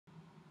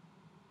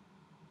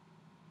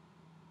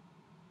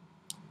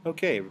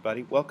Okay,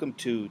 everybody, welcome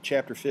to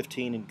Chapter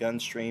 15 in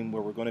Gunstream,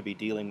 where we're going to be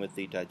dealing with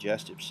the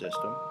digestive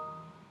system.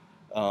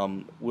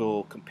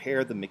 We'll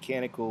compare the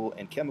mechanical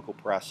and chemical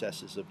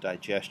processes of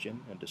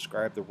digestion and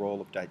describe the role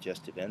of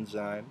digestive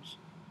enzymes.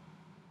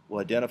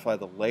 We'll identify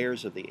the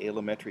layers of the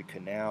alimentary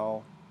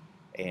canal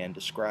and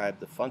describe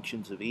the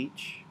functions of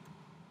each.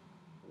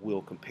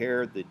 We'll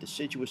compare the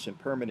deciduous and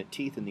permanent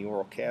teeth in the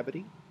oral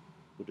cavity.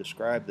 We'll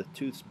describe the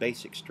tooth's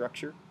basic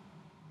structure,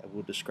 and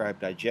we'll describe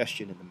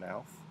digestion in the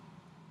mouth.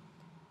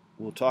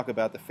 We'll talk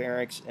about the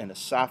pharynx and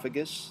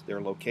esophagus, their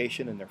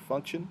location and their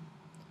function.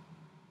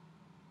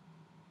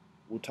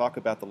 We'll talk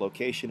about the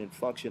location and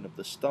function of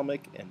the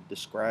stomach and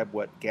describe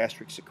what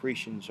gastric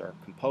secretions are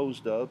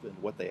composed of and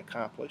what they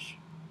accomplish.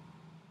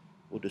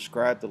 We'll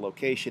describe the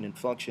location and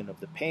function of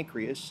the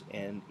pancreas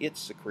and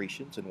its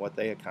secretions and what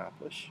they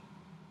accomplish.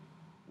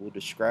 We'll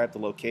describe the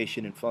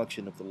location and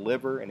function of the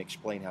liver and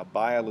explain how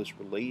bile is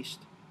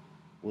released.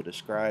 We'll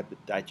describe the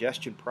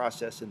digestion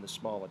process in the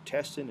small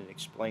intestine and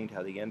explain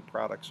how the end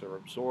products are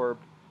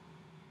absorbed.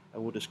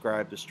 And we'll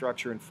describe the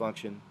structure and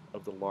function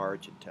of the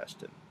large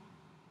intestine.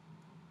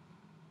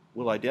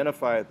 We'll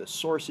identify the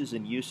sources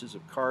and uses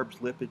of carbs,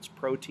 lipids,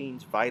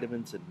 proteins,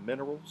 vitamins, and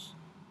minerals,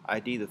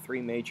 ID the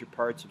three major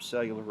parts of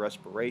cellular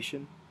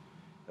respiration,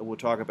 and we'll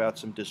talk about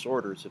some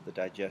disorders of the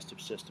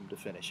digestive system to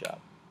finish up.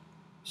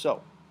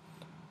 So,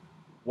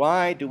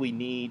 why do we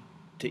need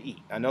to eat?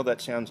 I know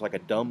that sounds like a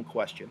dumb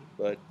question,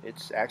 but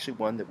it's actually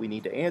one that we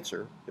need to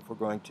answer if we're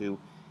going to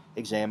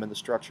examine the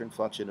structure and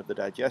function of the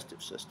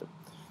digestive system.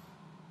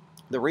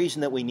 The reason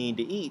that we need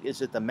to eat is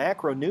that the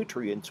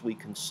macronutrients we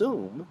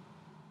consume,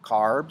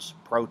 carbs,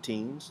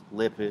 proteins,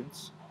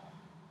 lipids,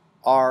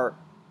 are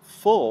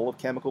full of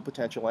chemical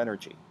potential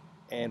energy.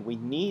 And we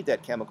need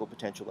that chemical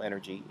potential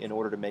energy in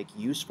order to make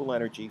useful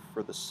energy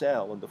for the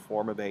cell in the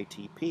form of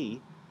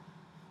ATP,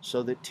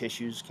 so that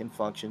tissues can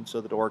function, so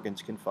that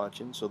organs can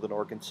function, so that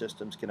organ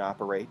systems can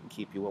operate and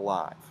keep you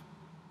alive.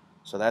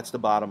 So that's the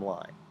bottom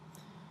line.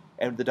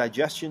 And the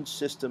digestion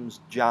system's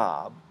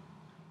job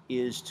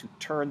is to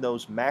turn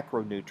those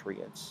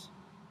macronutrients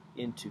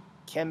into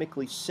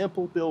chemically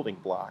simple building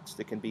blocks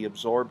that can be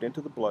absorbed into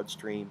the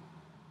bloodstream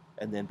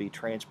and then be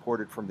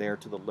transported from there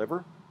to the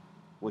liver,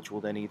 which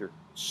will then either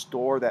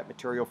store that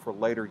material for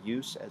later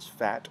use as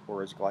fat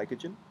or as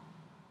glycogen,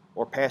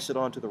 or pass it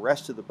on to the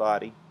rest of the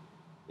body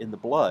in the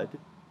blood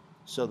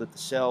so that the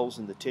cells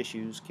and the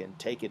tissues can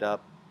take it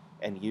up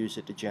and use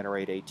it to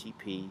generate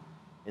ATP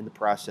in the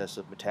process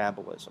of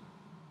metabolism.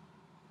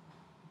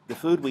 The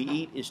food we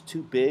eat is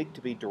too big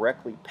to be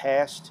directly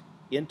passed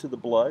into the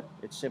blood.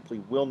 It simply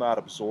will not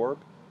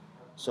absorb.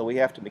 So we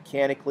have to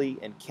mechanically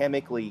and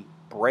chemically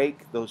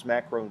break those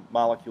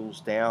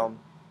macromolecules down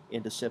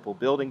into simple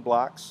building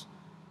blocks,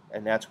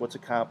 and that's what's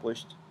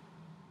accomplished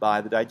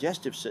by the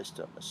digestive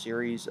system. A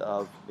series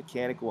of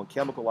mechanical and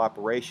chemical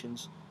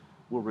operations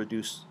will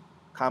reduce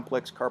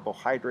complex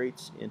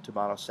carbohydrates into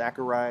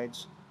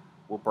monosaccharides,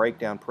 will break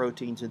down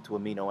proteins into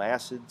amino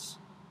acids,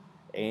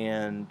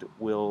 and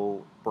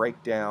will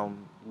break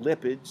down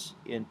lipids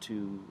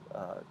into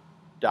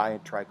di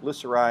and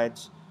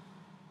triglycerides.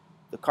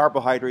 The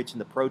carbohydrates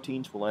and the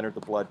proteins will enter the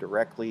blood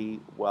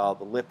directly, while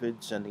the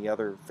lipids and the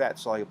other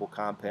fat-soluble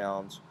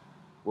compounds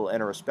will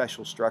enter a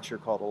special structure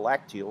called a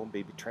lacteal and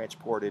be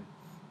transported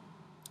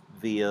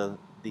via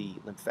the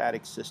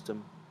lymphatic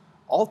system,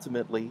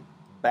 ultimately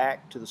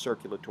back to the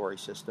circulatory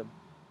system,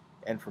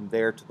 and from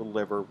there to the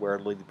liver, where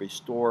it will either be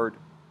stored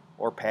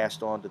or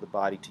passed on to the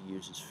body to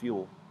use as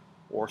fuel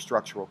or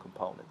structural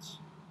components.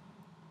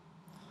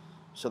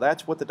 So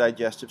that's what the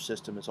digestive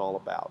system is all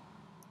about.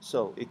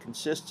 So it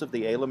consists of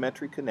the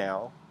alimentary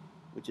canal,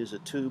 which is a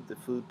tube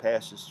that food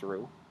passes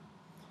through,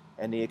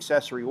 and the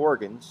accessory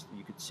organs.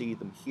 You can see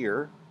them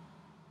here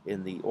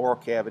in the oral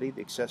cavity.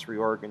 The accessory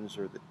organs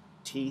are the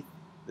teeth,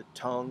 the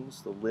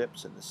tongues, the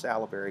lips, and the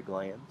salivary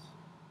glands.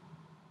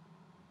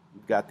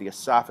 You've got the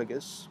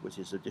esophagus, which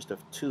is just a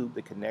tube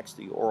that connects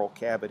the oral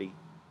cavity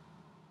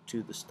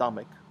to the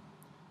stomach.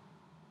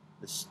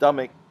 The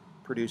stomach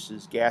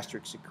produces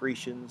gastric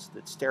secretions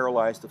that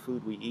sterilize the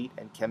food we eat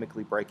and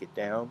chemically break it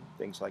down.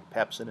 Things like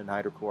pepsin and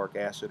hydrochloric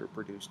acid are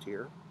produced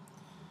here.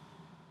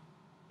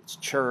 It's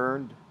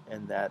churned,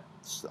 and that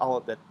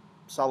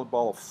solid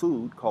ball of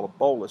food, called a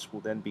bolus, will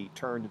then be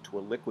turned into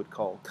a liquid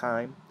called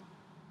chyme,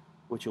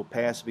 which will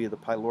pass via the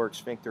pyloric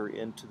sphincter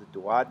into the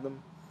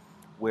duodenum,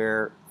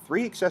 where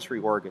three accessory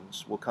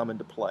organs will come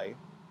into play.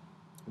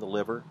 The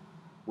liver,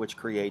 which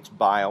creates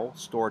bile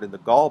stored in the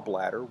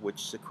gallbladder,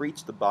 which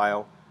secretes the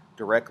bile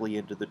directly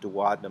into the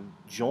duodenum,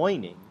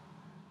 joining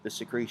the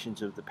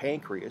secretions of the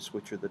pancreas,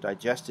 which are the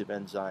digestive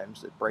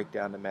enzymes that break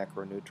down the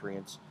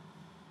macronutrients,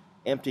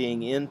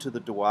 emptying into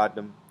the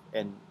duodenum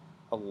and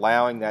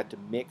allowing that to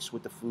mix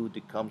with the food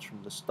that comes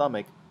from the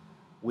stomach.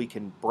 We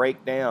can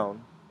break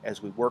down,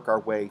 as we work our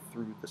way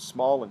through the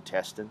small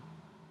intestine,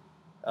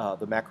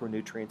 the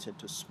macronutrients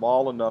into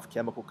small enough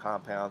chemical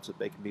compounds that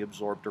they can be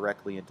absorbed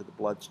directly into the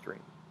bloodstream.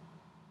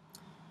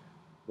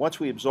 Once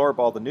we absorb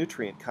all the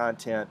nutrient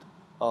content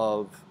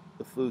of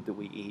the food that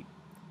we eat,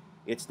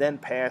 it's then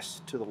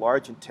passed to the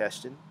large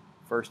intestine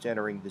first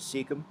entering the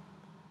cecum,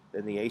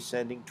 then the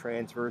ascending,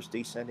 transverse,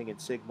 descending, and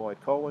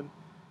sigmoid colon,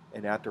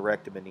 and out to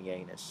rectum and the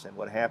anus. And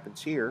what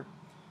happens here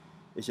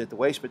is that the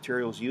waste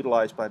material is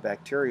utilized by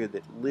bacteria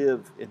that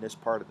live in this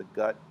part of the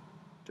gut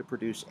to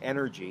produce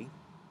energy,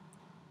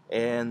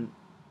 and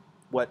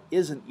what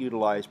isn't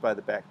utilized by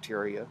the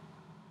bacteria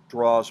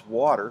draws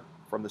water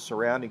from the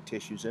surrounding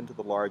tissues into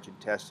the large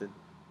intestine,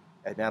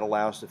 and that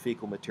allows the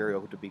fecal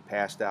material to be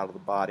passed out of the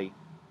body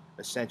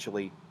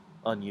essentially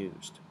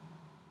unused.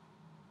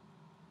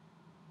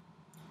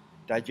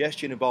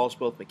 Digestion involves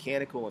both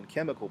mechanical and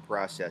chemical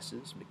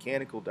processes.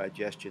 Mechanical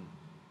digestion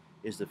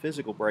is the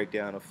physical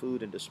breakdown of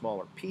food into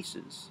smaller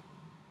pieces,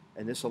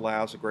 and this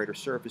allows a greater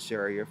surface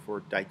area for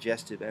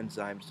digestive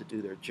enzymes to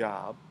do their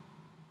job.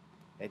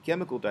 And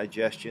chemical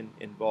digestion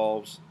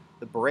involves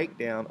the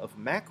breakdown of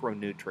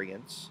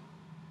macronutrients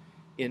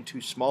into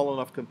small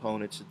enough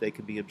components that they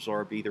can be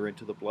absorbed either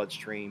into the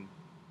bloodstream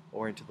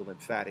or into the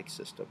lymphatic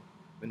system.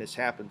 And this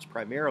happens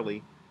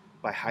primarily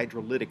by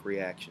hydrolytic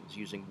reactions,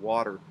 using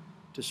water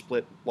to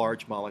split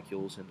large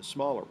molecules into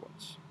smaller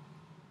ones.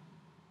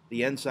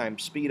 The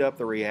enzymes speed up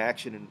the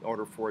reaction in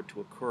order for it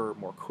to occur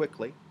more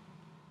quickly,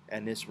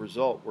 and as a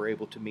result, we're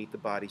able to meet the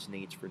body's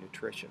needs for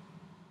nutrition.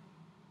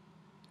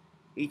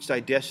 Each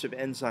digestive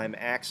enzyme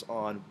acts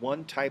on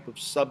one type of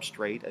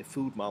substrate, a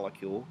food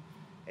molecule,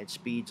 and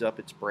speeds up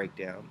its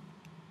breakdown.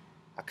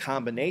 A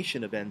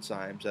combination of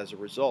enzymes, as a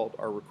result,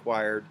 are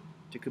required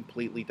to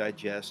completely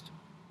digest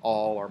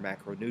all our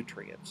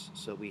macronutrients.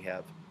 So we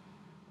have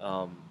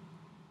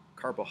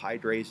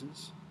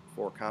carbohydrases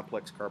for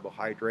complex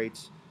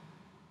carbohydrates,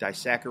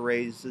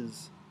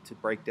 disaccharases to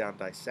break down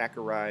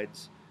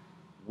disaccharides,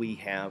 we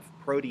have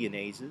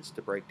proteinases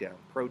to break down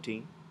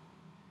protein,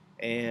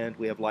 and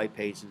we have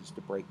lipases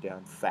to break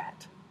down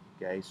fat.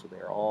 Okay, so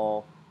they're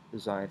all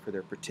designed for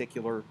their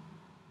particular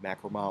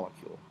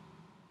macromolecule.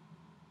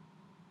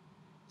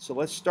 So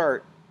let's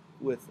start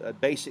with a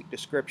basic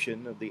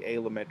description of the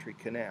alimentary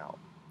canal.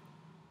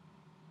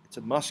 It's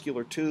a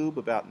muscular tube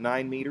about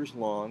 9 meters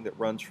long that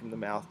runs from the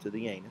mouth to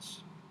the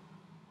anus.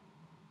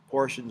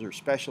 Portions are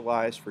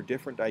specialized for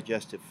different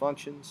digestive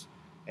functions,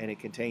 and it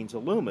contains a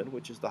lumen,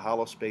 which is the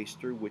hollow space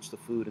through which the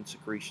food and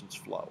secretions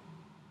flow.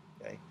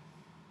 Okay?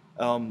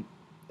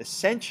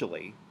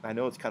 Essentially, I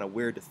know it's kind of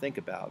weird to think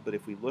about, but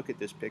if we look at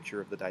this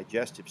picture of the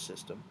digestive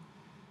system,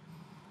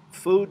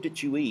 food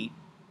that you eat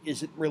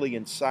isn't really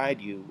inside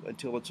you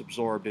until it's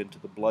absorbed into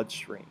the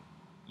bloodstream.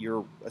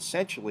 You're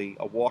essentially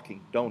a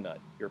walking donut.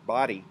 Your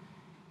body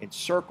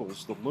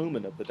encircles the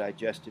lumen of the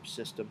digestive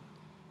system,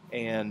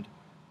 and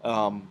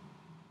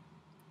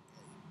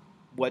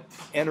what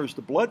enters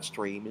the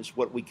bloodstream is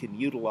what we can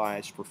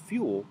utilize for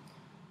fuel.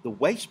 The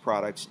waste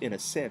products, in a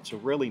sense, are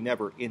really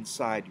never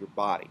inside your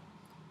body.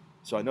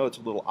 So I know it's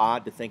a little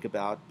odd to think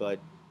about, but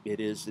it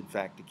is in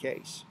fact the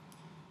case.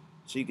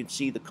 So you can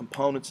see the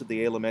components of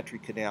the alimentary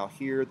canal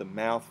here: the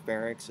mouth,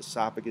 pharynx,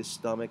 esophagus,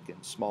 stomach,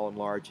 and small and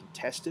large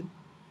intestine.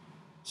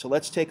 So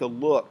let's take a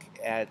look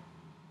at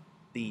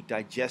the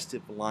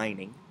digestive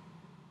lining,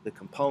 the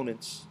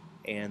components,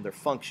 and their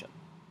function.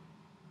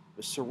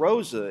 The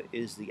serosa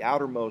is the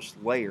outermost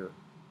layer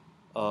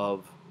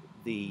of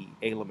the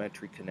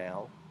alimentary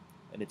canal,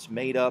 and it's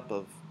made up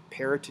of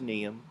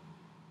peritoneum,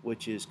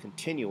 which is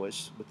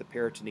continuous with the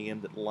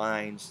peritoneum that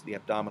lines the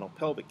abdominal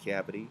pelvic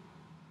cavity.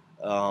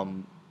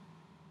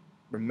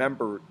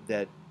 Remember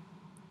that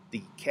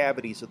the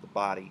cavities of the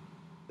body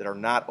that are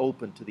not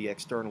open to the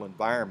external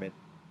environment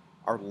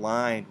are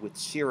lined with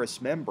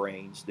serous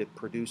membranes that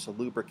produce a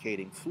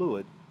lubricating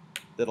fluid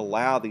that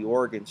allow the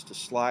organs to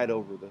slide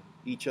over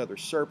each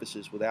other's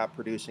surfaces without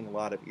producing a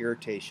lot of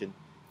irritation,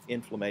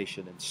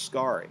 inflammation, and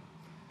scarring.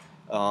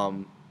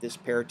 This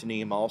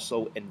peritoneum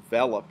also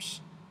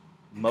envelops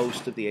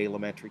most of the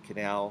alimentary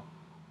canal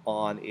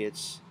on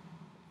its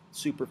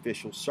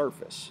superficial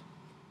surface.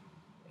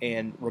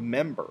 And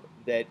remember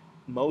that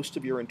most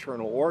of your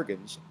internal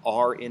organs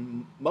are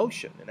in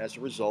motion, and as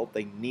a result,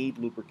 they need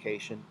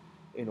lubrication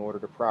in order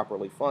to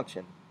properly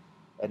function.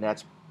 And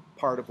that's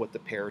part of what the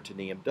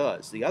peritoneum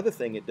does. The other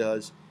thing it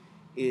does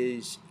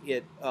is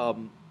it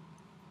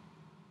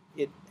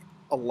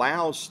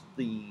allows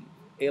the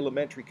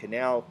alimentary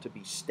canal to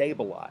be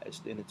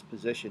stabilized in its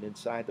position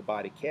inside the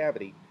body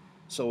cavity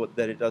so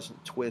that it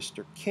doesn't twist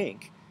or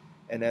kink,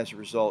 and as a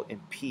result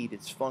impede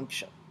its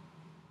function.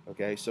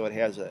 Okay, so it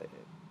has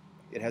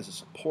a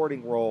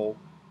supporting role,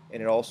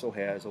 and it also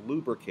has a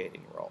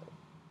lubricating role.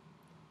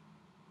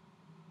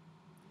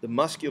 The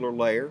muscular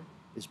layer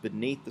is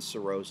beneath the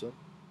serosa,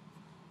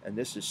 and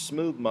this is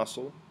smooth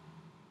muscle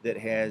that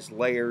has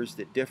layers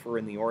that differ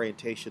in the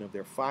orientation of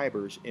their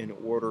fibers in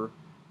order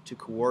to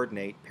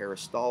coordinate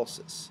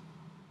peristalsis.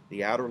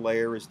 The outer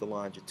layer is the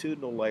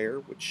longitudinal layer,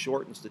 which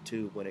shortens the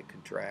tube when it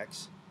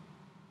contracts,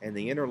 and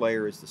the inner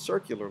layer is the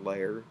circular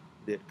layer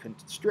that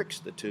constricts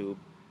the tube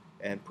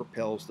and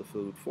propels the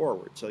food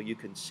forward. So you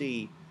can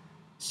see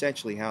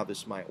essentially how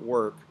this might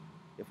work.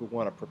 If we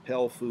want to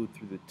propel food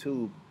through the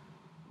tube,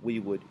 we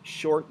would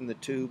shorten the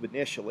tube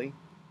initially,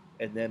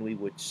 and then we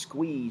would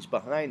squeeze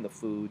behind the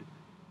food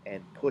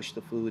and push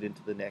the food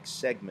into the next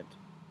segment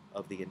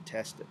of the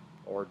intestine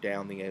or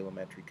down the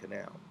alimentary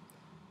canal.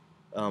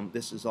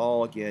 This is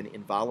all, again,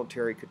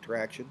 involuntary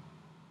contraction.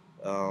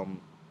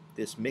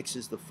 This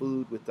mixes the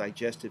food with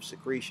digestive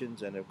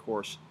secretions and, of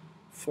course,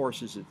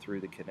 forces it through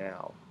the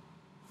canal.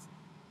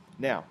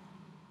 Now,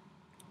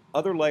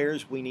 other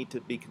layers we need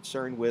to be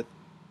concerned with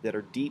that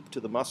are deep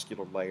to the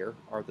muscular layer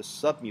are the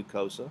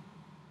submucosa,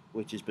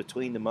 which is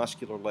between the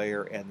muscular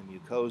layer and the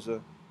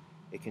mucosa.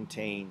 It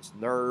contains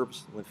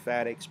nerves,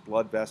 lymphatics,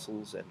 blood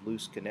vessels, and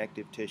loose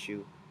connective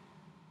tissue.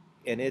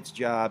 And its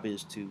job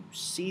is to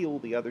seal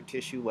the other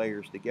tissue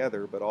layers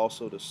together, but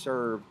also to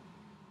serve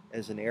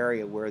as an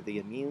area where the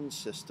immune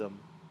system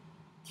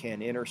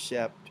can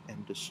intercept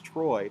and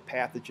destroy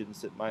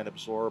pathogens that might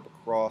absorb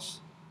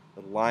across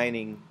the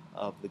lining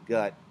of the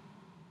gut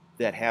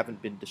that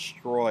haven't been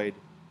destroyed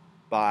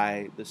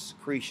by the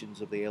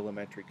secretions of the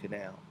alimentary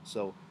canal.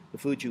 So the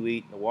food you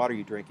eat and the water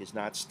you drink is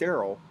not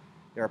sterile.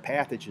 There are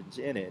pathogens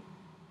in it,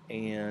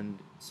 and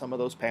some of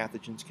those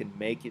pathogens can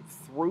make it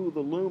through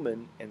the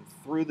lumen and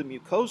through the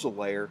mucosal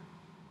layer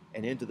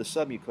and into the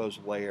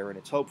submucosal layer, and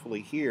it's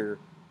hopefully here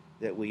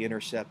that we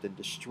intercept and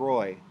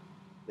destroy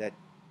that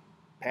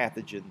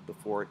pathogen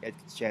before it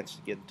gets a chance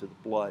to get into the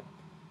blood.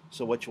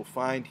 So what you'll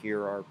find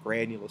here are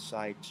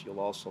granulocytes. You'll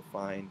also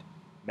find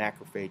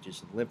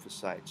macrophages and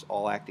lymphocytes,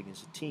 all acting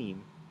as a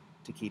team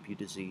to keep you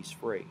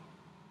disease-free.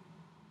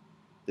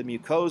 The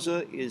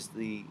mucosa is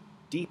the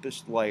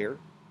deepest layer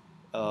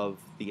of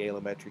the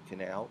alimentary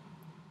canal,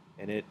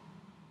 and it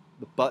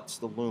abuts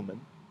the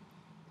lumen.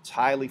 It's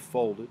highly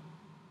folded,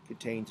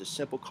 contains a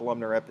simple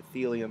columnar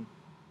epithelium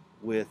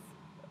with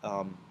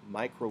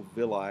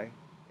microvilli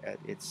at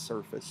its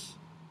surface,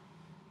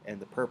 and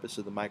the purpose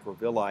of the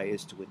microvilli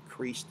is to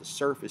increase the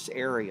surface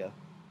area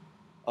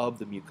of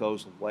the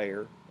mucosal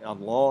layer,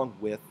 along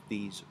with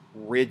these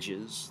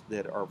ridges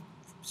that are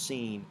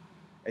seen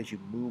as you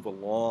move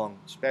along,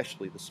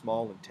 especially the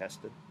small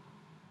intestine,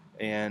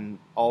 and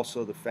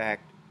also the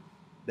fact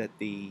that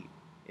the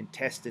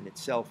intestine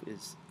itself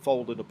is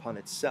folded upon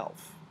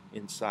itself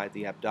inside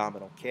the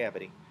abdominal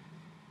cavity.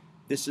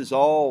 This is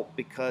all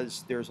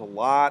because there's a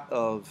lot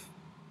of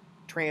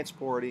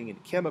transporting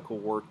and chemical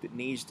work that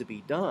needs to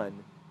be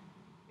done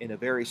in a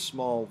very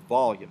small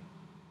volume,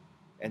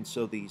 and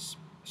so these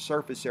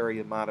surface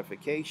area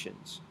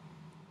modifications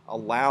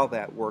allow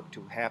that work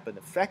to happen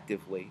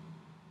effectively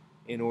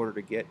in order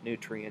to get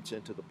nutrients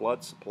into the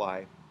blood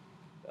supply.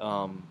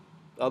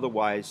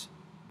 Otherwise,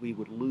 we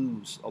would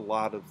lose a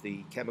lot of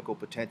the chemical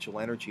potential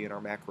energy in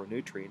our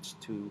macronutrients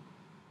to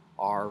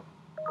our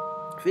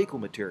fecal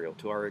material,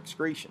 to our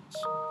excretions.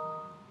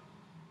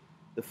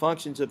 The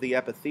functions of the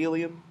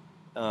epithelium: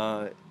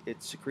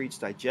 it secretes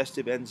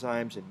digestive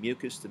enzymes and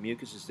mucus. The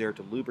mucus is there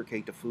to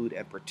lubricate the food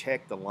and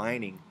protect the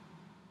lining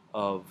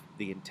of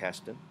the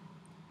intestine.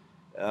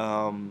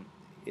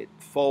 It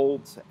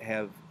folds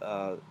have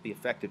the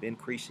effect of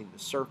increasing the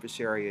surface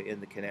area in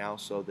the canal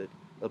so that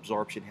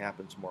absorption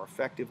happens more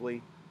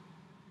effectively.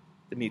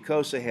 The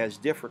mucosa has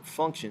different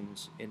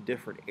functions in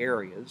different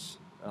areas.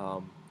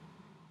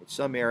 In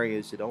some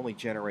areas it only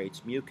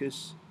generates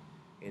mucus.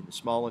 In the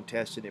small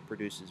intestine it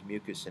produces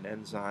mucus and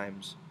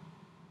enzymes,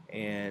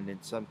 and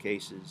in some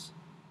cases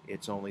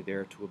it's only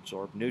there to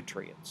absorb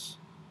nutrients.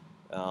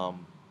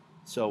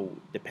 So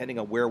depending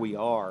on where we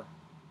are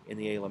in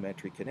the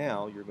alimentary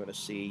canal, you're going to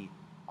see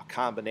a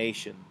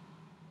combination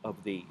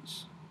of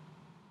these.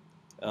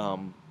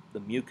 The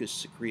mucus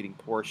secreting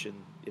portion,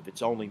 if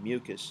it's only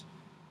mucus,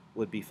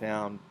 would be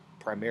found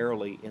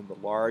primarily in the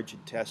large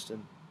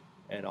intestine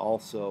and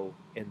also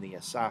in the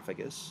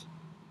esophagus.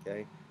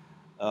 Okay?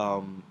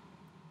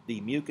 The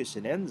mucus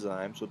and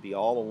enzymes would be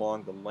all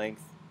along the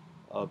length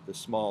of the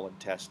small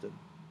intestine.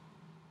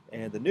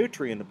 And the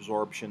nutrient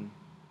absorption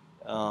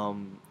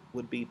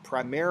would be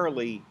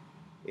primarily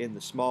in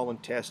the small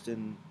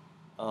intestine,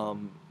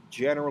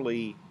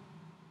 generally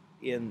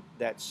in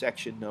that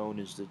section known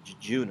as the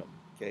jejunum.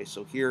 Okay,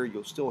 so here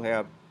you'll still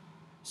have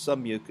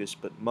some mucus,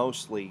 but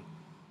mostly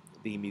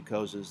the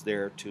mucosa is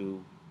there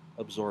to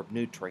absorb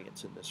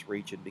nutrients in this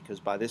region,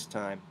 because by this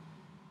time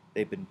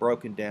they've been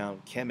broken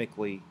down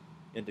chemically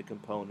into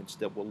components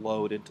that will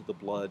load into the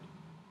blood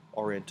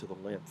or into the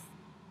lymph.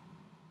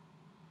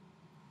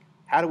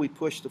 How do we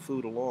push the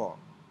food along?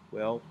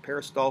 Well,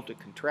 peristaltic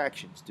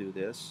contractions do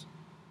this.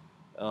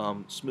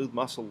 Smooth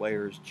muscle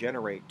layers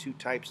generate two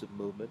types of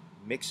movement: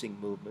 mixing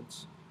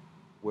movements,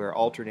 where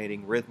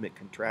alternating rhythmic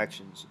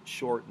contractions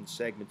shorten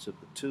segments of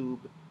the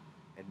tube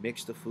and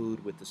mix the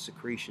food with the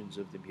secretions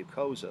of the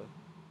mucosa,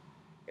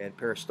 and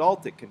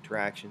peristaltic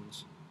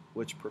contractions,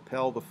 which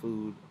propel the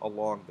food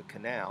along the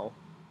canal,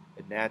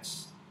 and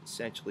that's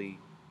essentially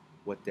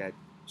what that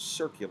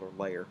circular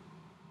layer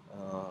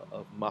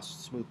of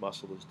smooth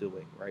muscle is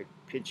doing, right?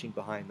 Pinching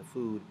behind the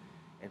food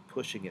and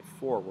pushing it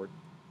forward.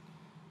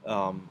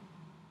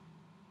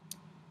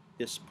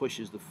 This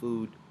pushes the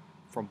food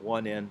from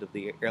one end of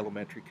the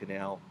alimentary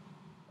canal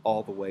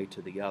all the way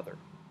to the other.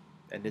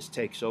 And this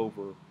takes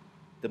over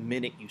the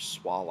minute you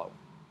swallow.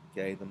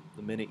 Okay,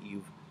 the minute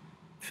you've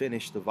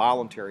finished the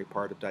voluntary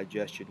part of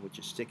digestion, which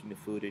is sticking the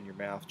food in your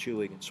mouth,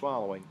 chewing and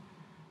swallowing,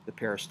 the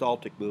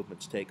peristaltic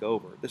movements take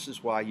over. This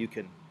is why you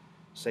can,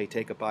 say,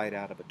 take a bite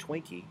out of a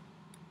Twinkie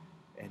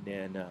and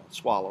then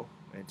swallow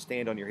and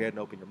stand on your head and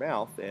open your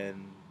mouth,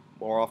 and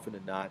more often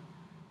than not,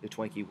 the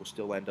Twinkie will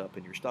still end up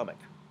in your stomach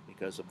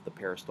because of the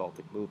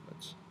peristaltic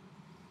movements.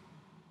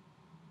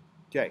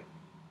 Okay,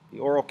 the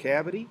oral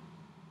cavity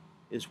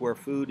is where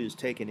food is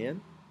taken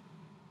in.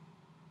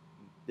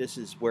 This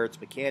is where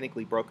it's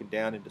mechanically broken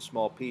down into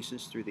small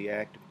pieces through the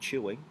act of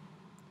chewing.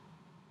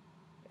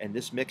 And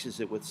this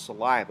mixes it with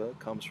saliva. It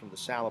comes from the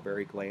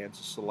salivary glands.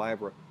 The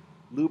saliva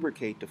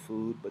lubricate the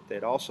food, but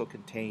that also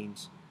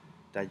contains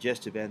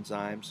digestive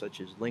enzymes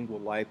such as lingual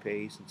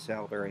lipase and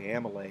salivary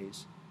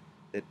amylase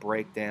that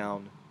break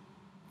down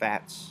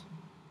fats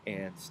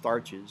and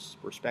starches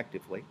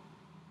respectively.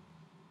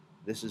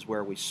 This is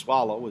where we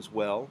swallow as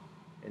well,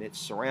 and it's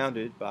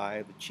surrounded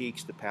by the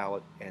cheeks, the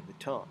palate, and the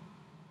tongue.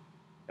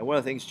 And one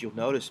of the things you'll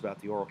notice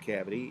about the oral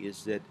cavity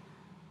is that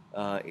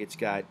it's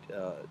got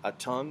a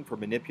tongue for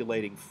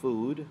manipulating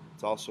food.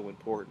 It's also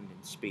important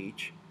in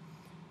speech.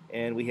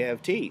 And we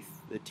have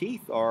teeth. The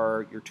teeth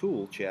are your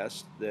tool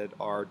chest that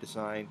are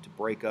designed to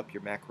break up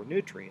your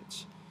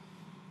macronutrients.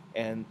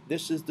 And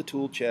this is the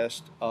tool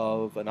chest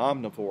of an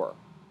omnivore,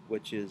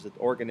 which is an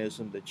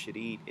organism that should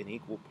eat in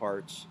equal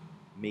parts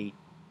meat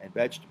and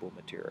vegetable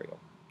material.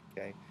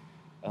 Okay,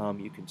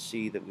 you can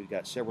see that we've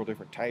got several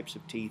different types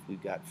of teeth.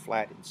 We've got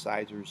flat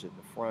incisors in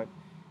the front,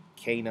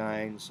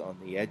 canines on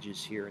the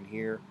edges here and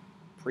here,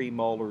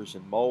 premolars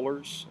and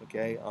molars,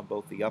 okay, on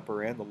both the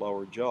upper and the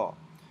lower jaw.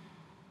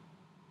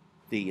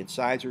 The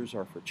incisors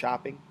are for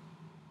chopping,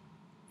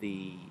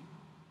 the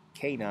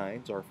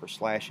canines are for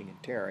slashing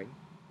and tearing,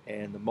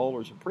 and the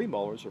molars and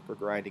premolars are for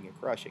grinding and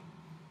crushing.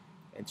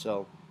 And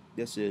so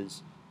this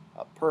is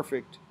a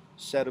perfect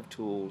set of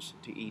tools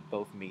to eat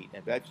both meat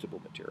and vegetable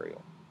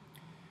material.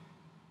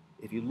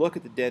 If you look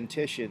at the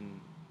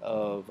dentition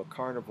of a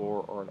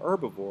carnivore or an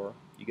herbivore,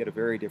 you get a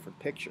very different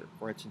picture.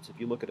 For instance, if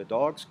you look at a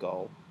dog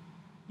skull,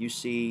 you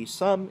see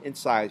some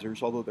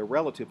incisors, although they're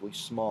relatively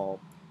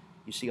small.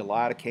 You see a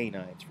lot of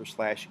canines for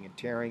slashing and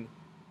tearing,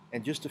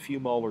 and just a few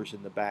molars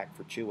in the back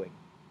for chewing.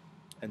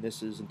 And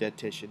this is a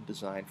dentition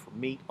designed for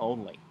meat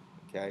only.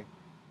 Okay.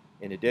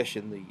 In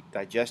addition, the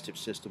digestive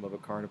system of a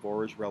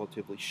carnivore is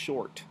relatively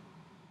short.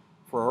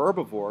 For a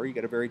herbivore, you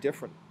get a very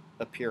different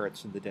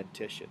appearance in the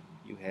dentition.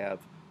 You have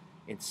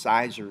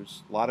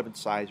incisors, a lot of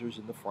incisors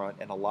in the front,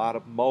 and a lot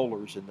of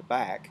molars in the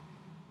back,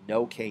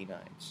 no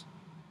canines.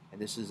 And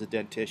this is a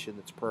dentition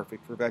that's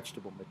perfect for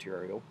vegetable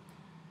material.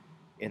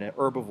 In an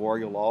herbivore,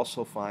 you'll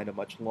also find a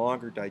much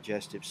longer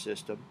digestive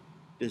system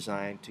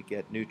designed to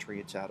get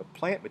nutrients out of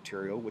plant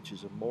material, which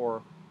is a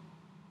more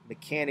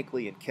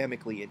mechanically and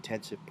chemically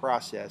intensive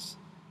process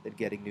than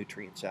getting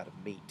nutrients out of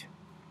meat.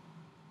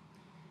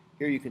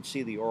 Here you can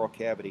see the oral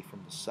cavity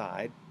from the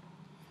side.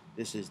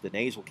 This is the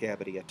nasal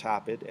cavity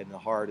atop it and the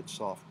hard and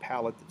soft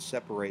palate that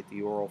separate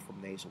the oral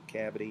from nasal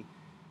cavity.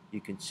 You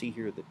can see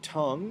here the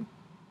tongue,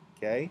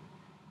 okay,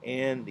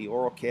 and the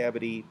oral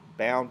cavity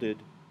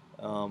bounded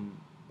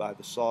by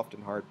the soft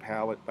and hard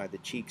palate, by the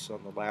cheeks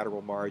on the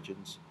lateral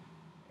margins,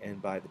 and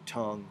by the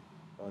tongue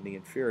on the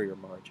inferior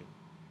margin.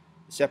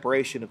 The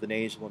separation of the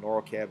nasal and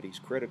oral cavity is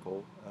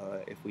critical.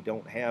 If we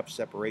don't have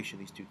separation of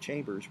these two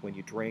chambers, when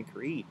you drink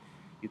or eat,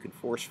 you can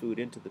force food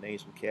into the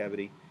nasal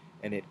cavity,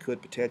 and it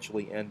could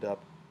potentially end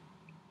up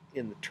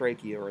in the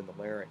trachea or in the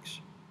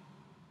larynx.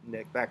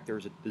 In fact,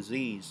 there's a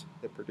disease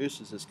that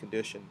produces this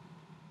condition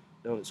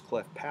known as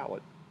cleft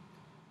palate,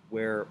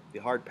 where the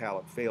hard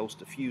palate fails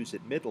to fuse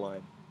at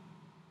midline,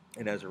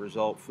 and as a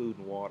result, food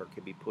and water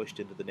can be pushed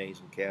into the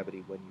nasal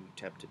cavity when you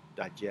attempt to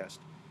digest.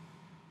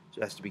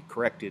 So it has to be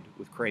corrected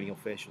with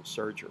craniofacial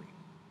surgery.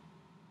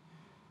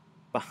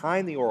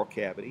 Behind the oral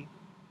cavity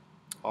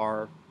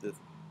are the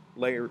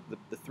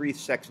three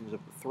sections of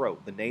the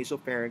throat: the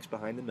nasopharynx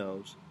behind the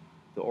nose,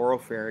 the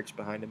oropharynx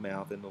behind the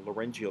mouth, and the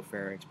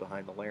laryngopharynx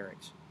behind the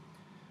larynx.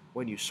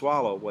 When you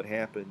swallow, what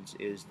happens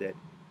is that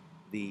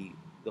the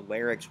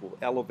larynx will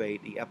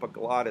elevate, the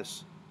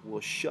epiglottis will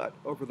shut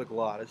over the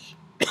glottis,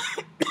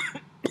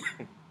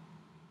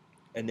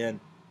 and then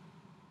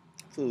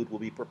food will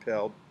be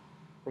propelled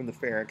from the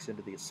pharynx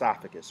into the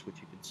esophagus, which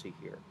you can see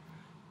here.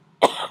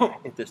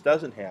 If this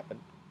doesn't happen,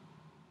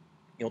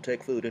 you'll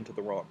take food into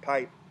the wrong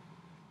pipe,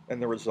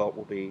 and the result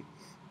will be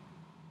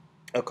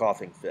a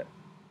coughing fit.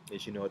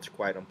 As you know, it's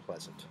quite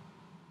unpleasant.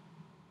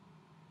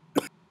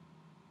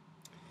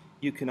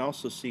 You can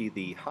also see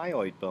the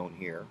hyoid bone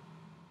here,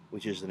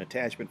 which is an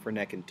attachment for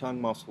neck and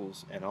tongue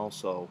muscles, and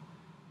also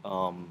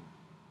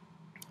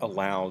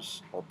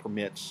allows or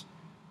permits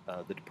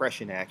the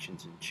depression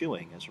actions in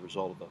chewing as a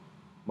result of the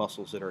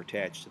muscles that are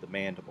attached to the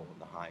mandible and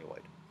the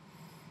hyoid.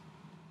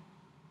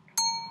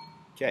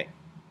 Okay.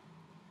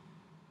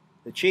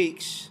 The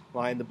cheeks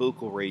line the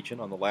buccal region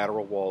on the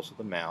lateral walls of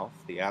the mouth.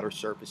 The outer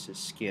surface is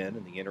skin,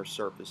 and the inner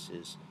surface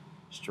is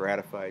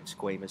stratified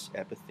squamous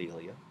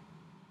epithelia.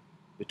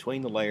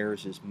 Between the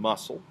layers is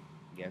muscle,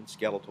 again,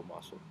 skeletal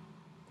muscle,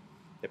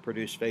 that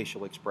produce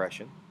facial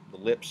expression. The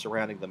lips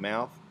surrounding the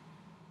mouth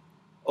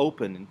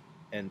open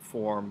and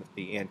form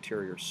the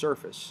anterior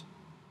surface,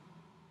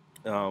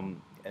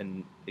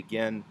 And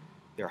again,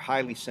 they're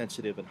highly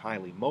sensitive and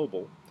highly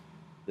mobile.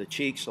 The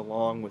cheeks,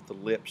 along with the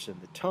lips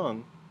and the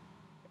tongue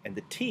and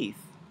the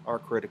teeth, are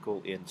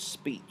critical in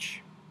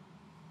speech.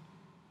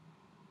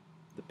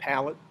 The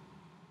palate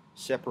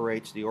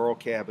separates the oral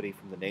cavity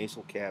from the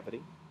nasal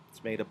cavity.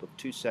 It's made up of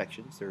two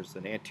sections. There's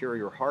an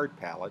anterior hard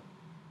palate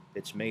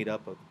that's made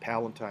up of the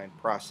palatine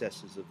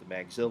processes of the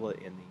maxilla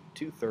in the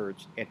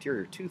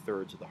anterior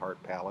two-thirds of the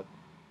hard palate,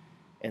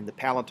 and the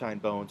palatine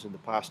bones in the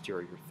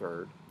posterior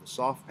third. The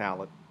soft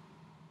palate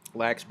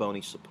lacks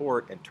bony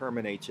support and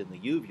terminates in the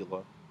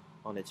uvula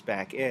on its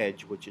back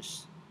edge, which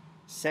is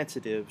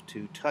sensitive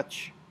to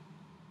touch.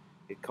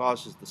 It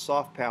causes the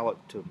soft palate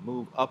to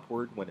move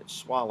upward when it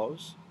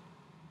swallows,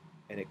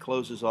 and it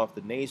closes off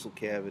the nasal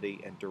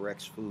cavity and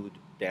directs food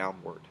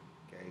downward.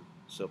 Okay,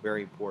 so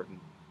very important,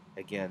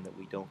 again, that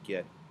we don't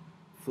get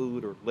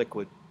food or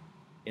liquid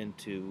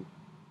into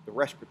the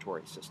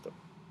respiratory system.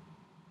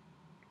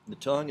 The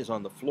tongue is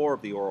on the floor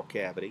of the oral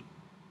cavity.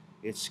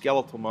 It's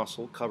skeletal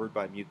muscle covered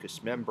by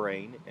mucous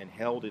membrane and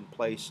held in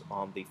place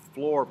on the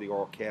floor of the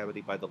oral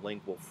cavity by the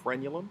lingual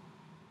frenulum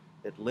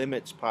that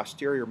limits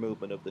posterior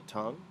movement of the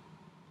tongue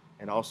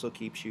and also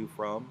keeps you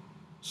from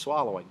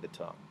swallowing the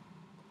tongue.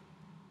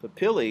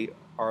 Papillae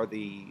are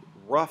the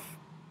rough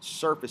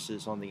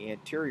surfaces on the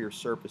anterior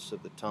surface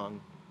of the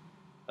tongue,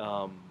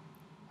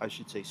 I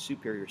should say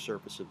superior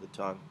surface of the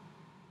tongue,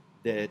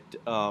 that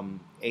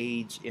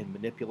aids in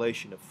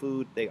manipulation of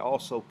food. They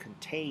also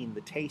contain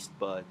the taste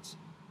buds,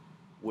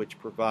 which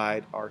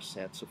provide our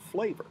sense of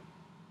flavor.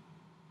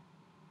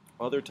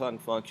 Other tongue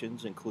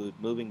functions include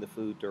moving the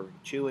food during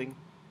chewing,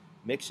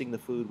 mixing the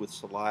food with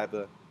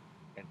saliva,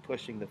 and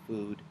pushing the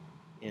food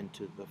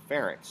into the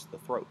pharynx, the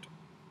throat.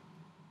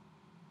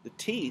 The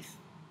teeth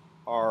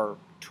are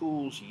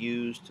tools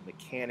used to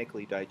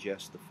mechanically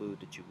digest the food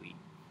that you eat.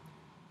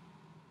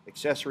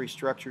 Accessory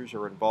structures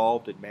are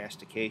involved in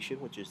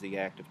mastication, which is the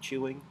act of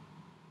chewing.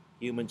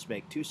 Humans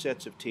make two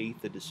sets of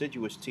teeth, the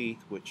deciduous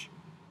teeth, which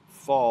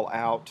fall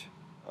out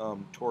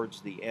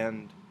towards the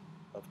end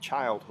of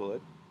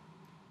childhood,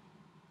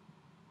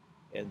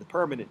 and the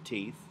permanent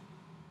teeth,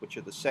 which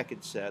are the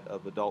second set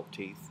of adult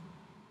teeth.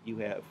 You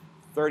have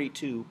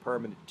 32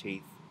 permanent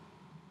teeth,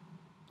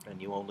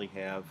 and you only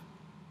have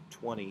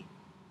 20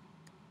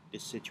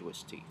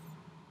 deciduous teeth.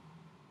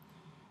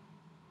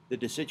 The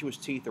deciduous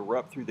teeth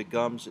erupt through the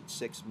gums at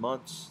 6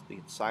 months, the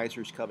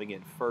incisors coming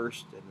in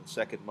first and the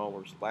second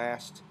molars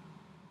last.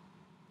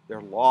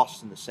 They're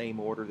lost in the same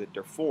order that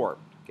they're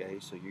formed. Okay,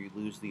 so you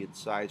lose the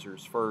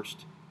incisors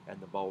first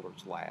and the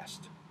molars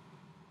last.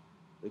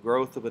 The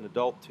growth of an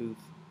adult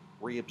tooth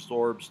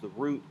reabsorbs the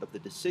root of the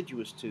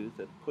deciduous tooth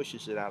and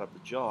pushes it out of the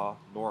jaw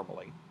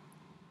normally.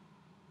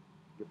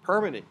 Your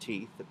permanent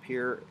teeth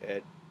appear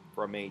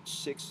from age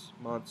 6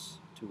 months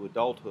to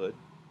adulthood,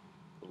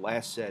 the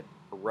last set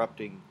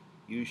erupting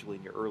usually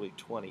in your early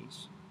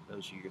 20s.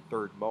 Those are your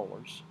third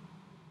molars.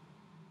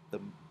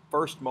 The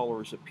first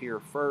molars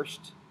appear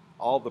first.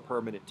 All the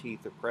permanent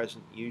teeth are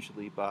present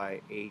usually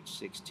by age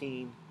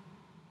 16.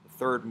 The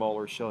third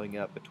molar showing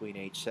up between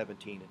age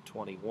 17 and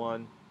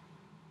 21.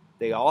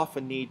 They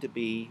often need to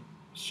be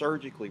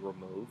surgically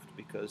removed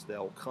because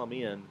they'll come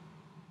in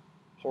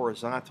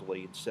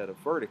horizontally instead of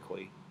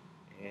vertically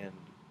and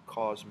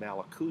cause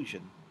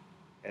malocclusion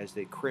as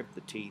they crimp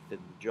the teeth in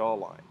the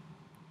jawline.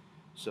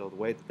 So the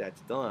way that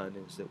that's done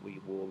is that we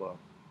will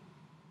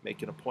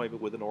make an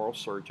appointment with an oral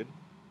surgeon,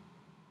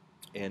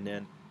 and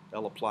then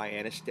they'll apply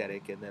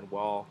anesthetic, and then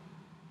while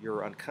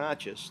you're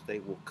unconscious, they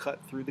will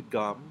cut through the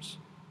gums,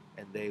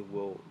 and they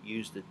will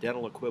use the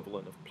dental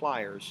equivalent of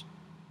pliers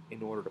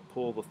in order to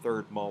pull the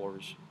third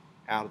molars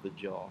out of the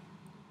jaw.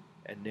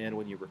 And then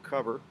when you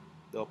recover,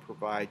 they'll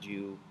provide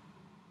you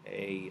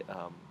an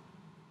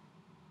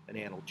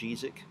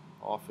analgesic,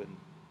 often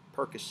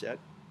Percocet,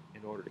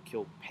 in order to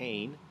kill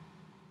pain,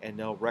 and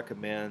they'll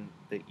recommend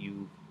that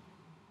you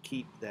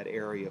keep that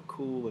area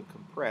cool and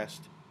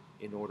compressed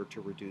in order to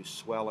reduce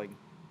swelling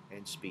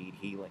and speed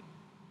healing.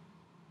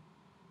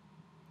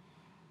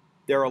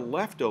 There are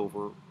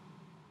leftover,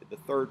 the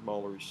third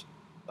molars,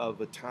 of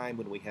a time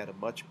when we had a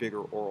much bigger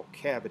oral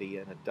cavity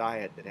and a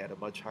diet that had a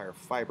much higher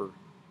fiber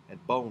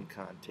and bone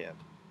content.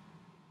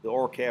 The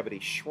oral cavity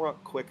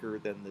shrunk quicker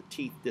than the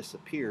teeth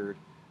disappeared,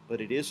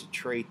 but it is a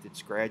trait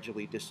that's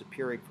gradually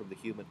disappearing from the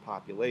human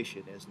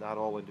population, as not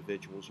all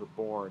individuals are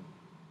born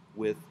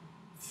with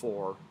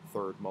 4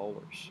 third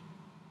molars.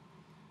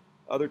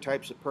 Other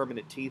types of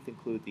permanent teeth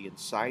include the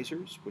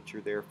incisors, which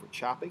are there for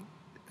chopping,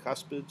 the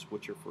cuspids,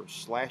 which are for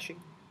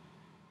slashing,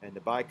 and the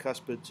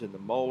bicuspids and the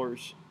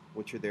molars,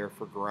 which are there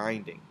for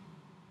grinding.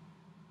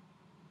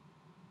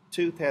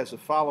 Tooth has the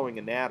following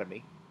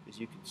anatomy. As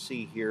you can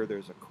see here,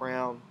 there's a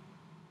crown,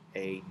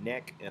 a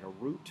neck, and a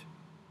root.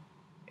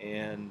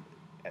 And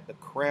at the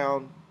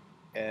crown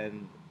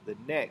and the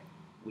neck,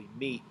 we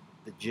meet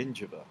the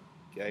gingiva.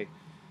 Okay?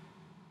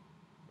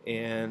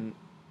 And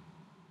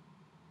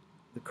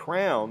the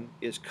crown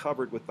is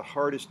covered with the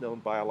hardest known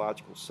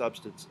biological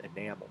substance,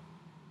 enamel.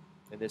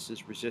 And this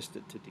is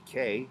resistant to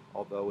decay,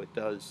 although it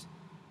does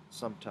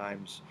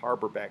sometimes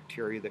harbor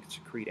bacteria that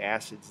secrete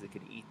acids that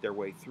can eat their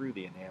way through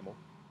the enamel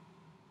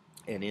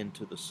and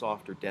into the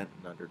softer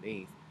dentin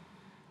underneath.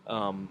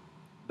 Um,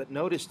 but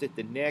notice that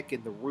the neck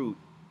and the root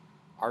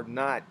are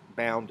not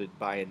bounded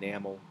by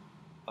enamel.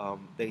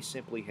 They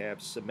simply have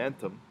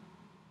cementum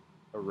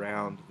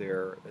around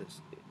their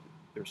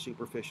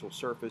superficial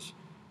surface,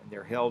 and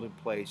they're held in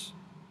place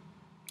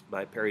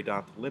by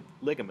periodontal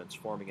ligaments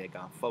forming a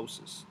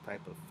gomphosis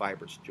type of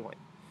fibrous joint.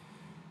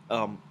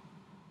 Um,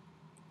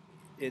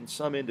 in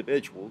some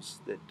individuals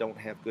that don't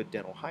have good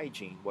dental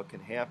hygiene, what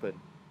can happen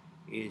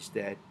is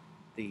that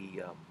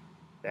the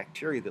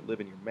bacteria that live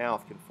in your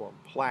mouth can form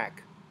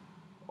plaque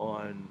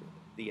on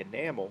the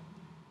enamel,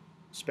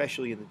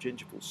 especially in the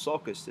gingival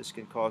sulcus. This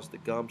can cause the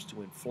gums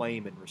to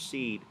inflame and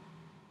recede,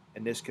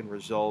 and this can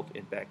result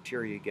in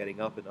bacteria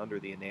getting up and under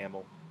the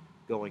enamel,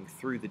 going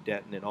through the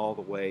dentin and all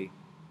the way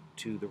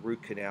to the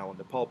root canal and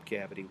the pulp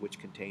cavity, which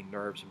contain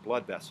nerves and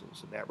blood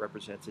vessels, and that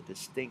represents a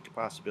distinct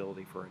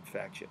possibility for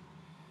infection.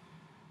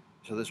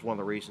 So this is one of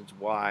the reasons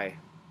why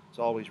it's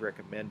always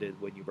recommended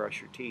when you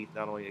brush your teeth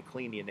not only to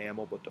clean the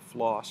enamel but to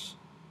floss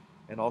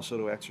and also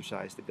to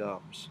exercise the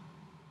gums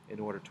in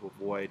order to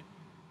avoid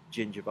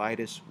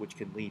gingivitis, which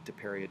can lead to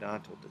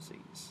periodontal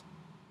disease.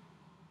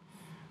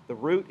 The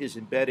root is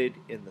embedded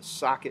in the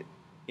socket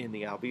in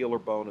the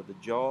alveolar bone of the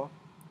jaw.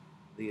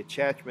 The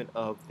attachment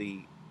of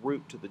the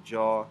root to the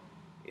jaw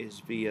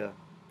is via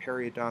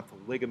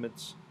periodontal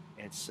ligaments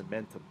and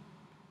cementum.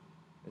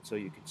 And so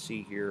you can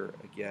see here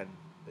again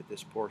that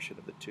this portion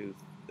of the tooth,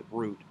 the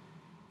root,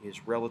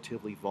 is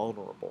relatively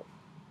vulnerable.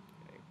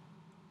 Okay.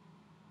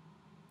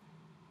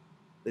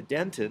 The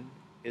dentin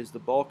is the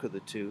bulk of the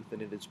tooth,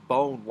 and it is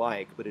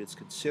bone-like, but it's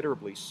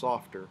considerably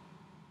softer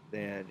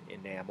than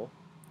enamel,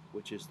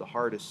 which is the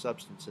hardest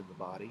substance in the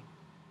body,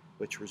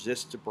 which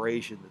resists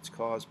abrasion that's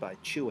caused by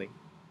chewing.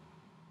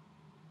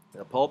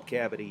 The pulp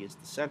cavity is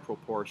the central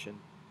portion,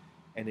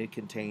 and it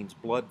contains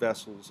blood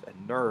vessels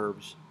and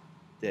nerves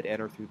that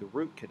enter through the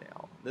root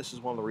canal. This is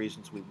one of the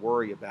reasons we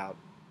worry about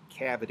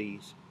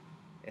cavities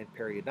and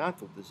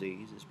periodontal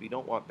disease, is we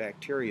don't want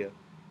bacteria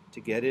to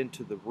get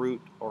into the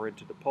root or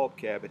into the pulp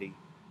cavity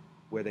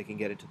where they can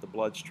get into the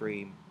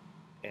bloodstream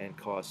and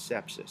cause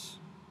sepsis.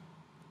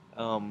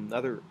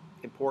 Another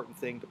important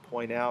thing to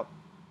point out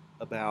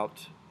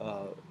about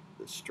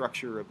the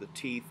structure of the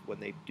teeth when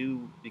they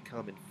do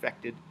become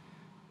infected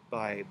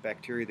by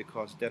bacteria that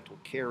cause dental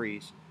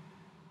caries,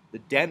 the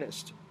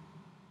dentist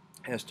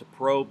has to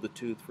probe the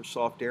tooth for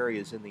soft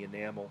areas in the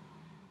enamel,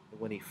 and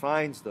when he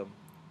finds them,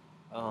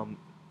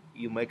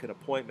 you make an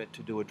appointment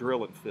to do a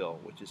drill and fill,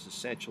 which is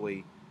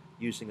essentially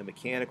using a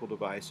mechanical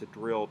device, a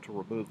drill, to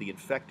remove the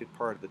infected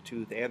part of the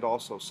tooth and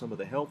also some of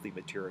the healthy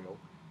material.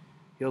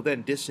 He'll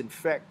then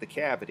disinfect the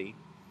cavity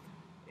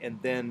and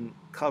then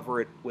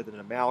cover it with an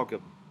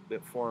amalgam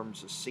that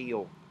forms a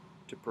seal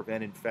to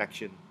prevent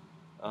infection.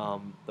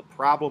 The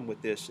problem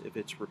with this, if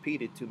it's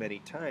repeated too many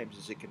times,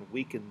 is it can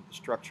weaken the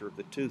structure of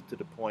the tooth to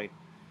the point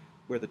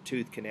where the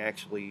tooth can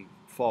actually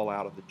fall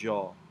out of the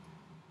jaw.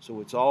 So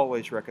it's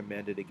always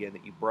recommended, again,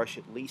 that you brush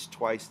at least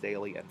twice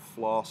daily and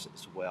floss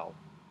as well.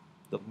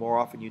 The more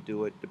often you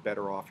do it, the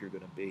better off you're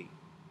going to be.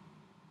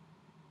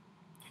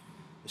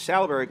 The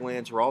salivary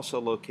glands are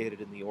also located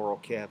in the oral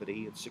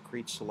cavity and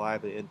secrete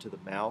saliva into the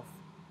mouth.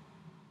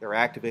 They're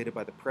activated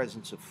by the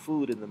presence of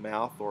food in the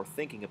mouth or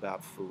thinking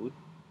about food.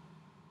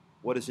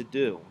 What does it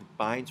do? It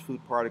binds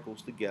food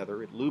particles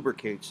together, it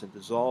lubricates and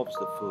dissolves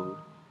the food,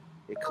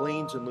 it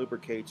cleans and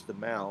lubricates the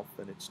mouth,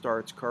 and it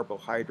starts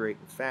carbohydrate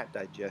and fat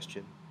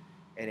digestion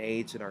and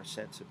aids in our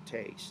sense of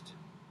taste.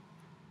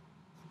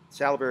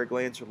 Salivary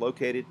glands are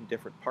located in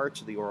different parts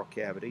of the oral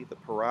cavity. The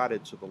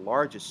parotids are the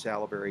largest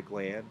salivary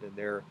gland, and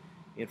they're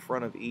in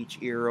front of each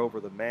ear over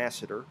the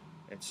masseter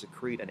and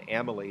secrete an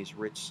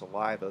amylase-rich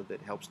saliva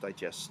that helps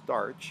digest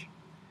starch.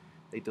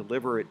 They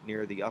deliver it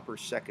near the upper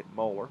second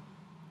molar.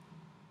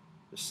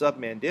 The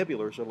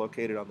submandibulars are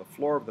located on the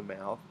floor of the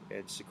mouth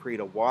and secrete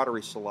a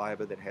watery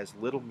saliva that has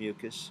little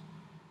mucus,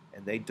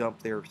 and they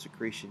dump their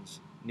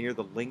secretions near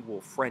the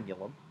lingual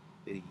frenulum,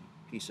 the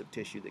piece of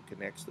tissue that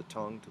connects the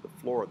tongue to the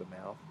floor of the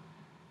mouth.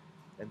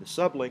 And the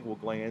sublingual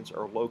glands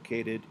are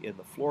located in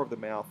the floor of the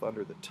mouth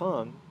under the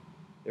tongue.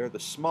 They're the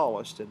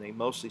smallest, and they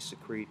mostly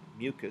secrete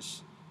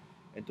mucus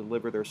and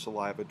deliver their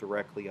saliva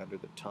directly under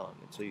the tongue.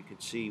 And so you can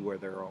see where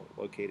they're all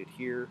located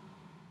here.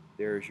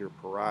 There's your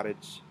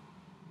parotids,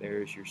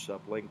 there's your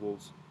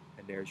sublinguals,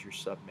 and there's your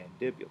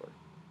submandibular.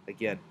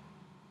 Again,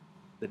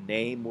 the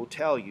name will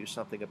tell you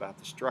something about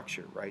the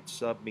structure, right?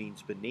 Sub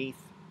means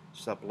beneath,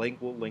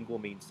 sublingual, lingual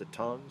means the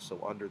tongue,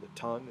 so under the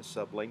tongue is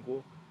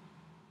sublingual,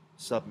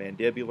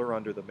 submandibular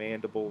under the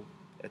mandible,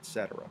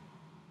 etc.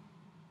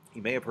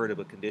 You may have heard of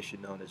a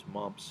condition known as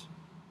mumps,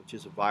 which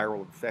is a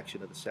viral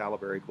infection of the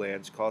salivary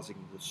glands causing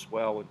them to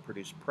swell and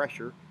produce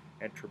pressure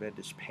and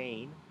tremendous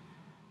pain.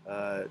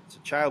 It's a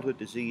childhood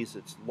disease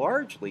that's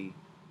largely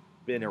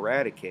been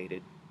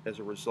eradicated as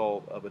a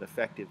result of an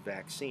effective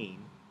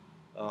vaccine,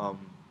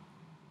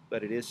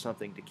 but it is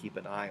something to keep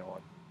an eye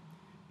on.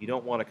 You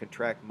don't want to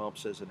contract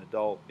mumps as an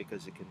adult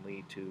because it can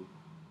lead to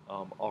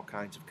all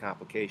kinds of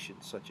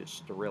complications such as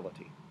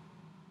sterility.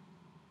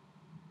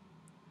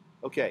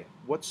 Okay,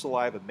 what's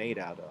saliva made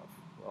out of?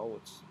 Well,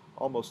 it's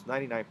almost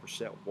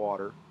 99%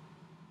 water.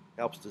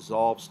 Helps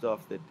dissolve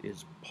stuff that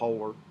is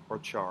polar or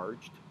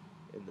charged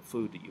in the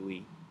food that you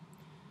eat.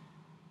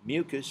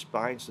 Mucus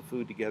binds the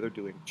food together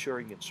doing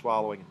chewing and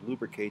swallowing and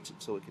lubricates it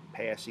so it can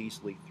pass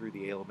easily through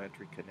the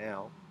alimentary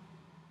canal.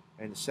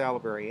 And the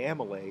salivary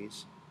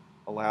amylase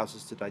allows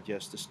us to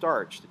digest the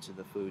starch that's in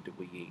the food that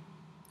we eat,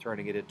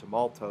 turning it into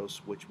maltose,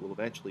 which will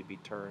eventually be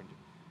turned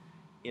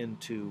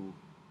into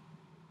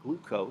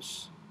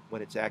glucose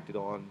when it's acted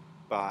on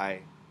by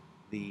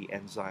the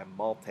enzyme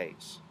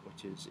maltase,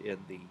 which is in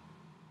the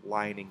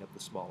lining of the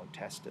small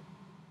intestine.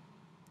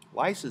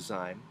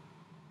 Lysozyme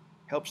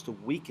helps to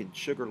weaken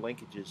sugar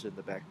linkages in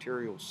the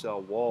bacterial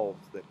cell walls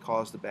that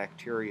cause the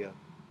bacteria,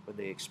 when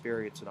they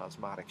experience an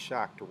osmotic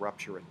shock, to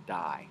rupture and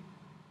die.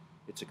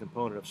 It's a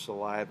component of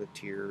saliva,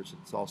 tears,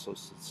 and it's also to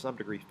some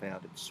degree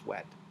found in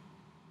sweat.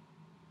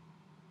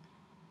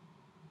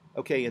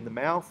 Okay, in the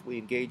mouth, we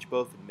engage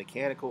both in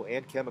mechanical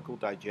and chemical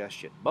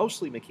digestion,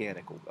 mostly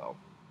mechanical though.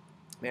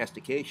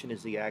 Mastication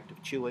is the act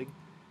of chewing.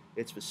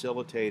 It's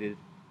facilitated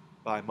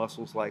by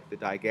muscles like the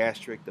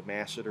digastric, the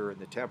masseter, and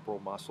the temporal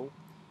muscle.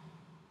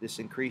 This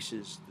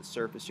increases the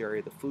surface area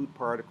of the food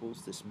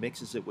particles. This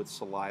mixes it with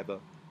saliva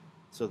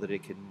so that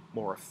it can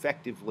more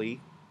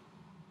effectively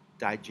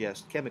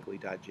chemically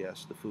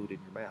digest the food in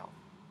your mouth.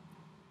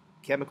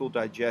 Chemical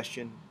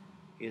digestion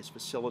is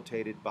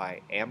facilitated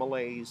by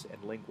amylase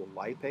and lingual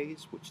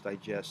lipase, which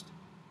digest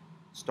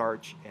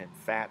starch and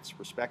fats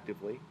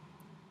respectively.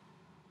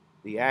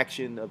 The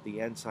action of the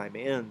enzyme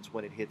ends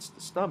when it hits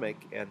the stomach,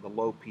 and the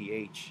low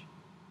pH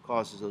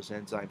causes those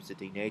enzymes to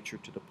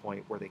denature to the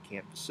point where they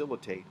can't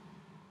facilitate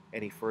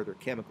any further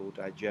chemical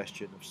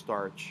digestion of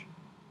starch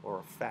or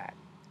of fat.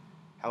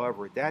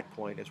 However, at that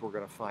point, as we're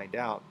going to find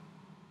out,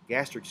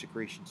 gastric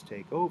secretions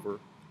take over,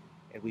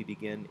 and we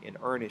begin in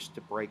earnest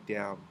to break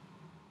down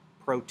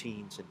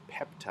proteins and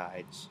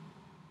peptides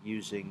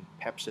using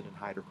pepsin and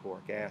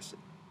hydrochloric acid.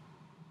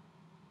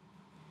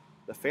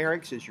 The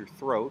pharynx is your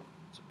throat.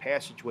 It's a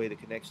passageway that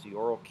connects the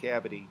oral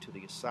cavity to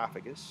the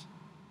esophagus,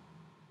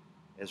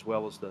 as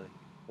well as the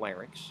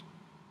larynx.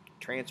 It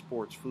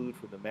transports food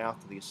from the mouth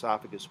to the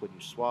esophagus when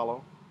you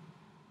swallow.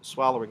 The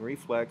swallowing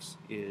reflex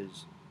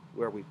is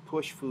where we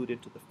push food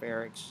into the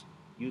pharynx,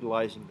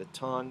 utilizing the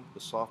tongue. The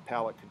soft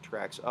palate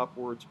contracts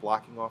upwards,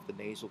 blocking off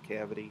the nasal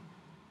cavity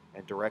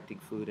and directing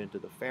food into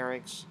the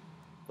pharynx.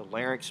 The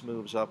larynx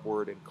moves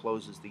upward and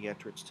closes the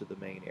entrance to the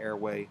main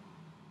airway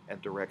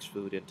and directs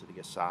food into the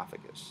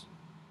esophagus.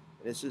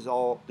 And this is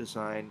all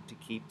designed to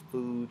keep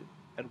food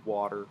and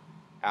water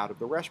out of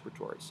the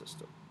respiratory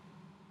system.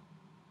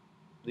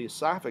 The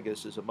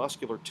esophagus is a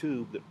muscular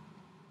tube that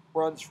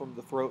runs from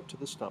the throat to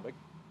the stomach.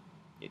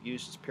 It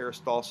uses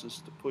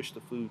peristalsis to push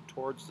the food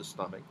towards the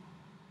stomach.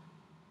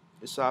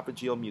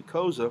 Esophageal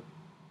mucosa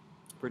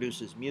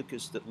produces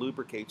mucus that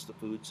lubricates the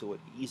food so it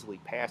easily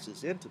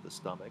passes into the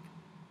stomach.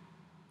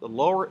 The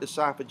lower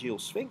esophageal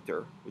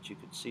sphincter, which you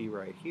can see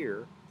right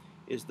here,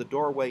 is the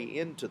doorway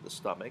into the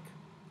stomach.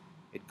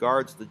 It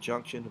guards the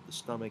junction of the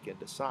stomach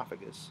and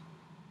esophagus,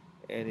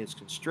 and is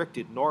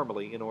constricted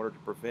normally in order to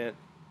prevent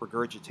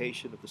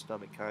regurgitation of the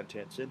stomach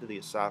contents into the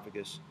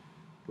esophagus,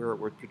 where it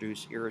would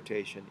produce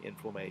irritation,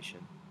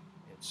 inflammation,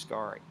 and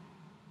scarring.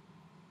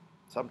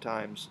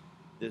 Sometimes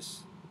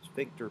this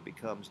sphincter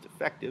becomes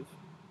defective,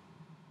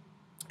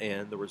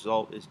 and the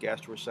result is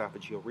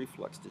gastroesophageal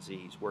reflux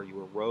disease, where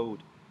you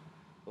erode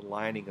the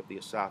lining of the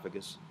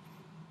esophagus,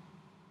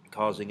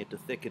 causing it to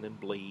thicken and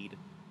bleed,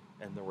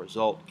 and the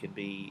result can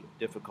be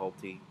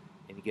difficulty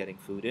in getting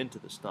food into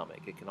the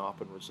stomach. It can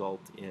often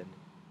result in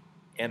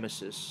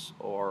emesis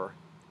or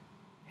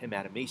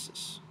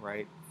hematemesis,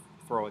 right?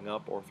 Throwing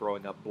up or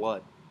throwing up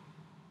blood.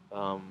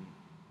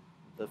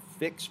 The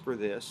fix for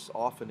this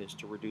often is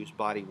to reduce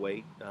body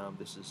weight.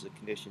 This is a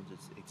condition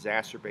that's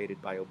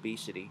exacerbated by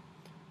obesity.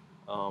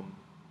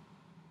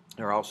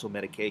 There are also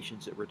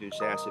medications that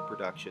reduce acid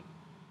production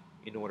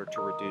in order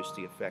to reduce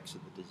the effects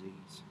of the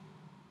disease.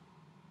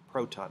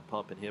 Proton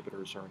pump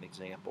inhibitors are an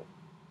example.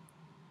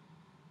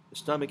 The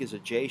stomach is a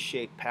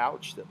J-shaped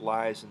pouch that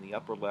lies in the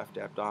upper left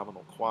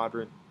abdominal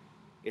quadrant.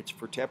 It's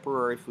for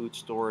temporary food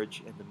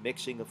storage and the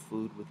mixing of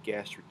food with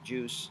gastric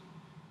juice,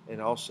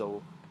 and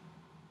also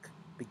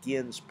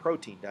begins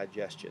protein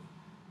digestion.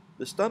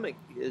 The stomach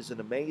is an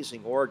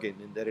amazing organ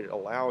in that it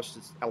allows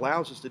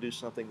us to do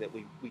something that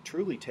we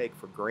truly take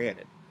for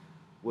granted,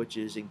 which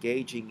is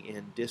engaging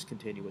in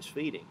discontinuous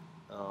feeding.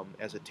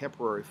 As a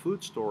temporary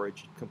food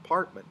storage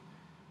compartment,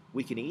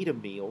 we can eat a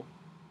meal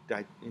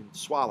and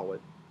swallow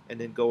it, and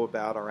then go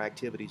about our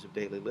activities of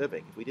daily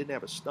living. If we didn't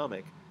have a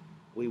stomach,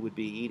 we would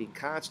be eating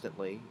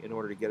constantly in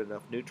order to get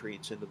enough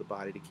nutrients into the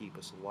body to keep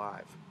us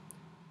alive.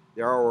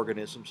 There are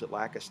organisms that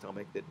lack a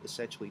stomach that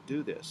essentially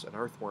do this. An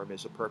earthworm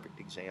is a perfect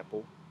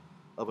example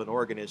of an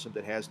organism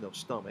that has no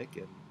stomach,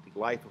 and the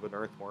life of an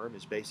earthworm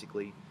is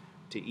basically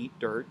to eat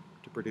dirt,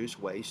 to produce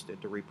waste,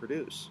 and to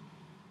reproduce.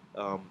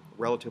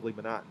 Relatively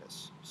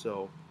monotonous.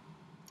 So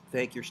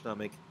thank your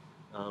stomach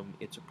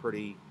it's a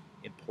pretty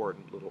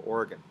important little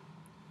organ.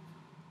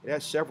 It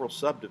has several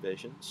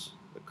subdivisions.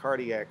 The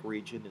cardiac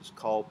region is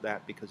called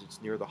that because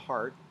it's near the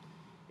heart.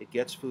 It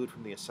gets food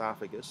from the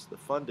esophagus. The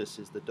fundus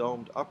is the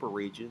domed upper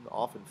region,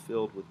 often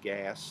filled with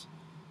gas.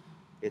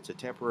 It's a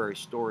temporary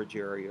storage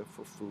area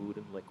for food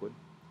and liquid.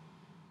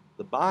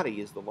 The body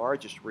is the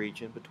largest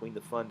region between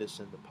the fundus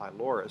and the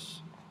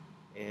pylorus,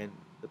 and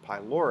the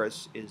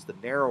pylorus is the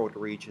narrowed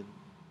region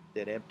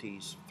that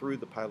empties through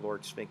the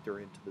pyloric sphincter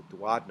into the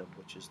duodenum,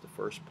 which is the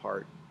first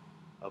part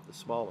of the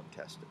small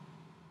intestine.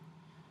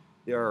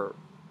 There are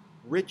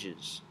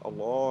ridges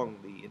along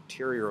the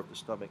interior of the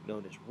stomach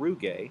known as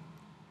rugae,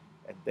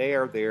 and they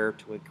are there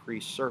to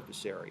increase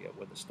surface area.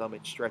 When the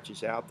stomach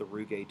stretches out, the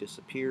rugae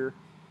disappear,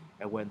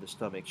 and when the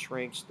stomach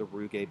shrinks, the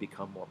rugae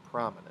become more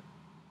prominent.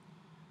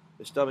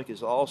 The stomach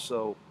is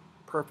also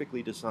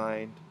perfectly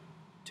designed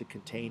to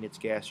contain its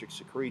gastric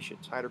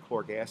secretions.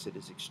 Hydrochloric acid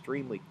is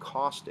extremely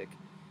caustic.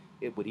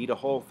 It would eat a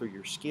hole through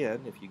your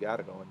skin if you got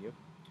it on you.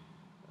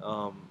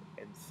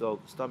 And so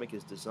the stomach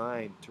is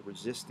designed to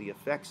resist the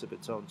effects of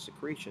its own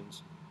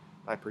secretions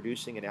by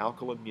producing an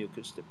alkaline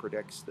mucus that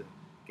protects the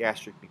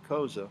gastric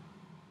mucosa,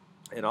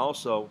 and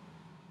also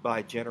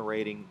by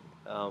generating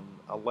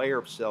a layer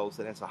of cells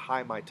that has a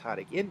high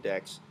mitotic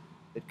index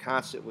that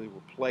constantly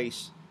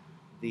replace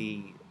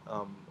the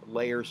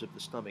layers of the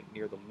stomach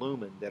near the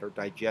lumen that are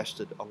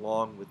digested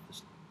along with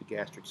the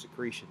gastric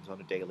secretions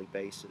on a daily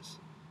basis.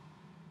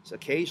 So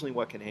occasionally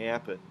what can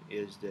happen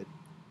is that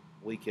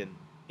we can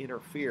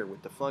interfere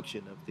with the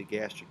function of the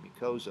gastric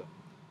mucosa.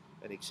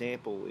 An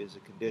example is a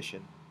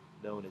condition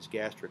known as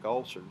gastric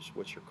ulcers,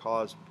 which are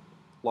caused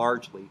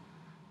largely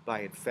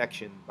by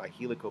infection by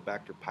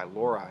Helicobacter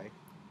pylori,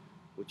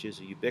 which is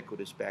a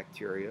ubiquitous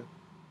bacteria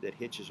that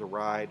hitches a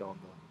ride on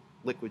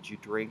the liquids you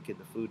drink and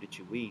the food that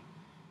you eat.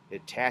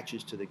 It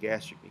attaches to the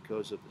gastric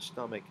mucosa of the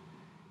stomach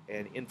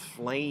and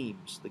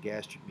inflames the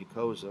gastric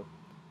mucosa.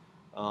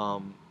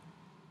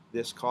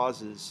 This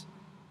causes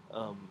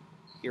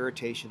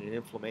irritation and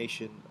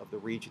inflammation of the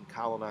region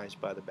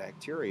colonized by the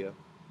bacteria,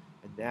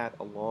 and that,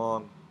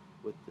 along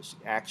with this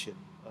action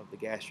of the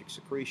gastric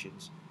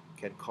secretions,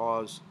 can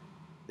cause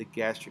the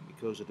gastric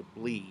mucosa to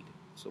bleed.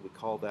 So we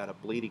call that a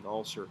bleeding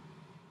ulcer.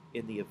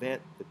 In the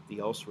event that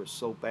the ulcer is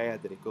so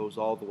bad that it goes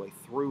all the way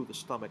through the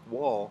stomach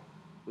wall,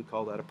 we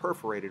call that a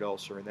perforated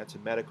ulcer, and that's a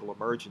medical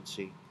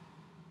emergency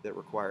that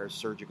requires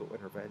surgical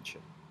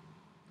intervention.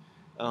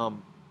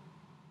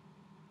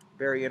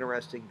 Very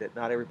interesting that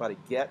not everybody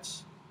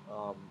gets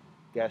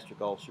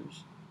gastric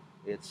ulcers.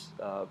 It's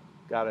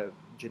got a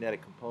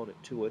genetic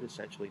component to it.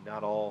 Essentially,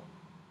 not all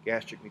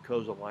gastric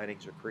mucosal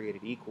linings are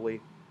created equally.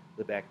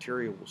 The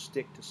bacteria will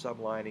stick to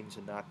some linings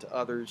and not to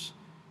others,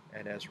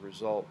 and as a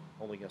result,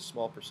 only a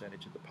small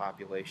percentage of the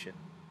population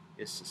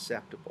is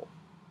susceptible.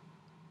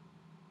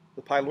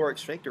 The pyloric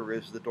sphincter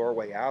is the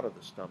doorway out of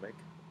the stomach,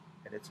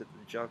 and it's at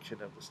the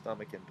junction of the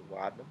stomach and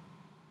duodenum.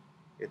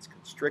 It's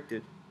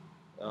constricted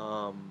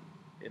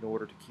in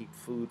order to keep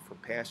food from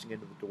passing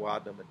into the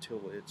duodenum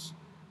until it's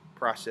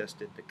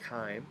processed into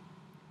chyme.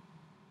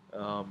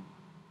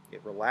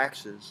 It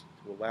relaxes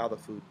to allow the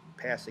food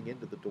passing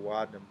into the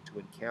duodenum to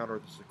encounter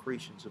the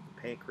secretions of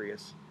the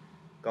pancreas,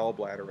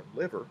 gallbladder, and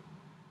liver.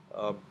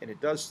 And it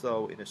does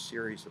so in a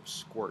series of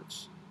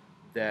squirts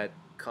that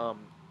come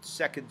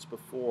seconds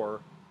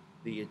before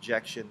the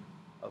ejection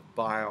of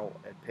bile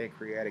and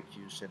pancreatic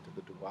juice into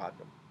the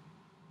duodenum.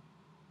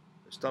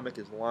 The stomach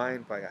is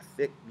lined by a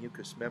thick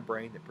mucous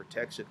membrane that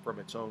protects it from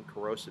its own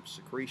corrosive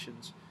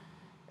secretions,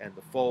 and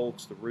the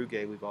folds, the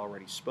rugae, we've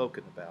already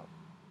spoken about.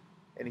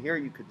 And here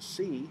you can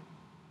see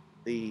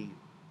the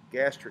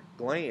gastric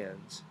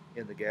glands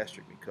in the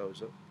gastric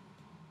mucosa.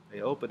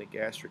 They open at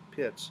gastric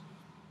pits,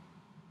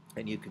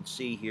 and you can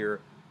see here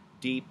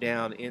deep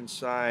down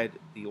inside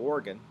the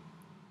organ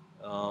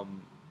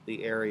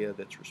the area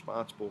that's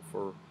responsible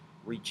for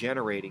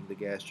regenerating the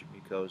gastric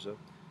mucosa.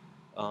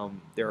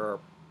 There are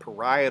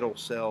parietal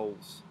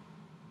cells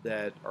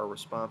that are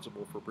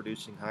responsible for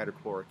producing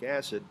hydrochloric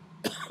acid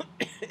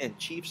and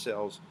chief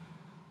cells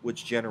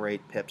which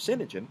generate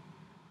pepsinogen,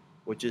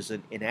 which is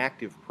an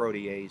inactive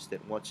protease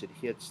that once it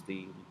hits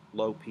the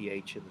low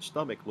pH in the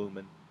stomach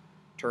lumen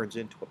turns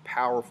into a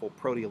powerful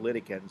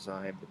proteolytic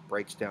enzyme that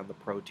breaks down the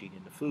protein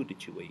in the food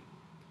that you eat.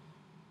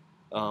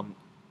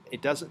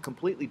 It doesn't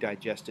completely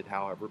digest it,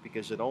 however,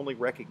 because it only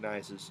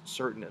recognizes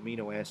certain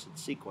amino acid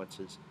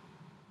sequences.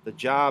 The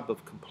job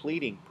of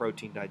completing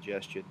protein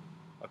digestion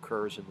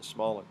occurs in the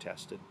small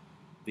intestine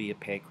via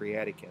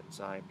pancreatic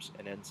enzymes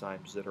and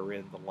enzymes that are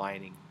in the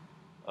lining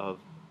of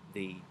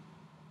the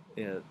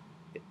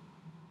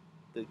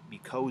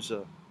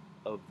mucosa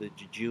of the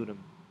jejunum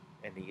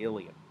and the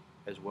ileum,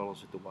 as well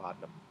as the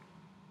duodenum.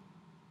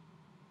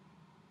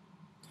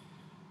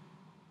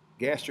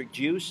 Gastric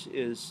juice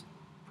is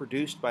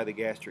produced by the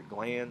gastric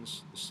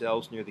glands. The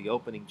cells near the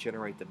opening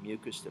generate the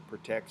mucus that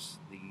protects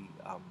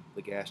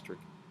the gastric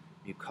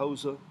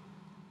mucosa.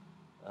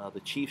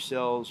 The chief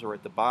cells are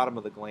at the bottom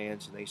of the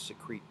glands, and they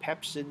secrete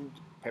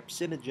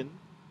pepsinogen,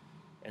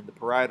 and the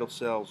parietal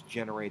cells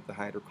generate the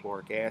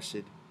hydrochloric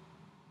acid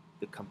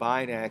The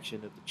combined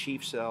action of the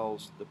chief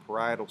cells, the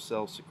parietal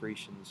cell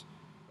secretions,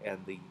 and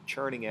the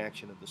churning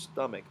action of the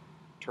stomach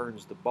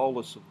turns the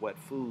bolus of wet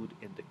food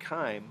into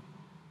chyme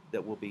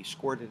that will be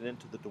squirted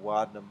into the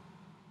duodenum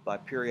by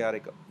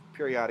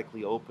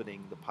periodically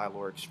opening the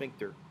pyloric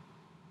sphincter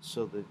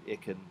so that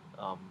it can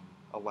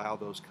allow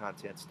those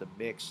contents to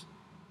mix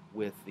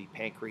with the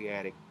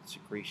pancreatic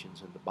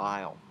secretions in the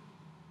bile.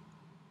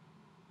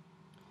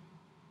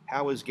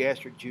 How is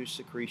gastric juice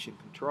secretion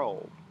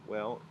controlled?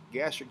 Well,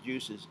 gastric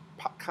juice is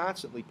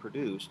constantly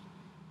produced,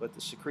 but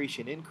the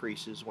secretion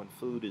increases when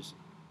food is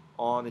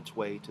on its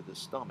way to the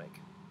stomach.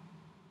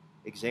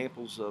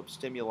 Examples of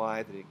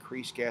stimuli that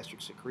increase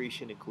gastric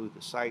secretion include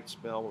the sight,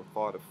 smell, or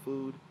thought of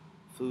food,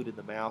 food in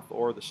the mouth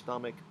or the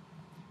stomach.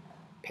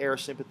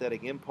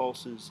 Parasympathetic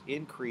impulses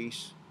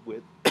increase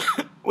with,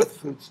 with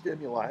food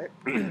stimuli,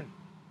 and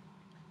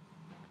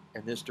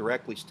this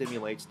directly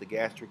stimulates the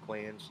gastric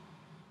glands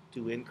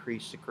to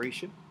increase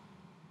secretion.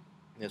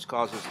 This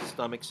causes the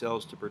stomach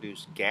cells to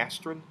produce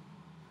gastrin,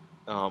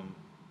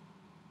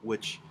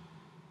 which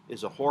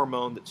is a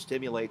hormone that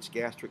stimulates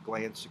gastric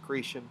gland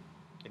secretion.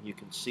 And you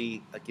can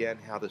see, again,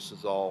 how this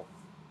is all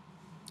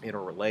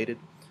interrelated.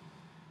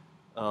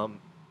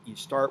 You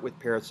start with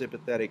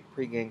parasympathetic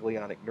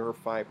preganglionic nerve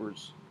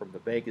fibers from the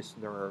vagus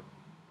nerve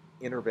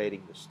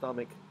innervating the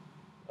stomach.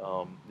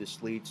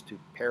 This leads to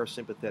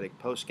parasympathetic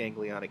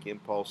postganglionic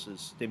impulses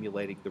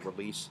stimulating the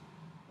release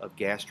of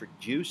gastric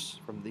juice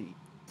from the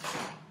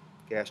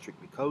gastric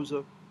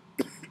mucosa.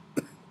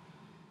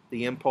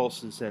 The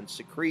impulses then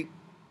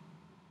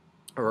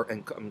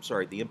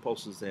the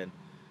impulses then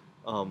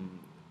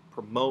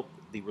promote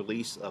the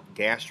release of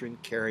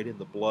gastrin carried in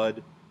the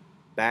blood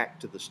back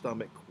to the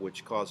stomach,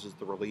 which causes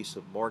the release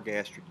of more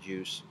gastric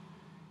juice.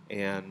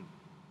 And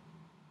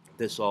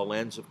this all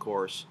ends, of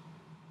course,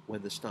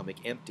 when the stomach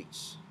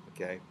empties.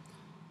 Okay,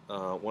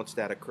 once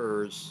that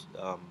occurs,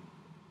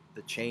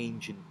 the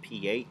change in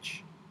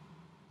pH,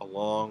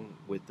 along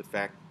with the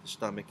fact that the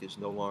stomach is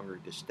no longer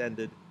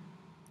distended,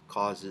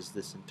 causes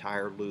this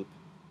entire loop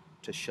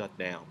to shut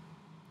down,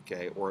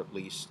 okay, or at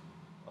least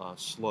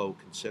slow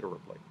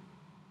considerably.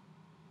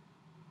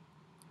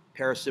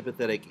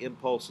 Parasympathetic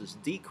impulses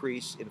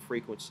decrease in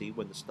frequency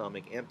when the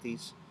stomach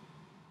empties.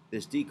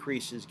 This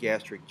decreases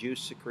gastric juice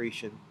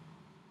secretion.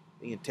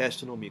 The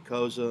intestinal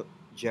mucosa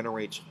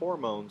generates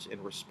hormones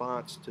in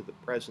response to the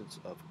presence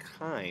of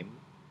chyme,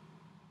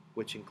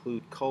 which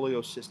include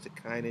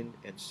cholecystokinin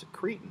and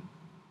secretin,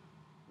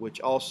 which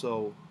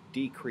also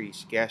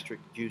decrease gastric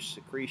juice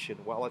secretion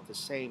while at the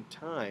same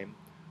time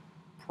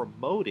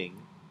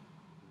promoting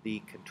the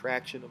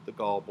contraction of the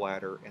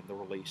gallbladder and the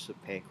release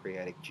of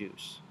pancreatic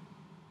juice.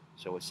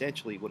 So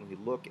essentially, when we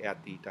look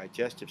at the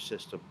digestive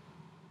system,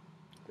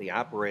 the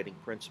operating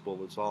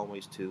principle is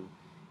always to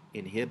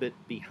inhibit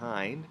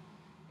behind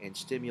and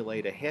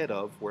stimulate ahead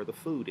of where the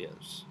food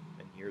is.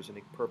 And here's a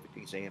perfect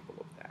example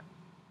of that.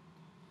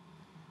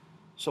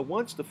 So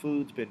once the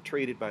food's been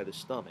treated by the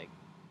stomach,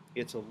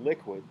 it's a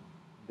liquid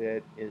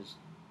that is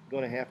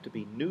going to have to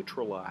be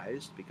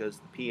neutralized because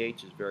the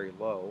pH is very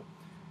low,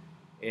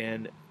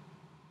 and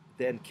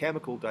then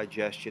chemical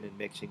digestion and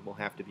mixing will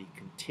have to be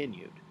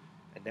continued.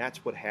 And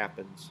that's what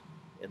happens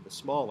in the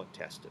small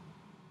intestine.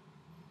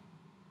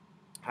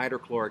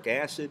 Hydrochloric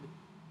acid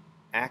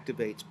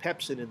activates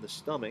pepsin in the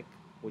stomach,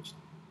 which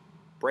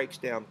breaks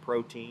down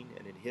protein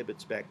and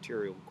inhibits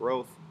bacterial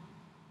growth.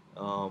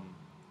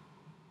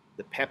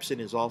 The pepsin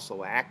is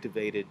also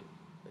activated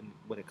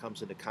when it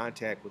comes into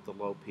contact with the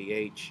low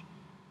pH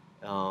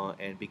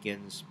and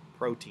begins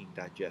protein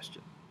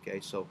digestion. Okay,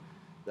 so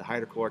the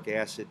hydrochloric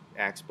acid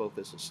acts both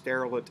as a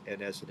sterilant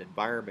and as an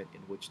environment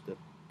in which the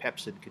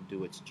pepsin can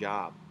do its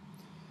job.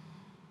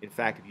 In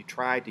fact, if you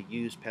tried to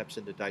use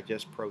pepsin to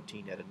digest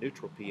protein at a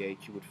neutral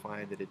pH, you would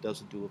find that it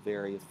doesn't do a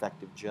very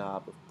effective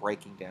job of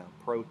breaking down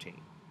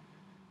protein.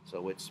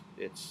 So it's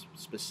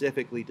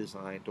specifically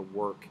designed to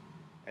work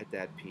at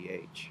that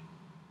pH.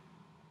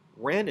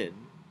 Renin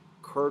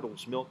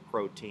curdles milk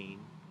protein,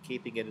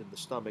 keeping it in the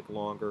stomach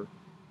longer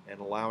and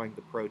allowing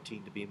the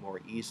protein to be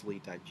more easily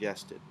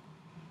digested.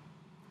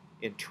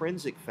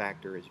 Intrinsic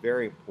factor is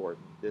very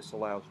important. This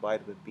allows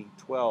vitamin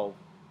B12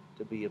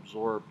 to be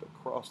absorbed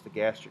across the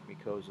gastric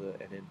mucosa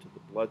and into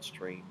the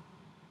bloodstream.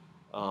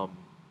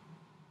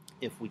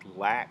 If we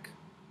lack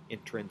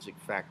intrinsic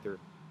factor,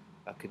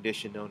 a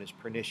condition known as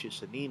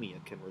pernicious anemia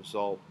can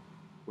result,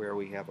 where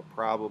we have a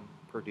problem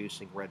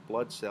producing red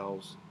blood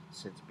cells,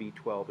 since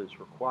B12 is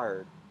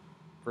required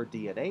for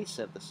DNA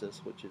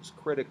synthesis, which is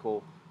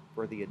critical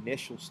for the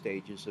initial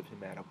stages of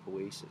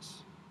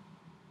hematopoiesis.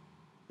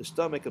 The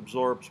stomach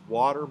absorbs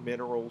water,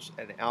 minerals,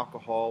 and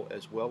alcohol,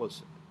 as well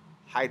as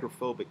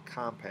hydrophobic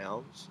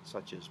compounds,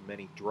 such as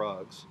many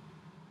drugs.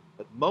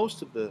 But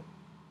most of the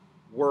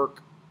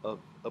work of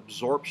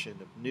absorption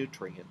of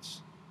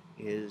nutrients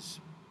is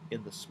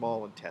in the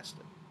small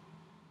intestine,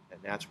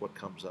 and that's what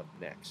comes up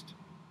next.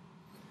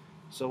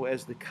 So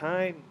as the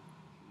chyme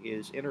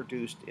is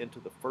introduced into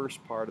the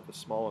first part of the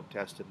small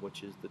intestine,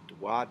 which is the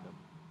duodenum,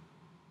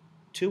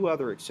 two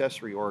other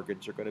accessory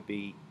organs are going to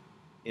be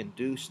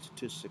induced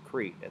to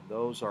secrete, and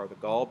those are the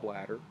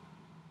gallbladder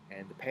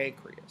and the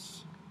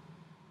pancreas.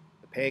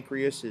 The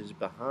pancreas is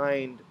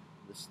behind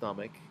the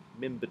stomach,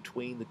 in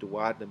between the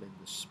duodenum and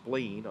the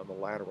spleen on the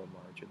lateral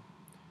margin.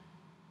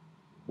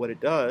 What it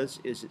does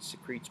is it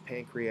secretes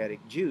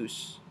pancreatic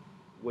juice,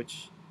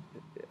 which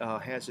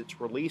has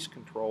its release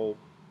controlled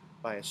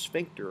by a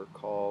sphincter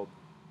called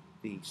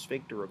the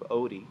sphincter of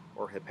Oddi,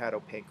 or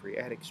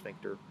hepatopancreatic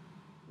sphincter,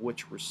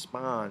 which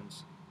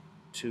responds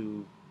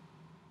to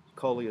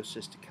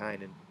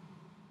cholecystokinin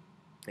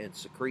and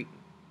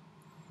secretin,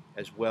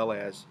 as well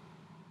as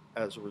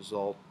a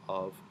result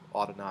of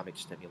autonomic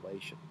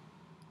stimulation.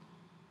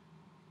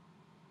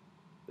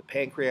 The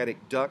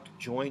pancreatic duct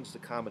joins the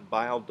common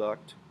bile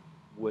duct,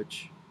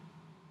 which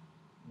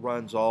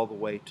runs all the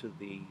way to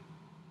the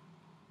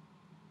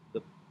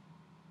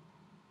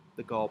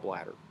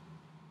gallbladder.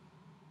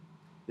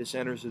 This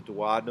enters the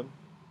duodenum.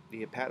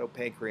 The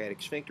hepatopancreatic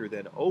sphincter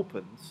then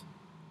opens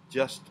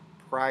just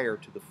prior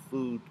to the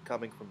food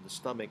coming from the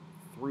stomach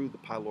through the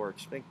pyloric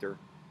sphincter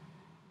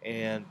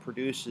and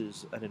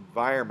produces an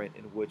environment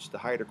in which the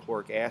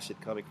hydrochloric acid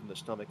coming from the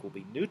stomach will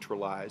be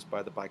neutralized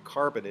by the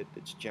bicarbonate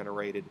that's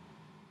generated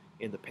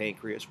in the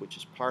pancreas, which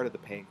is part of the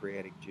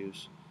pancreatic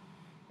juice.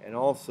 And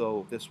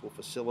also this will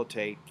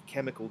facilitate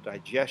chemical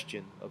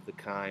digestion of the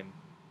chyme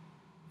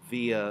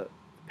via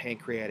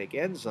pancreatic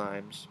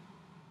enzymes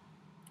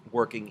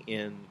working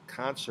in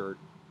concert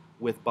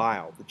with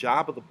bile. The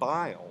job of the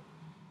bile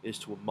is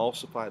to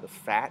emulsify the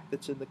fat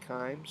that's in the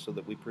chyme so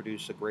that we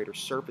produce a greater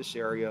surface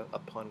area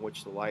upon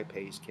which the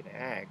lipase can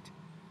act.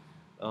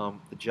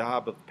 The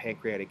job of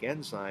pancreatic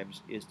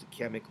enzymes is to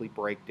chemically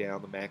break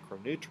down the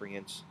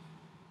macronutrients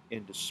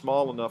into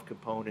small enough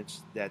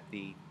components that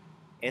the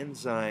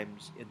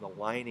enzymes in the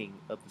lining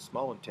of the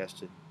small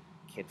intestine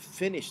can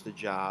finish the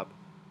job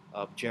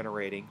of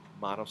generating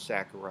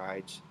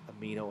monosaccharides,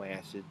 amino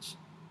acids,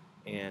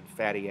 and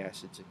fatty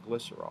acids and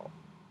glycerol.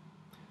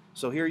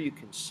 So here you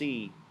can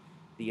see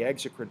the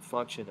exocrine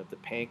function of the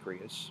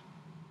pancreas.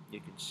 You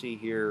can see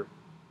here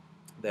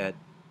that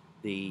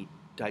the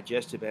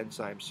digestive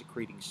enzyme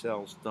secreting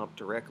cells dump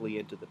directly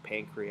into the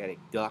pancreatic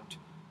duct,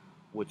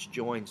 which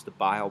joins the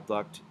bile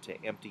duct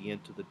to empty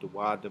into the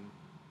duodenum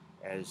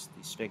as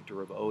the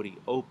sphincter of Oddi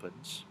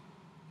opens.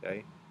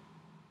 Okay?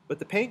 But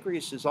the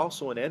pancreas is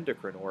also an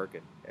endocrine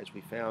organ, as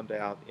we found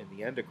out in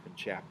the endocrine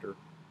chapter.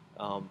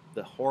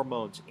 The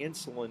hormones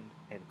insulin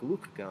and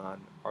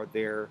glucagon are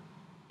there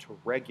to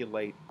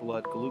regulate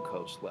blood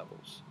glucose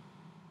levels.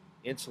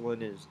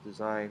 Insulin is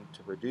designed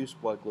to reduce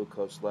blood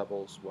glucose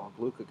levels, while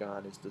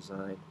glucagon is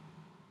designed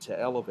to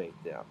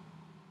elevate them.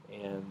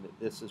 And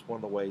this is one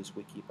of the ways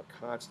we keep a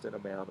constant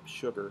amount of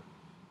sugar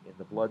in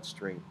the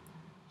bloodstream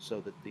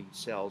so that the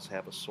cells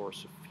have a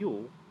source of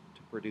fuel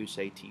to produce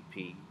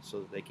ATP so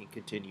that they can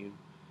continue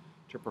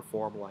to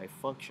perform life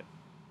function.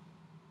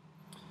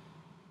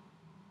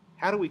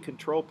 How do we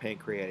control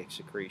pancreatic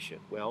secretion?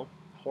 Well,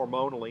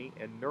 hormonally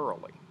and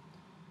neurally.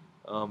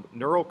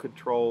 Neural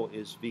control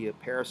is via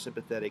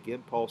parasympathetic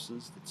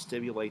impulses that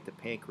stimulate the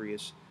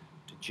pancreas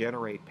to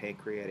generate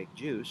pancreatic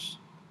juice,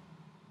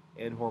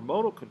 and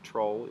hormonal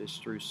control is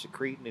through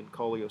secretin and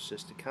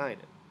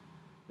cholecystokinin.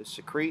 The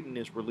secretin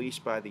is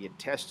released by the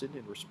intestine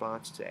in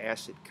response to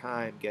acid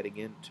chyme getting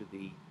into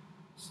the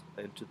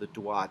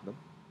duodenum,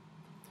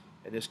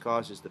 and this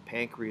causes the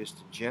pancreas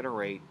to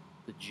generate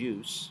the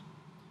juice.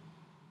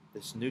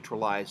 This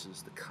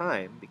neutralizes the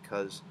chyme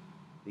because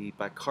the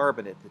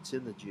bicarbonate that's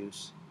in the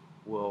juice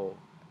will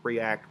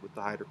react with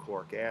the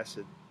hydrochloric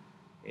acid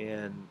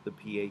and the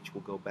pH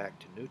will go back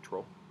to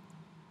neutral.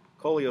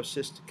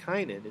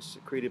 Cholecystokinin is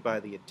secreted by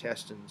the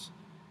intestines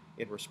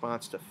in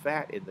response to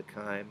fat in the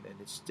chyme,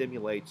 and it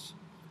stimulates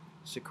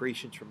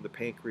secretions from the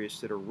pancreas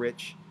that are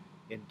rich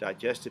in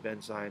digestive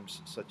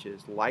enzymes such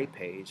as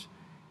lipase.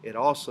 It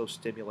also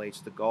stimulates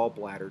the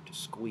gallbladder to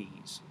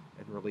squeeze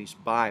and release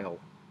bile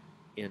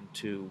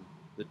into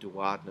the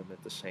duodenum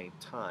at the same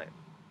time.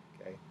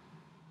 Okay?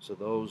 So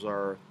those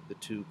are the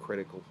two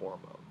critical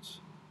hormones.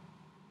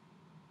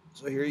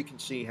 So here you can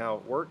see how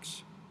it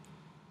works.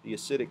 The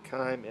acidic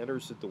chyme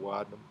enters the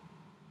duodenum.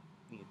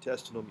 The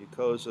intestinal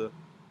mucosa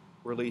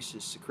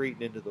releases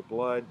secretin into the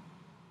blood.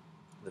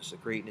 The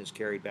secretin is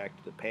carried back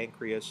to the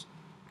pancreas,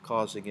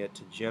 causing it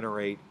to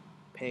generate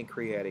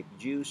pancreatic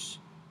juice,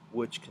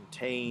 which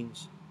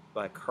contains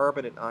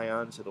bicarbonate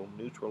ions that will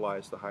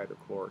neutralize the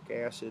hydrochloric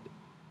acid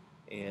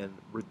and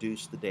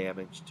reduce the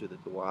damage to the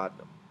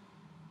duodenum.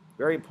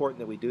 Very important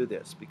that we do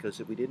this, because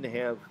if we didn't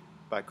have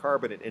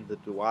bicarbonate in the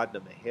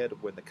duodenum ahead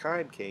of when the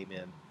chyme came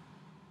in,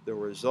 the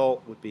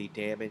result would be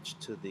damage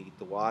to the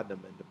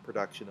duodenum and the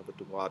production of a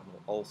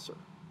duodenal ulcer.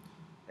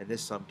 And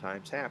this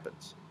sometimes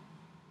happens.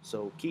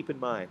 So keep in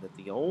mind that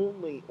the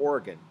only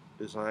organ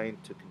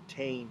designed to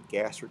contain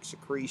gastric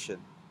secretion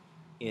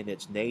in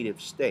its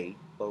native state,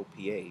 low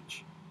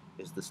pH,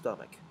 is the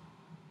stomach.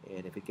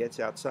 And if it gets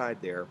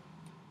outside there,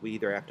 we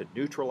either have to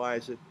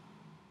neutralize it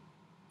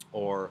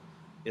or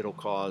it'll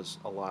cause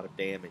a lot of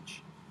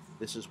damage.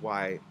 This is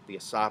why the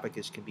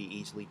esophagus can be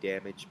easily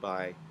damaged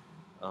by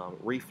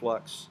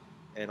reflux,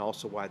 and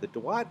also why the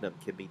duodenum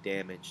can be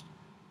damaged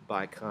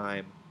by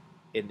chyme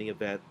in the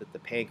event that the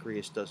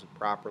pancreas doesn't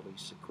properly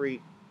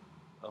secrete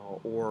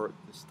or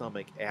the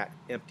stomach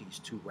empties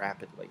too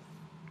rapidly.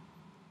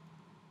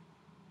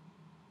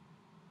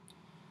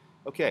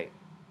 Okay,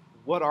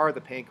 what are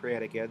the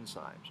pancreatic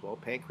enzymes? Well,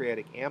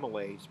 pancreatic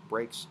amylase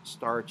breaks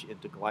starch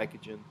into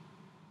glycogen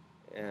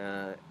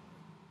uh,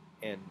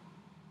 and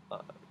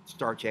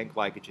starch and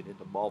glycogen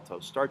into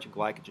maltose. Starch and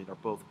glycogen are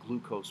both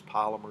glucose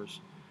polymers.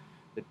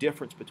 The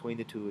difference between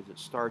the two is that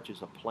starch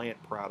is a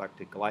plant product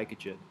and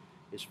glycogen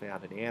is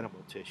found in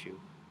animal tissue,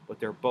 but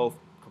they're both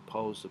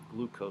composed of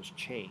glucose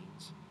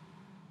chains.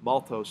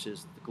 Maltose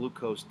is the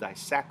glucose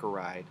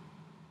disaccharide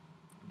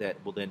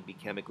that will then be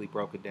chemically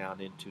broken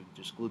down into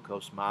just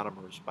glucose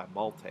monomers by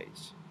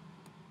maltase.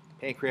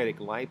 Pancreatic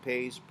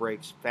lipase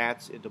breaks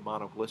fats into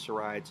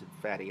monoglycerides and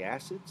fatty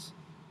acids.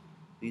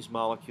 These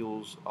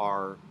molecules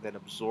are then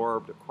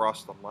absorbed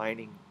across the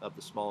lining of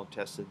the small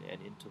intestine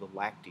and into the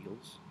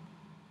lacteals.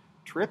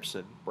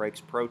 Trypsin breaks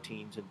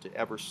proteins into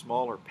ever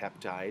smaller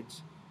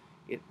peptides.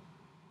 It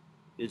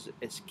is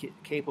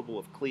capable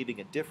of cleaving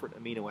a different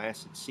amino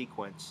acid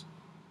sequence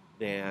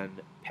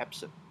than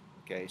pepsin.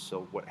 Okay,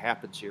 so what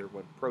happens here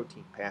when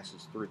protein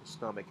passes through the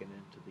stomach and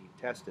into the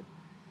intestine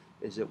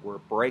is that we're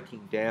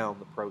breaking down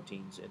the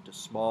proteins into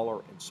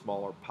smaller and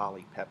smaller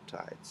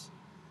polypeptides.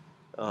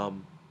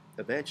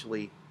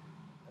 Eventually,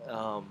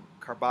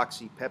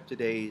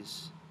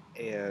 carboxypeptidase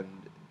and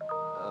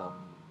um,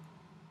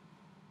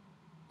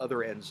 other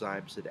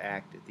enzymes that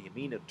act at the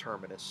amino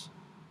terminus,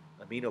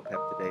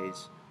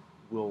 aminopeptidase,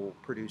 will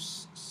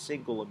produce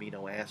single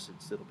amino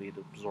acids that will be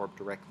absorbed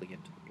directly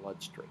into the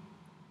bloodstream.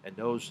 And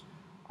those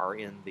are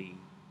in the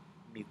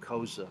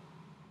mucosa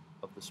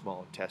of the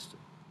small intestine.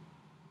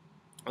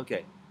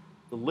 Okay,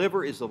 the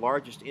liver is the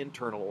largest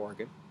internal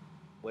organ,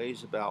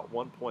 weighs about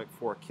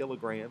 1.4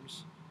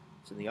 kilograms.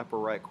 It's in the upper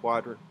right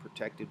quadrant,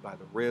 protected by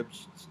the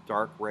ribs. It's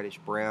dark reddish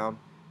brown,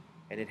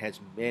 and it has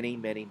many,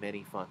 many,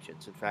 many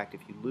functions. In fact,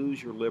 if you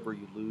lose your liver,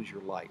 you lose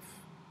your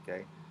life.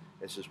 Okay,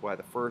 this is why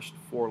the first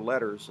four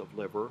letters of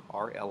liver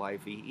are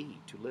L-I-V-E,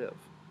 to live.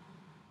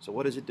 So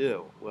what does it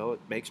do? Well, it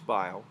makes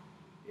bile.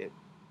 It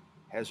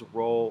has a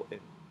role in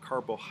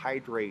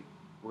carbohydrate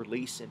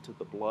release into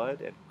the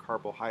blood and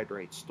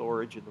carbohydrate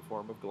storage in the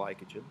form of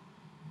glycogen.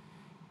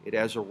 It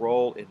has a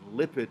role in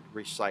lipid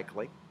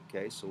recycling,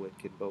 okay, so it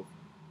can both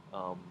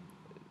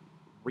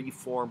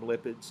reform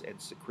lipids and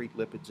secrete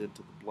lipids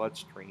into the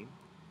bloodstream.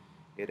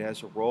 It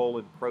has a role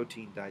in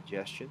protein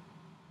digestion.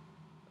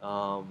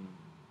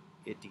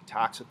 It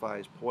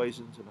detoxifies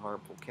poisons and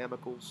harmful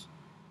chemicals.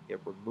 It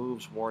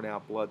removes worn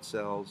out blood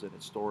cells, and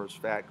it stores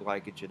fat,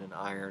 glycogen, and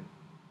iron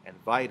and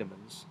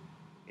vitamins.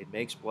 It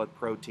makes blood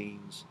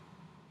proteins,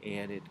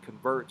 and it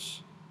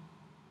converts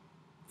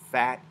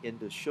fat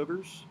into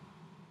sugars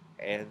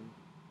and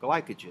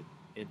glycogen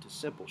into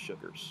simple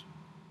sugars.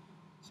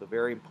 So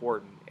very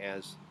important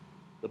as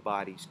the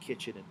body's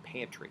kitchen and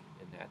pantry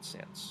in that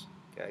sense.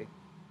 Okay,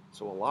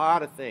 so a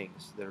lot of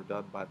things that are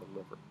done by the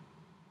liver.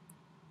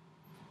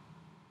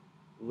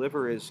 The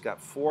liver has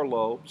got four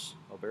lobes,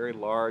 a very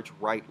large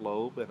right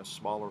lobe and a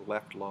smaller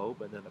left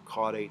lobe, and then a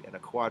caudate and a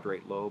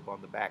quadrate lobe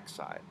on the back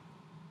side.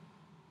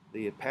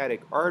 The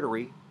hepatic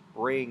artery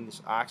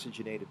brings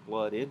oxygenated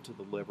blood into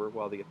the liver,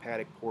 while the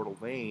hepatic portal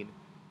vein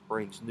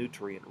brings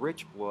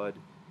nutrient-rich blood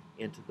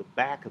into the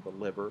back of the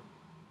liver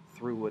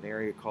through an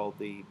area called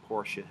the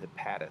portia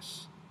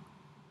hepatis.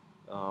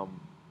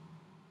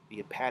 The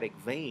hepatic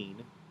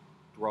vein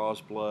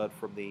draws blood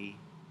from the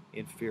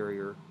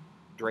inferior,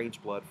 drains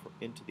blood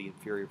into the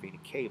inferior vena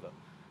cava.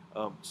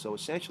 So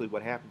essentially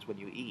what happens when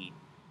you eat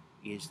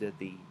is that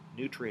the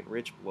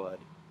nutrient-rich blood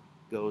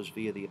goes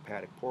via the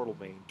hepatic portal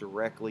vein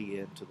directly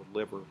into the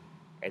liver,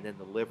 and then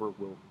the liver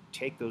will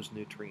take those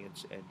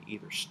nutrients and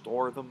either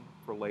store them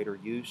for later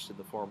use in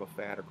the form of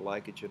fat or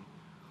glycogen,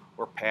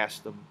 or pass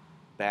them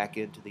back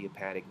into the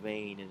hepatic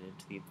vein and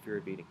into the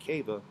inferior vena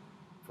cava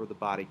for the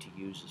body to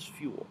use as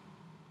fuel.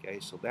 Okay,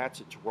 so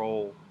that's its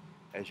role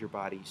as your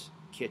body's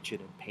kitchen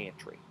and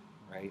pantry,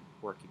 right,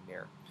 working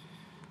there.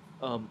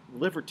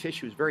 Liver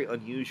tissue is very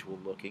unusual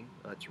looking.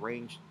 It's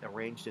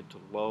arranged into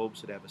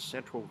lobes that have a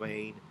central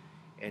vein,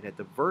 and at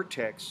the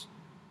vertex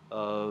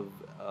of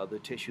the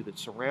tissue that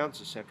surrounds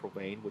the central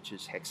vein, which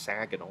is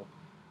hexagonal,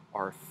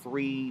 are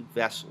three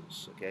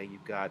vessels. Okay,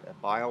 you've got a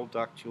bile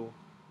ductule,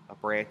 a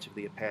branch of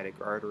the hepatic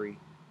artery,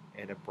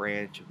 and a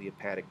branch of the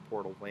hepatic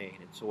portal vein.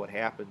 And so what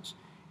happens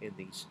in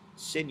these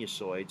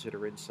sinusoids that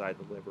are inside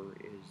the liver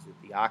is that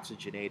the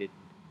oxygenated,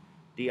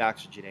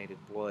 deoxygenated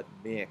blood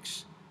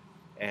mix,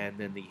 and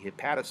then the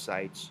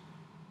hepatocytes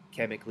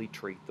chemically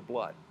treat the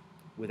blood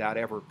without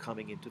ever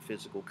coming into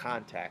physical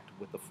contact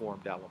with the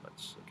formed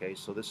elements. Okay,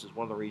 so this is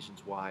one of the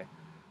reasons why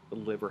the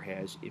liver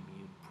has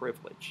immune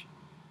privilege.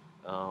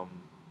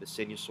 The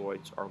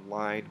sinusoids are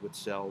lined with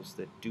cells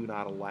that do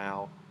not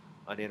allow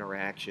an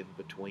interaction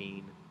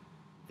between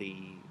the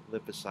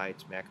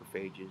lymphocytes,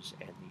 macrophages,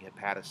 and the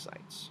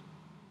hepatocytes.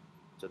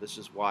 So this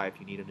is why if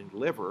you need a new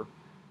liver,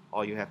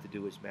 all you have to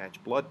do is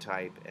match blood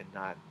type and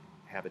not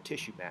have a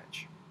tissue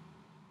match.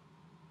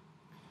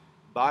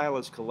 Bile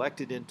is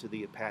collected into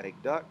the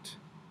hepatic duct.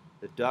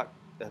 The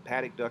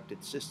hepatic duct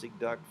and cystic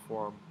duct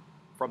form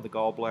from the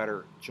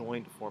gallbladder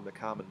join to form the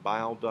common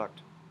bile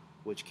duct,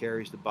 which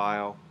carries the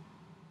bile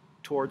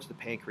towards the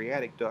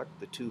pancreatic duct.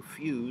 The two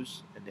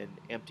fuse and then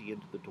empty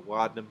into the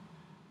duodenum,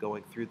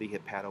 going through the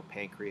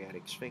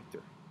hepatopancreatic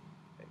sphincter.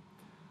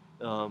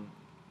 Okay.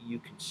 You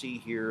can see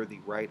here the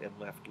right and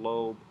left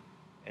lobe,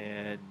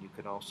 and you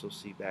can also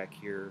see back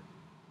here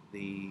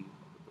the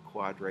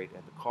quadrate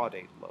and the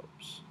caudate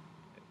lobes.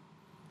 Okay.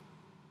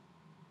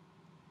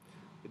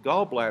 The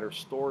gallbladder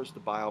stores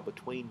the bile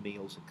between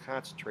meals and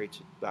concentrates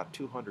it about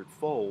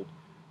 200-fold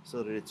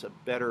so that it's a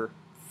better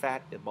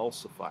fat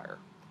emulsifier.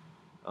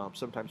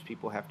 Sometimes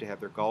people have to have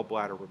their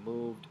gallbladder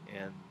removed,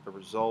 and the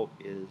result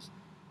is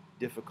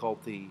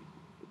difficulty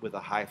with a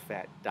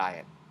high-fat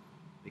diet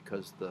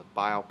because the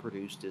bile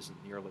produced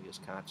isn't nearly as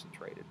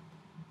concentrated.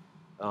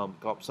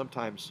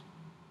 Sometimes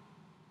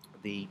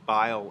the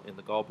bile in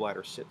the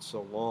gallbladder sits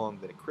so long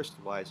that it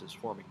crystallizes,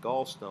 forming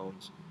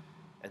gallstones,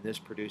 and this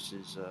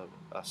produces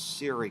a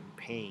searing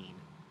pain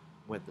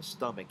when the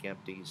stomach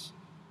empties,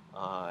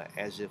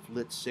 as if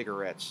lit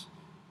cigarettes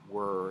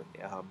were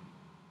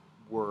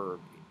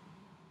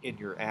in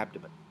your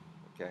abdomen.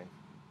 Okay,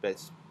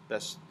 best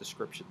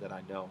description that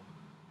I know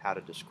how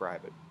to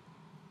describe it.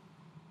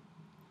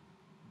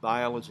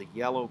 Bile is a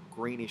yellow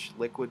greenish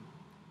liquid.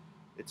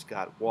 It's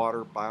got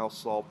water, bile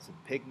salts,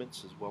 and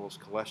pigments, as well as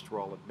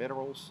cholesterol and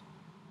minerals.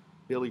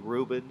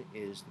 Bilirubin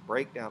is the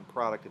breakdown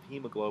product of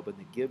hemoglobin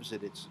that gives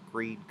it its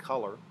green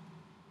color.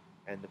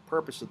 And the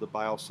purpose of the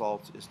bile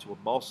salts is to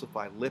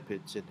emulsify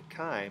lipids into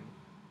chyme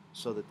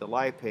so that the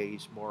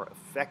lipase more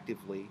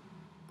effectively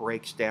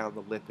breaks down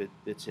the lipid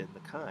that's in the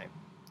chyme.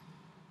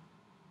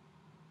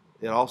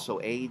 It also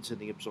aids in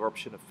the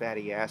absorption of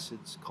fatty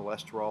acids,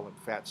 cholesterol, and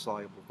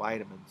fat-soluble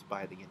vitamins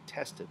by the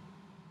intestine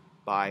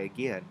by,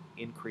 again,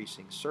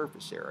 increasing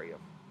surface area.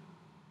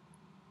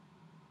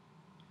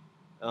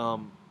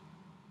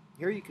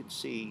 Here you can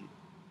see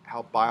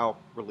how bile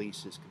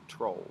release is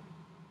controlled.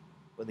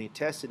 When the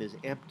intestine is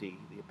empty,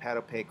 the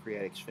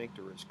hepatopancreatic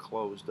sphincter is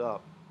closed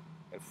up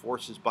and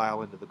forces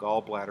bile into the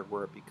gallbladder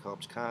where it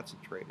becomes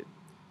concentrated.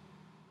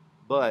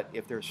 But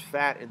if there's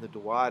fat in the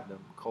duodenum,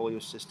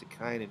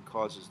 cholecystokinin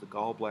causes the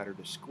gallbladder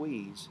to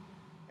squeeze.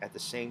 At the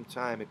same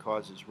time, it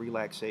causes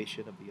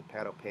relaxation of the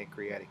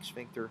hepatopancreatic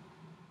sphincter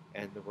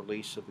and the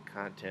release of the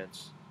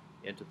contents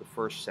into the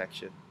first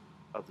section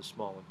of the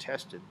small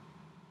intestine,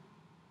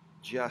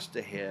 just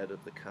ahead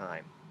of the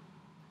chyme.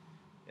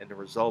 And the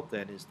result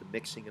then is the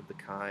mixing of the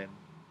chyme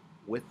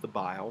with the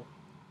bile,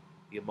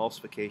 the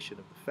emulsification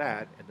of the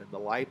fat, and then the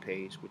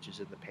lipase, which is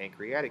in the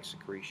pancreatic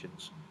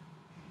secretions,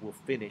 will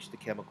finish the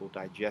chemical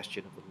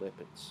digestion of the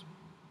lipids.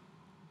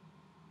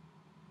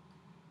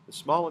 The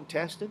small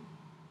intestine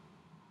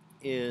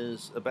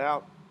is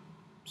about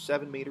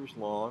 7 meters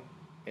long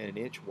and an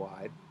inch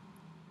wide.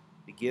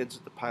 Begins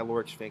at the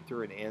pyloric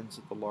sphincter and ends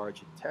at the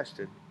large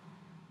intestine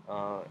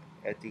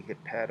at the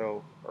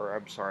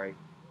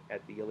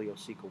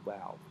ileocecal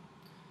valve.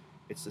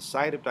 It's the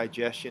site of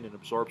digestion and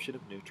absorption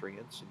of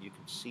nutrients, and you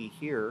can see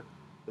here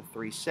the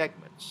three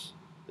segments: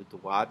 the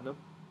duodenum,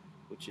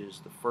 which is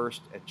the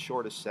first and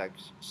shortest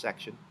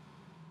section,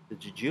 the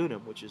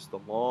jejunum, which is the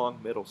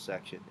long middle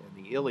section, and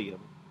the ileum,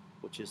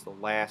 which is the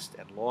last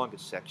and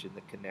longest section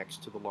that connects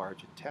to the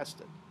large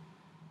intestine.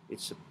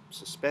 It's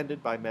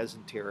suspended by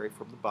mesentery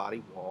from the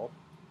body wall,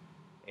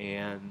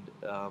 and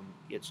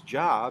its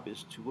job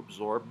is to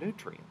absorb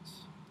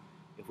nutrients.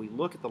 If we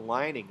look at the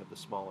lining of the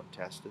small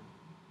intestine,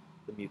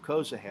 the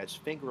mucosa has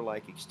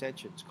finger-like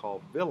extensions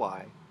called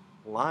villi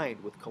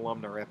lined with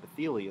columnar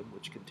epithelium,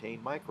 which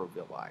contain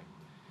microvilli.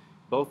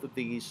 Both of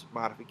these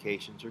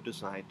modifications are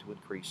designed to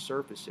increase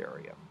surface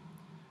area.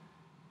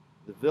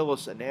 The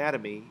villus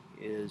anatomy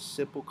is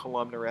simple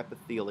columnar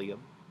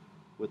epithelium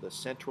with a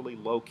centrally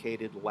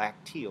located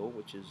lacteal,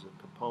 which is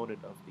a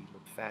component of the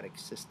lymphatic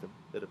system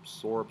that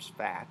absorbs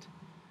fat,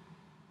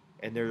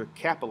 and there are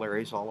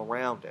capillaries all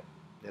around it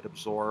that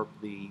absorb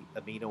the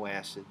amino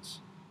acids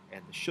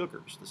and the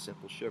sugars, the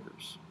simple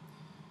sugars.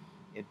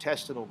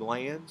 Intestinal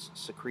glands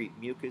secrete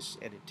mucus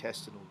and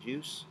intestinal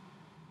juice,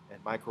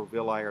 and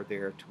microvilli are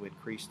there to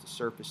increase the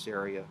surface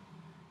area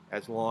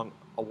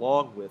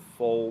along with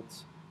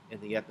folds in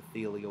the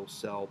epithelial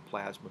cell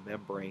plasma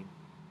membrane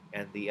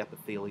and the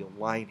epithelial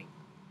lining.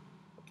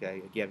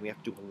 Okay, again, we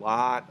have to do a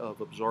lot of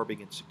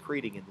absorbing and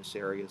secreting in this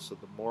area, so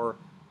the more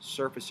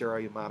surface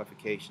area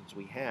modifications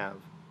we have,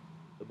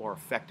 the more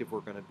effective we're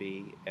going to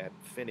be at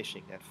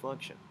finishing that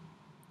function.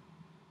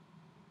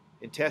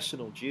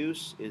 Intestinal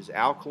juice is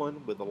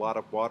alkaline with a lot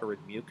of water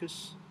and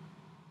mucus,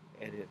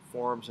 and it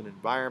forms an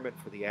environment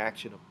for the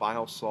action of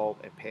bile salt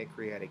and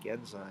pancreatic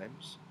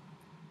enzymes.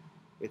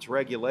 Its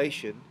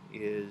regulation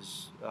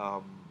is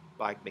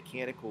by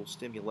mechanical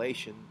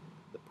stimulation.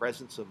 The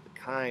presence of the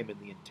chyme in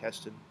the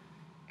intestine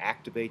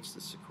activates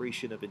the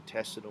secretion of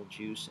intestinal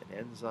juice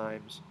and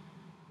enzymes.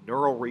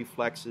 Neural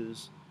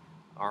reflexes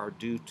are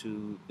due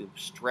to the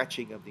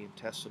stretching of the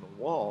intestinal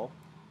wall.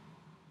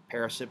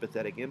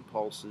 Parasympathetic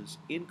impulses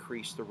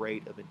increase the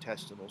rate of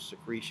intestinal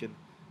secretion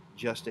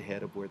just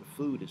ahead of where the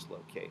food is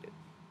located.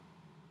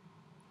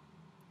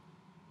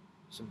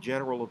 Some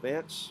general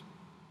events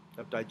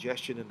of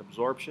digestion and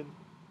absorption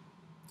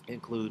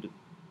include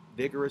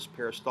vigorous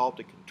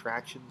peristaltic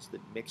contractions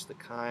that mix the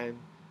chyme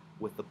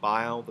with the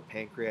bile, the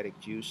pancreatic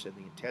juice, and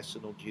the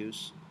intestinal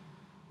juice.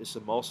 This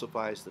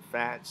emulsifies the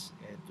fats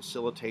and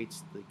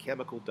facilitates the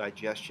chemical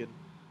digestion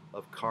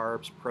of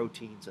carbs,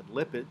 proteins, and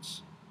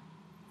lipids.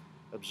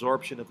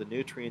 Absorption of the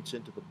nutrients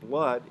into the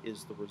blood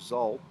is the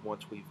result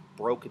once we've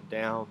broken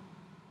down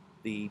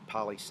the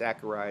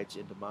polysaccharides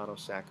into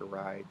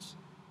monosaccharides,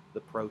 the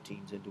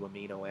proteins into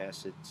amino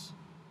acids,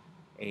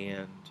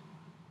 and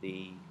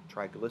the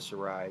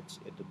triglycerides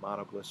into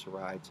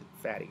monoglycerides and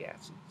fatty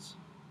acids.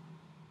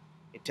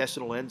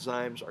 Intestinal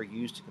enzymes are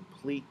used to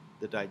complete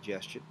the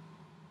digestion,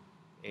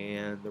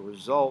 and the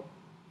result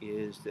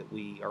is that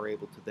we are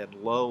able to then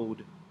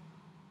load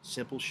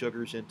simple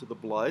sugars into the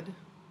blood.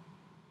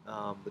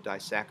 The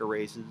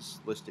disaccharases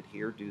listed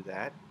here do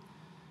that.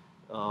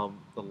 The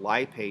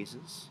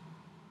lipases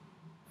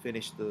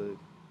finish the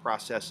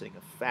processing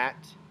of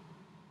fat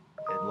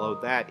and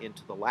load that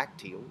into the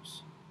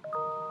lacteals,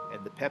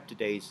 and the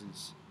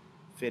peptidases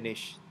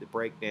finish the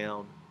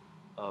breakdown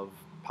of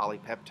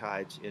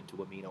polypeptides into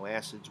amino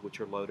acids,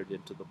 which are loaded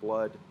into the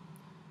blood.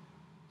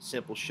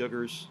 Simple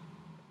sugars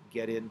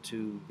get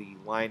into the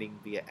lining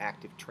via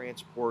active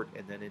transport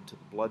and then into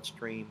the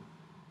bloodstream.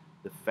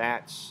 The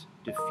fats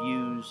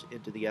diffuse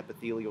into the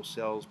epithelial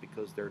cells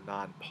because they're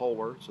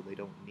nonpolar, so they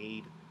don't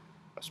need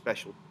a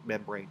special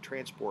membrane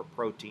transport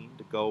protein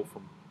to go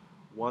from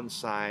one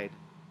side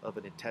of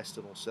an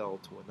intestinal cell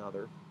to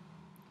another.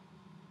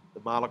 The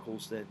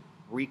molecules then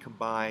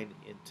recombine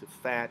into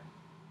fat,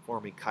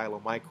 forming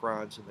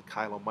chylomicrons, and the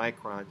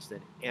chylomicrons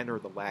then enter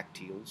the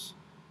lacteals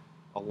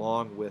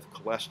along with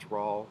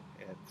cholesterol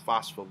and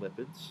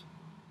phospholipids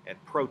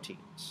and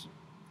proteins.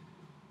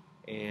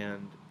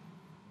 And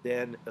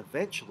then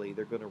eventually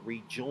they're going to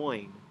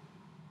rejoin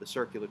the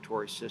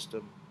circulatory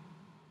system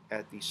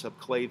at the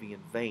subclavian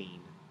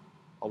vein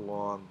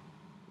along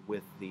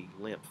with the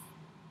lymph.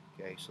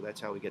 Okay, so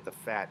that's how we get the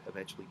fat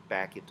eventually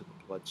back into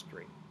the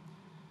bloodstream.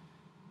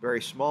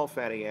 Very small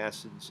fatty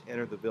acids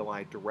enter the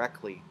villi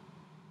directly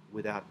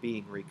without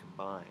being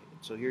recombined.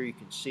 So here you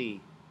can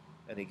see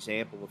an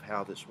example of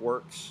how this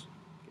works.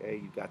 Okay,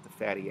 you've got the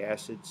fatty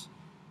acids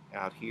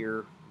out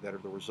here that are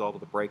the result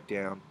of the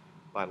breakdown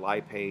by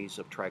lipase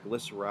of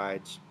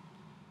triglycerides.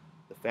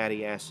 The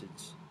fatty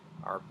acids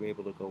are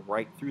able to go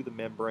right through the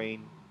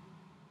membrane.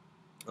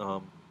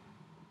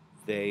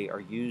 They are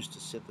used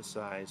to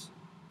synthesize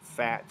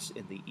fats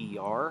in the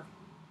ER.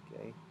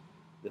 Okay,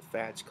 the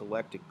fats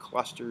collect in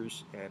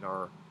clusters and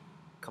are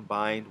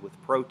combined with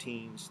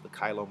proteins. The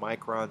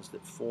chylomicrons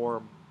that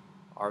form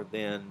are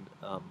then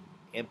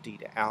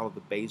emptied out of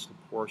the basal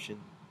portion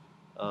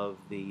of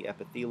the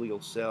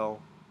epithelial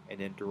cell and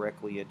then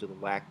directly into the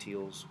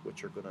lacteals,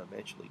 which are going to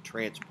eventually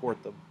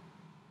transport them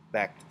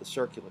back to the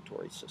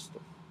circulatory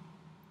system.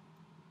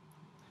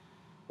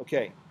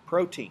 Okay,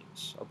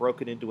 proteins are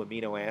broken into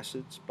amino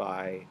acids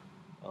by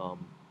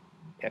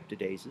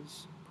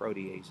peptidases,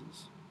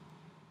 proteases.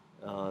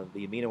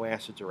 The amino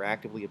acids are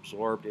actively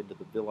absorbed into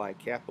the villi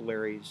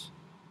capillaries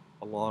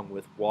along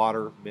with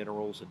water,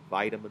 minerals, and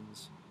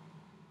vitamins.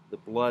 The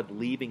blood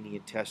leaving the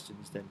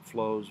intestines then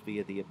flows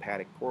via the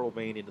hepatic portal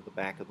vein into the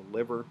back of the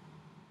liver,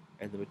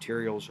 and the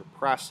materials are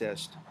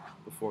processed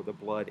before the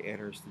blood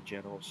enters the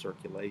general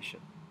circulation.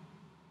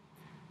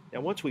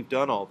 Now, once we've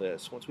done all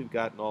this, once we've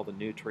gotten all the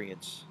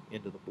nutrients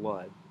into the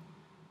blood,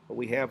 what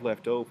we have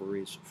left over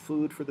is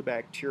food for the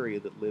bacteria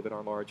that live in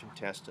our large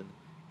intestine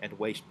and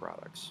waste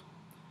products.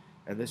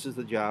 And this is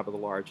the job of the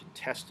large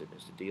intestine,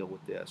 is to deal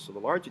with this. So the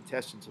large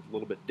intestine is a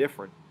little bit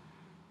different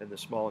than the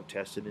small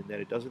intestine in that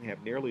it doesn't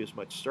have nearly as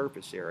much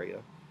surface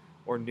area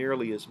or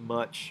nearly as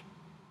much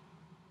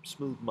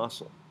smooth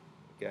muscle.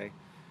 Okay,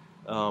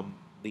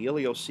 the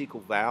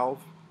ileocecal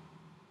valve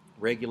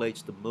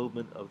regulates the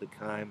movement of the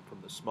chyme from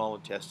the small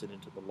intestine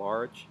into the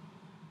large.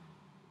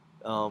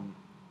 The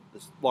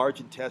large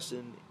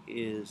intestine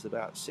is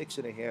about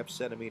 6.5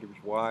 centimeters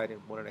wide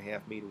and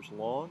 1.5 meters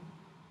long.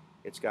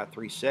 It's got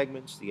 3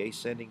 segments: the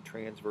ascending,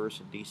 transverse,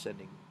 and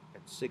descending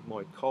and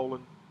sigmoid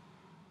colon,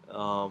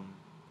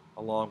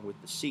 along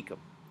with the cecum,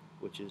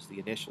 which is the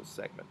initial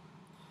segment.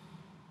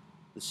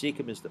 The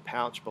cecum is the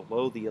pouch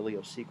below the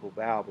ileocecal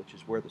valve, which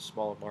is where the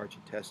small and large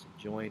intestine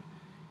join,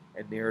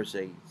 and there's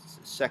a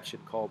section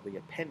called the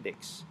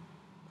appendix,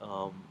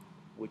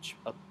 which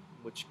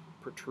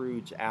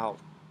protrudes out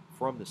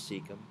from the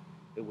cecum.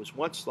 It was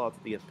once thought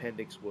that the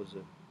appendix was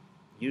a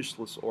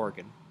useless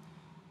organ.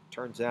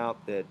 Turns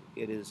out that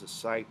it is a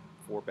site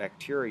for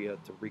bacteria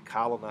to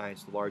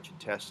recolonize the large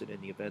intestine in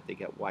the event they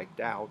get wiped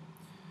out.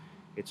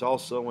 It's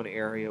also an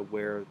area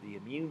where the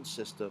immune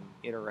system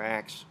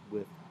interacts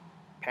with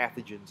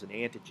pathogens and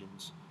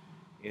antigens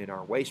in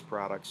our waste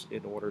products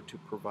in order to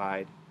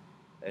provide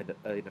an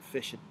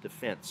efficient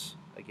defense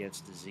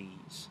against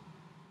disease.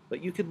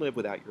 But you can live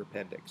without your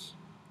appendix.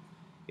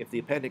 If the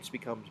appendix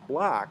becomes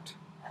blocked,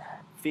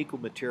 fecal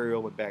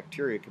material and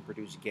bacteria can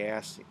produce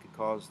gas. It could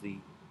cause the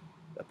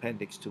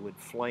appendix to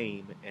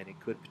inflame, and it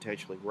could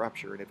potentially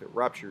rupture. And if it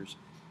ruptures,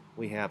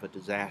 we have a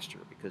disaster,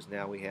 because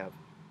now we have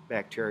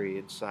bacteria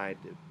inside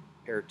the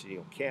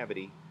peritoneal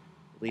cavity,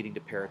 leading to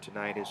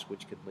peritonitis,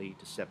 which can lead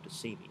to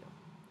septicemia.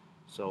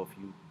 So if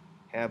you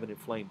have an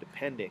inflamed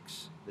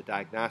appendix, the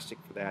diagnostic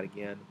for that,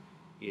 again,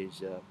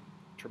 is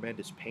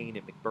tremendous pain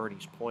at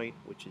McBurney's point,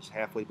 which is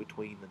halfway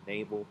between the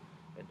navel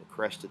and the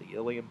crest of the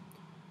ilium.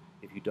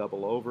 If you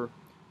double over,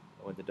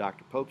 when the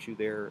doctor pokes you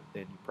there,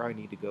 then you probably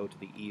need to go to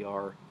the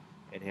ER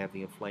and have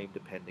the inflamed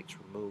appendix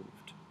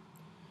removed.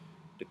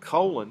 The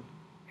colon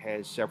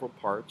has several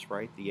parts,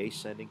 right? The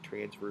ascending,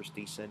 transverse,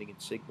 descending, and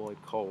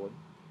sigmoid colon.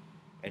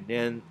 And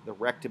then the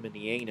rectum and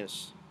the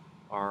anus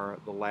are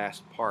the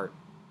last part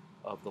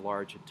of the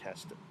large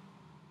intestine.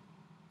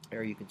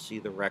 There you can see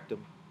the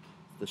rectum,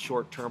 the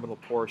short terminal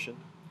portion,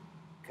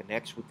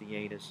 connects with the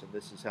anus, and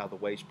this is how the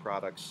waste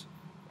products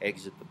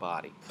exit the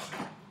body.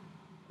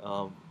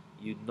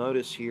 You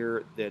notice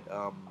here that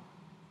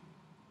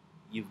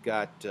you've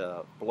got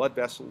blood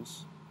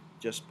vessels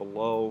just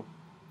below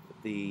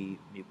the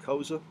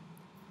mucosa.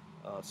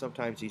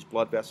 Sometimes these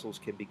blood vessels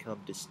can become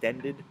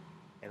distended,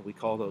 and we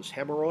call those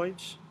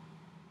hemorrhoids.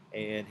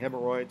 And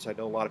hemorrhoids, I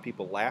know a lot of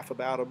people laugh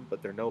about them,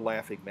 but they're no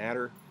laughing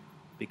matter.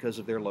 Because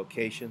of their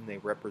location, they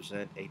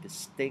represent a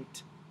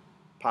distinct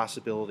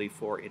possibility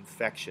for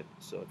infection.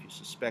 So if you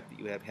suspect that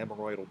you have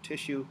hemorrhoidal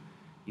tissue,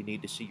 you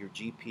need to see your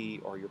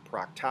GP or your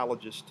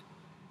proctologist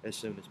as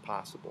soon as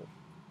possible.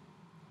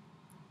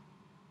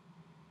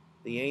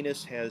 The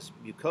anus has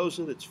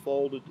mucosa that's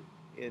folded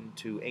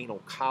into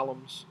anal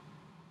columns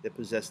that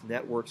possess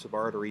networks of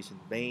arteries and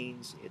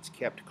veins. It's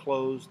kept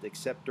closed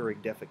except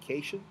during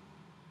defecation.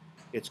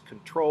 It's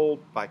controlled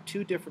by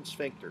two different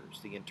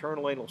sphincters, the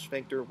internal anal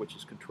sphincter, which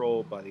is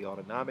controlled by the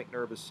autonomic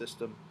nervous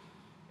system,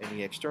 and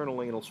the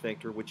external anal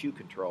sphincter, which you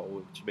control,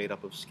 which is made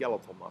up of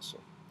skeletal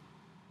muscle.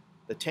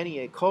 The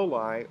teniae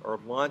coli are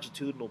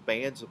longitudinal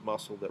bands of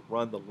muscle that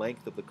run the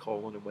length of the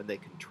colon, and when they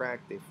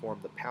contract, they form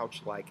the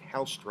pouch-like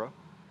haustra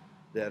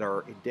that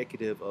are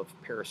indicative of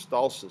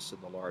peristalsis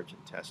in the large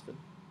intestine.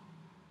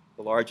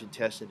 The large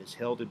intestine is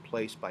held in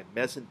place by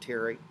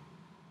mesentery,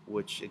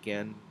 which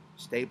again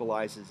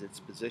stabilizes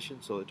its position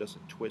so it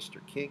doesn't twist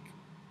or kink.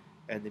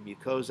 And the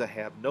mucosa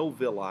have no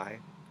villi.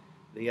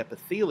 The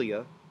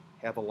epithelia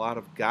have a lot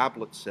of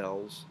goblet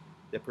cells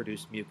that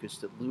produce mucus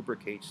that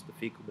lubricates the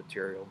fecal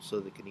material so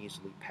that it can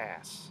easily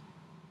pass.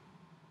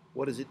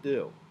 What does it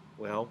do?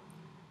 Well,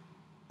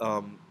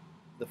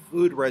 the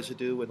food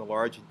residue in the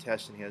large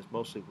intestine has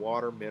mostly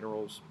water,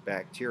 minerals,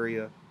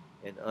 bacteria,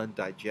 and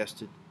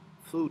undigested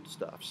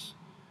foodstuffs.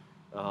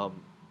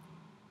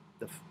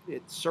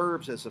 It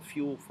serves as a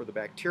fuel for the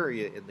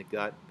bacteria in the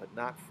gut, but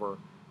not for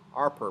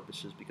our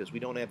purposes, because we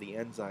don't have the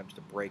enzymes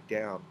to break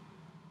down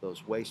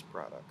those waste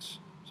products.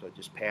 So it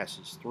just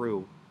passes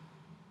through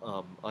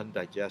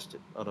undigested,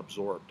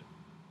 unabsorbed.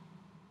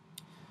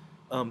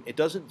 It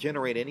doesn't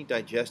generate any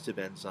digestive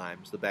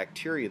enzymes. The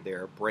bacteria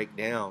there break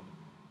down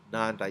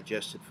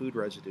non-digested food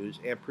residues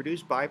and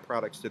produce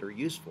byproducts that are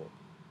useful,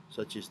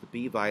 such as the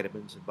B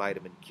vitamins and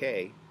vitamin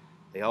K.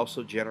 They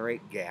also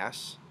generate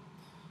gas.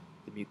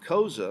 The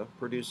mucosa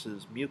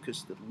produces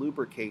mucus that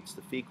lubricates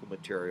the fecal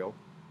material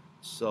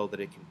so that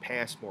it can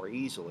pass more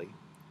easily.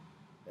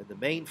 And the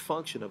main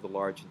function of the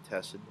large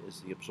intestine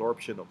is the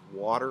absorption of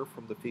water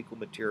from the fecal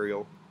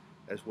material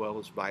as well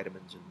as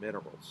vitamins and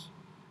minerals.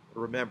 But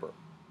remember,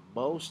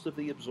 most of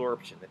the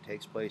absorption that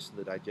takes place in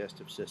the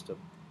digestive system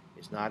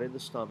is not in the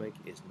stomach,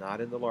 is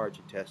not in the large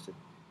intestine,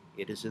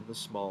 it is in the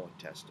small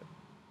intestine.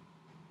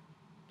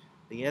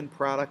 The end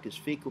product is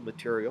fecal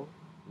material.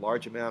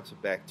 Large amounts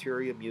of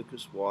bacteria,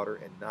 mucus, water,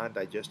 and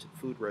non-digested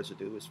food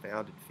residue is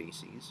found in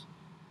feces.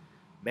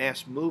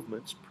 Mass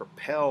movements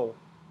propel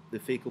the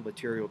fecal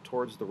material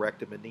towards the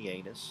rectum and the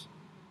anus.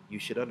 You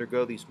should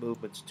undergo these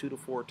movements 2 to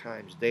 4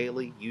 times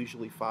daily,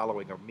 usually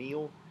following a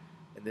meal,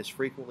 and this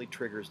frequently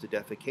triggers the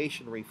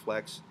defecation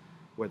reflex,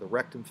 where the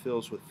rectum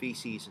fills with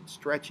feces and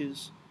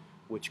stretches,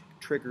 which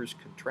triggers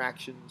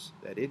contractions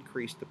that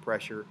increase the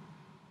pressure,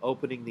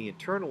 opening the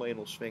internal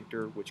anal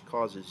sphincter, which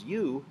causes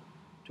you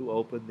to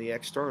open the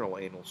external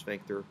anal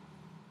sphincter,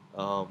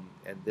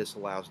 and this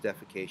allows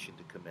defecation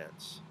to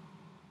commence.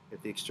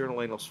 If the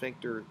external anal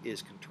sphincter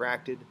is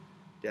contracted,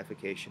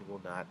 defecation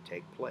will not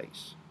take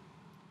place.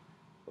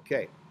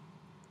 Okay,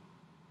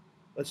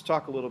 let's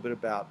talk a little bit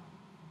about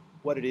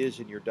what it is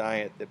in your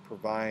diet that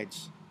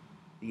provides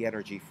the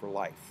energy for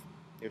life.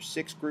 There's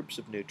 6 groups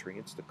of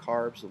nutrients: the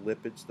carbs, the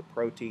lipids, the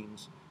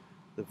proteins,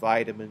 the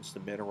vitamins, the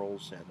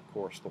minerals, and of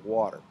course the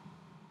water.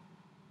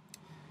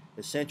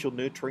 Essential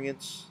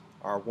nutrients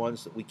are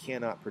ones that we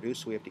cannot produce,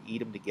 so we have to eat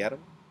them to get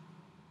them,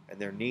 and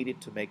they're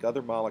needed to make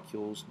other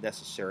molecules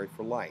necessary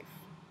for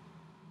life.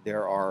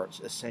 There are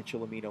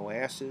essential amino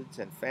acids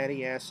and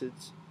fatty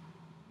acids,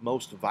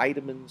 most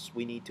vitamins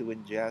we need to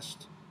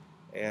ingest,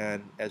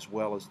 and as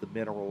well as the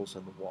minerals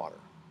and the water.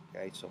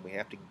 Okay, so we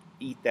have to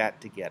eat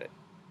that to get it.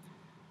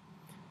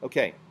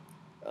 Okay,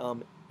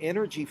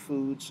 Energy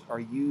foods are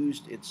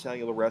used in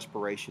cellular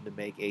respiration to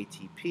make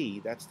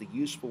ATP. That's the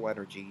useful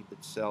energy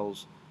that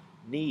cells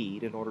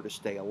need in order to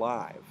stay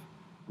alive.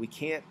 We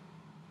can't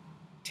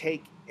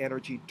take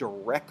energy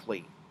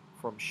directly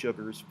from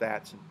sugars,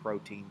 fats, and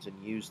proteins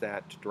and use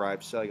that to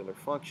drive cellular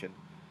function.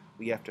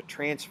 We have to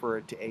transfer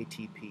it to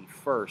ATP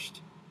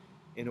first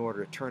in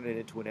order to turn it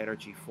into an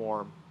energy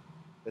form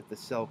that the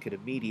cell can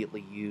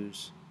immediately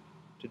use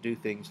to do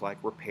things like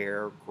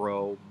repair,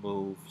 grow,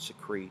 move,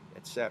 secrete,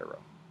 etc.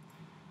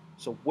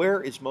 So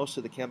where is most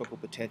of the chemical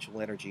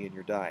potential energy in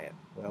your diet?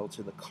 Well, it's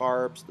in the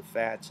carbs, the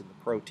fats, and the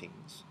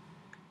proteins.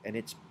 And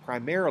it's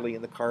primarily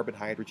in the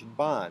carbon-hydrogen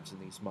bonds in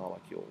these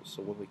molecules.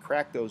 So when we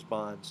crack those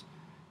bonds,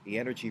 the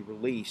energy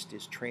released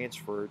is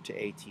transferred to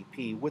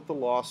ATP with the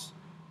loss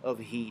of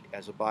heat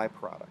as a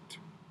byproduct.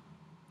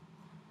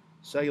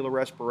 Cellular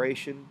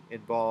respiration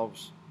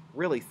involves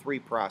really three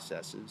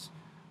processes: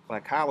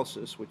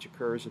 glycolysis, which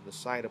occurs in the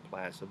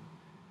cytoplasm,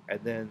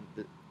 and then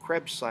the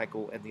Krebs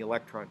cycle and the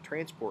electron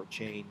transport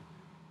chain,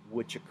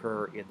 which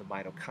occur in the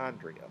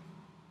mitochondria.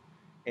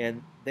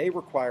 And they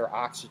require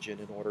oxygen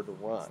in order to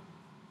run.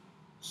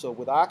 So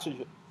with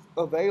oxygen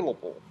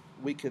available,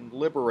 we can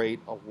liberate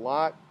a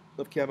lot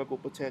of chemical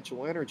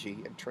potential energy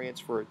and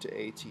transfer it to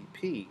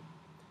ATP,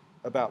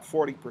 about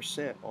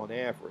 40% on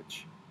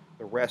average.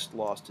 The rest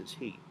lost is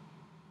heat,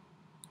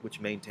 which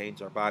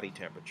maintains our body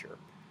temperature.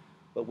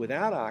 But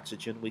without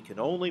oxygen, we can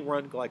only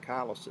run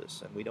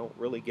glycolysis, and we don't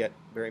really get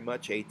very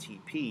much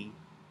ATP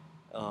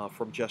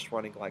from just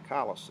running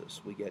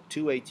glycolysis. We get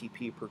 2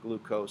 ATP per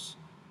glucose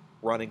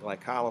running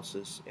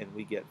glycolysis, and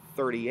we get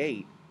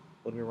 38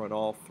 when we run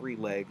all three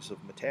legs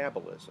of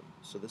metabolism.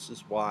 So this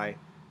is why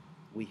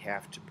we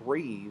have to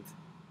breathe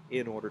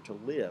in order to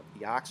live.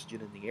 The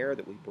oxygen in the air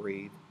that we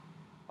breathe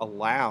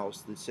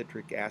allows the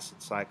citric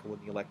acid cycle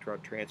and the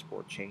electron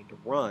transport chain to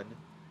run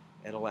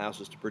and allows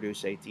us to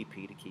produce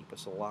ATP to keep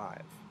us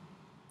alive.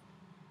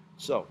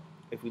 So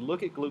if we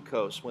look at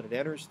glucose, when it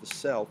enters the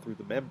cell through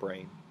the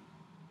membrane,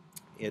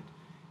 it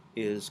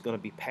is going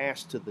to be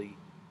passed to the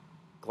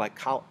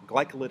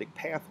glycolytic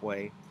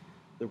pathway.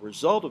 The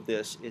result of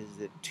this is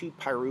that 2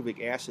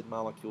 pyruvic acid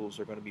molecules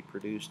are going to be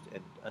produced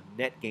and a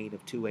net gain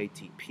of 2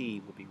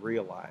 ATP will be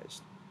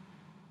realized.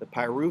 The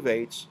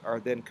pyruvates are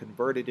then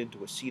converted into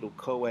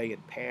acetyl-CoA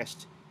and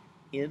passed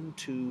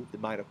into the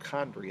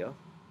mitochondria,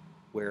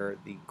 where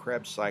the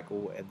Krebs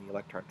cycle and the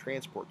electron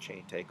transport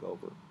chain take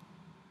over.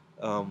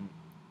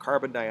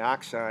 Carbon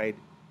dioxide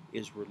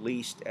is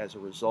released as a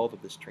result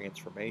of this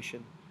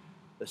transformation.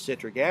 The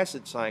citric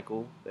acid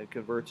cycle then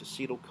converts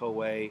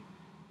acetyl-CoA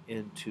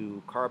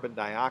into carbon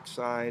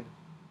dioxide,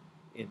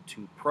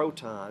 into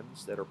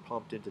protons that are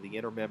pumped into the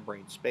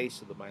intermembrane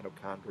space of the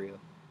mitochondria,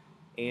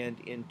 and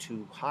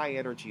into high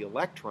energy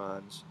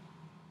electrons,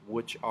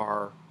 which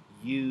are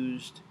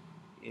used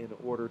in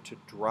order to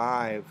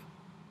drive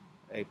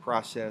a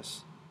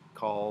process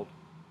called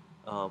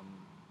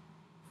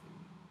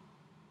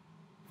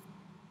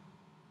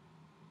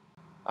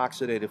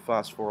oxidative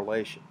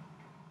phosphorylation.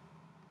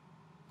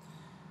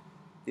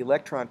 The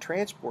electron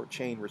transport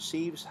chain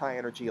receives high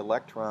energy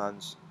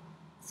electrons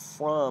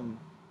from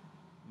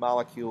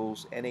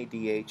molecules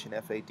NADH and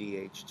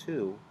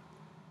FADH2,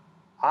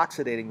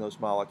 oxidating those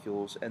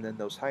molecules, and then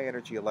those high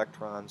energy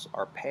electrons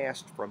are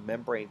passed from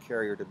membrane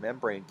carrier to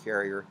membrane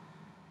carrier,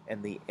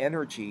 and the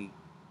energy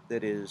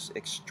that is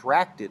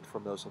extracted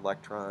from those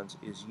electrons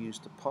is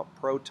used to pump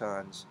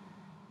protons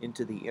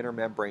into the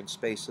intermembrane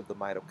space of the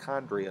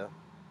mitochondria,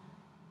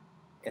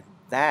 and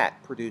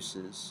that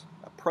produces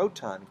a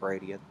proton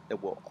gradient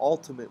that will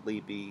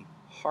ultimately be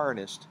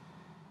harnessed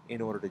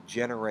in order to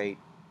generate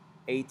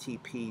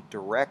ATP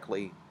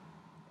directly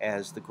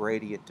as the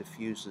gradient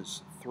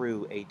diffuses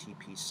through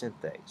ATP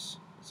synthase.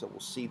 So we'll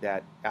see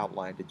that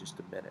outlined in just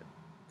a minute.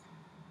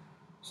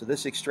 So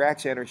this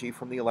extracts energy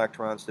from the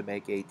electrons to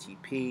make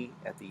ATP.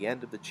 At the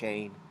end of the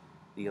chain,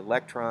 the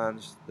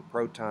electrons, the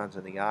protons,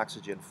 and the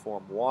oxygen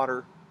form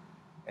water,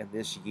 and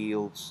this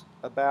yields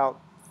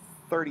about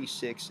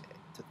 36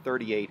 to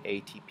 38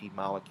 ATP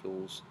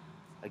molecules,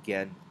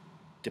 again,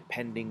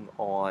 depending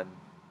on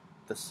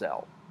the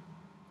cell.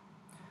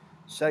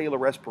 Cellular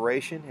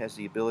respiration has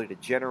the ability to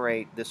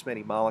generate this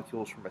many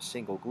molecules from a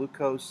single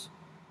glucose.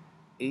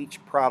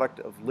 Each product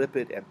of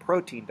lipid and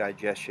protein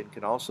digestion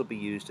can also be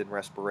used in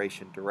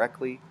respiration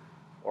directly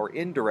or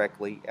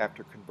indirectly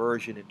after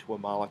conversion into a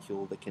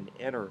molecule that can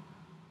enter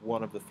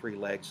one of the three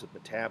legs of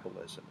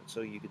metabolism. And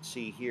so you can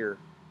see here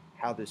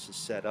how this is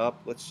set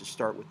up. Let's just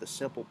start with the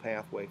simple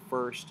pathway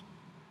first.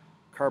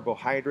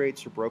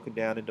 Carbohydrates are broken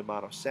down into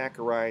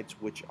monosaccharides,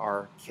 which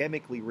are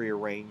chemically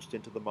rearranged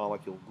into the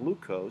molecule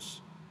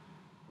glucose,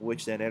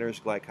 which then enters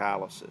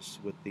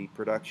glycolysis with the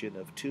production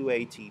of 2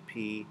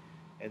 ATP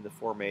and the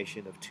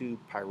formation of 2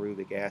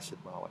 pyruvic acid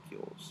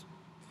molecules.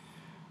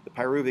 The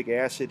pyruvic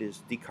acid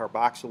is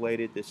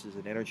decarboxylated. This is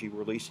an energy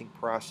releasing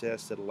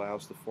process that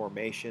allows the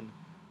formation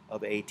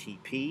of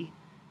ATP.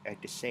 At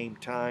the same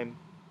time,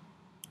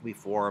 we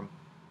form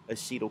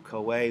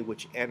acetyl-CoA,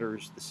 which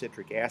enters the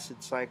citric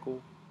acid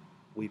cycle.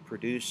 We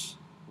produce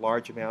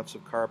large amounts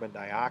of carbon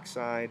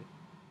dioxide,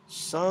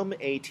 some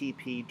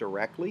ATP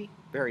directly,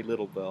 very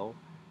little though,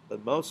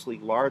 but mostly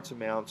large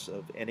amounts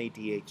of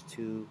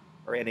NADH2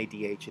 or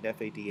NADH and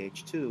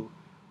FADH2,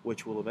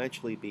 which will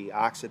eventually be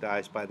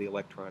oxidized by the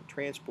electron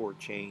transport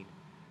chain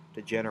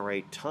to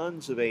generate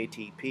tons of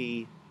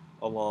ATP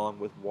along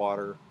with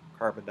water,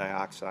 carbon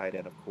dioxide,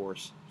 and of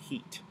course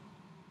heat.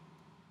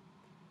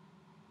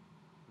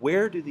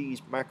 Where do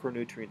these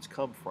macronutrients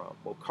come from?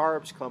 Well,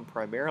 carbs come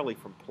primarily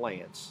from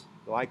plants.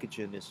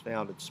 Glycogen is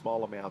found in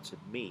small amounts in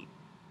meat.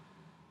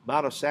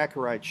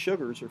 Monosaccharide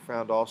sugars are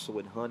found also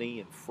in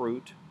honey and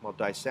fruit, while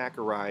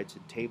disaccharides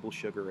in table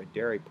sugar and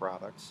dairy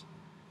products.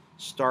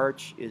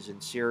 Starch is in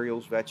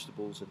cereals,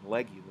 vegetables, and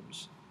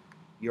legumes.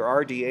 Your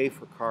RDA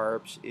for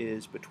carbs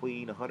is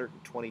between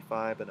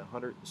 125 and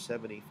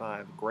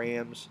 175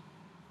 grams,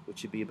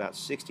 which would be about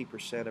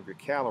 60% of your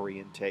calorie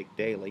intake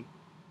daily.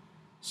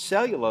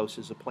 Cellulose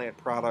is a plant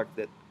product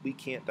that we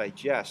can't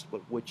digest,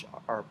 but which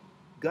our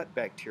gut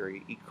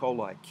bacteria, E.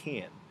 coli,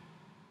 can.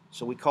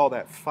 So we call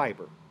that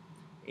fiber.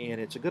 And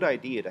it's a good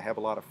idea to have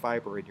a lot of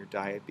fiber in your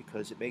diet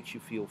because it makes you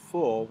feel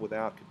full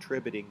without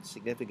contributing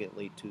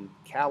significantly to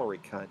calorie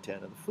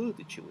content of the food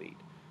that you eat.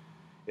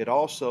 It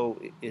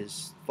also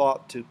is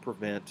thought to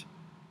prevent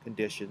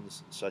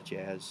conditions such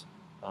as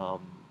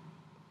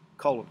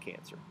colon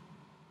cancer.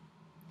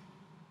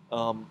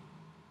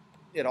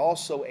 It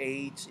also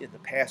aids in the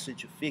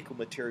passage of fecal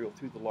material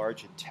through the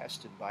large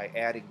intestine by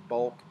adding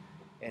bulk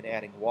and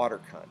adding water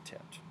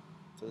content.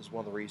 So this is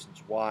one of the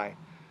reasons why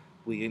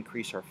we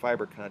increase our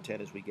fiber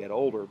content as we get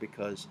older,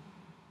 because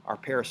our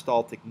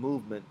peristaltic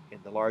movement in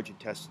the large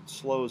intestine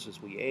slows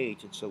as we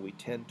age, and so we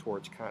tend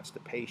towards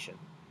constipation.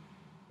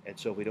 And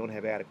so if we don't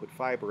have adequate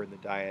fiber in the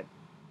diet,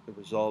 the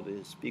result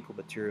is fecal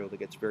material that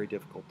gets very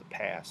difficult to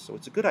pass. So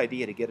it's a good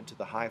idea to get into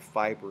the high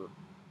fiber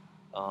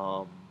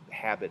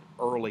habit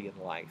early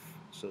in life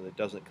so that it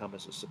doesn't come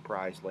as a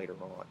surprise later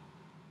on.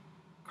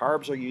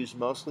 Carbs are used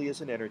mostly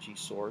as an energy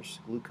source.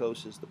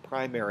 Glucose is the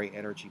primary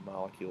energy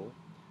molecule.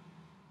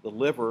 The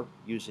liver,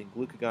 using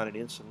glucagon and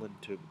insulin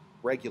to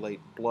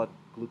regulate blood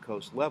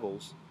glucose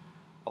levels,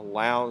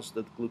 allows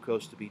the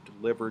glucose to be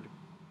delivered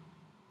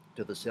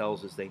to the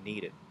cells as they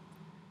need it.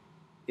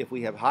 If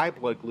we have high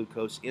blood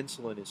glucose,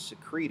 insulin is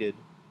secreted,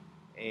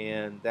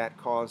 and that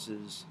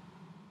causes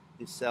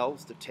the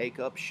cells to take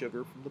up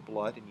sugar from the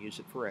blood and use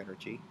it for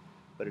energy,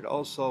 but it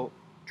also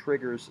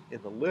triggers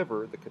in the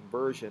liver the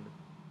conversion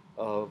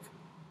of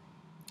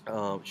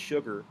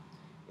sugar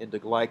into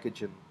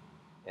glycogen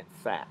and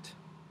fat.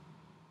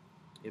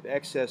 If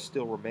excess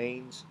still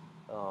remains,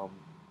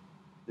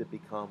 it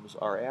becomes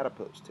our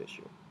adipose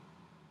tissue.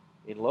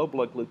 In low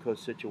blood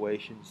glucose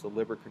situations, the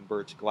liver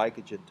converts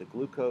glycogen to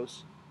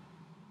glucose,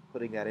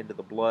 putting that into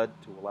the blood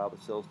to allow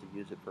the cells to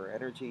use it for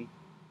energy.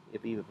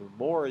 If even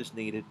more is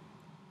needed,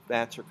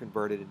 fats are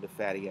converted into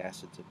fatty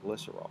acids and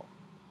glycerol,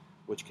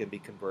 which can be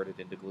converted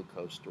into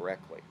glucose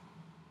directly.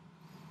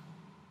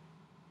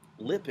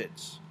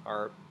 Lipids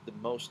are the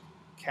most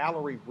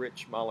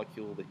calorie-rich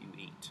molecule that you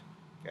eat,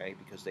 okay,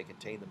 because they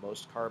contain the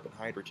most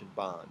carbon-hydrogen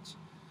bonds.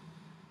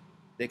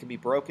 They can be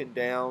broken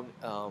down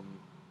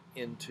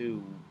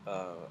into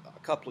a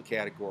couple of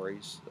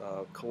categories.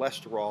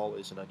 Cholesterol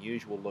is an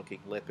unusual-looking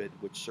lipid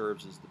which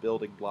serves as the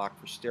building block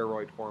for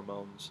steroid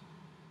hormones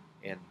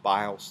and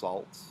bile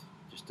salts,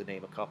 just to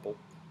name a couple.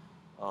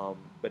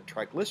 But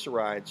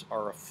triglycerides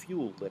are a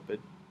fuel lipid.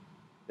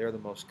 They're the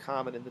most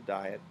common in the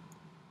diet.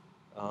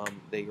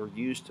 They are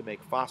used to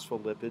make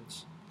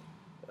phospholipids.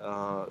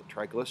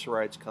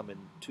 Triglycerides come in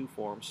two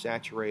forms,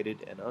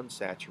 saturated and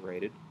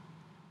unsaturated.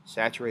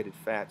 Saturated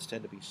fats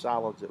tend to be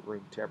solids at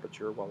room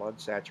temperature, while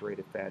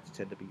unsaturated fats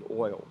tend to be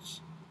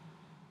oils.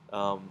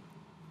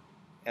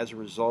 As a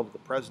result of the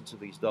presence of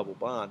these double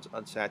bonds,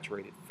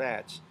 unsaturated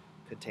fats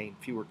contain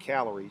fewer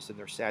calories than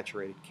their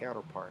saturated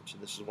counterparts,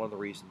 and this is one of the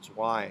reasons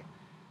why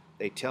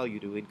they tell you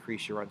to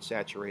increase your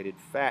unsaturated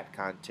fat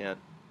content.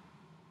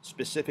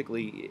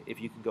 Specifically,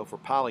 if you can go for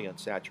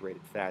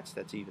polyunsaturated fats,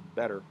 that's even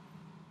better,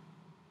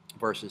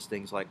 versus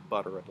things like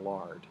butter and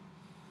lard.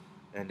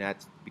 And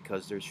that's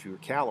because there's fewer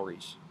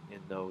calories in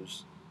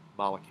those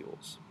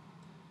molecules.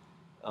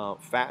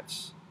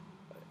 Fats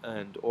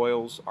and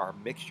oils are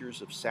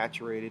mixtures of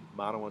saturated,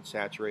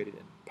 monounsaturated,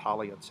 and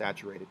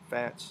polyunsaturated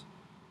fats.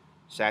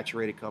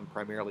 Saturated come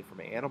primarily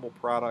from animal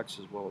products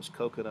as well as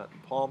coconut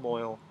and palm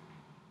oil.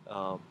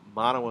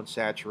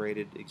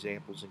 Monounsaturated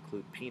examples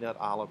include peanut,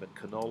 olive, and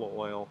canola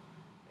oil,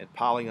 and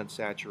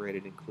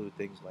polyunsaturated include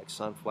things like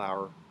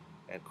sunflower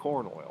and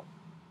corn oil.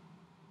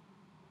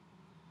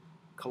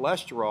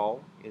 Cholesterol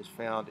is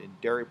found in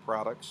dairy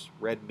products,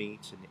 red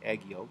meats, and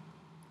egg yolk.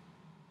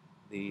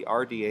 The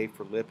RDA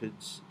for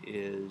lipids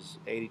is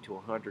 80 to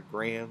 100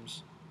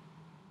 grams,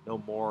 no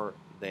more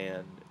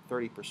than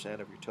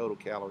 30% of your total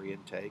calorie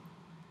intake.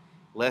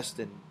 Less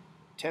than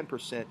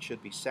 10%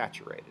 should be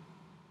saturated.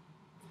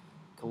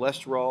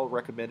 Cholesterol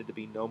recommended to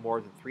be no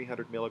more than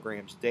 300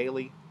 milligrams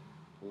daily.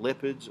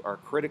 Lipids are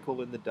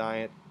critical in the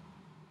diet.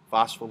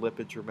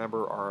 Phospholipids,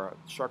 remember, are a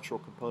structural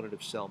component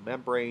of cell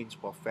membranes,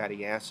 while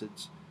fatty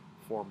acids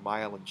form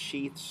myelin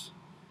sheaths.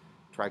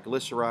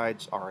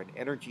 Triglycerides are an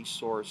energy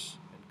source,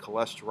 and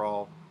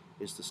cholesterol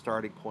is the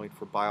starting point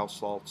for bile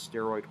salts,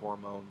 steroid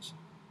hormones,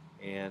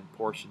 and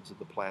portions of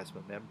the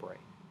plasma membrane.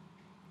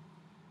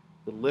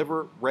 The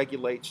liver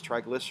regulates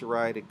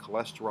triglyceride and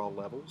cholesterol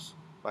levels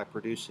by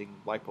producing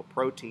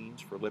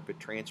lipoproteins for lipid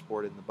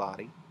transport in the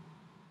body.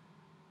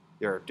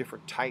 There are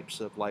different types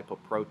of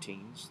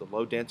lipoproteins. The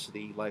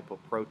low-density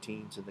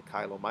lipoproteins in the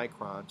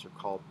chylomicrons are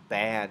called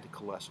bad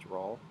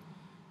cholesterol.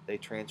 They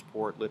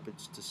transport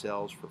lipids to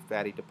cells for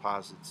fatty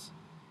deposits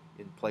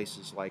in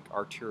places like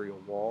arterial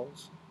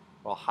walls,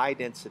 while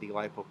high-density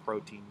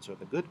lipoproteins are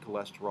the good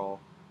cholesterol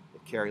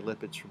that carry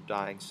lipids from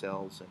dying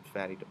cells and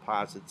fatty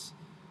deposits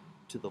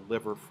to the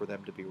liver for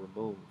them to be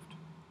removed.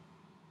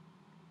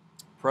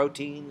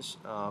 Proteins,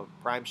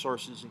 prime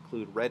sources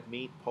include red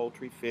meat,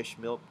 poultry, fish,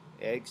 milk,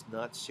 eggs,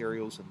 nuts,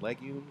 cereals, and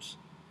legumes.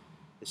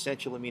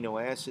 Essential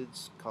amino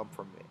acids come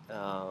from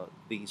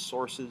these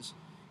sources.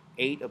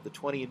 8 of the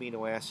 20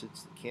 amino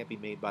acids that can't be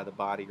made by the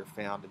body are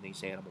found in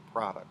these animal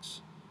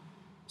products.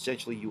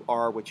 Essentially, you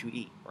are what you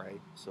eat,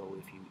 right? So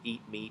if you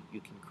eat meat,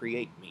 you can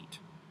create meat,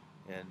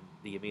 and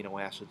the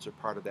amino acids are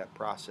part of that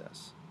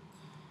process.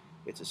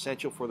 It's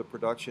essential for the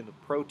production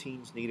of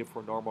proteins needed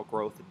for normal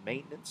growth and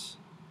maintenance.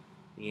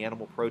 The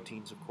animal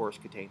proteins, of course,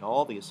 contain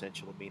all the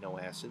essential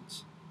amino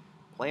acids.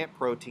 Plant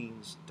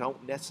proteins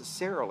don't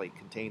necessarily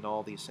contain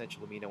all the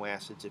essential amino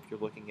acids if you're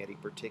looking at a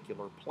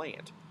particular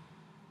plant.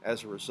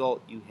 As a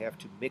result, you have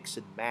to mix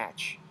and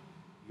match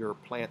your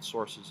plant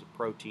sources of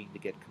protein to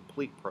get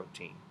complete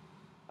protein.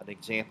 An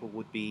example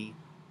would be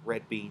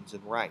red beans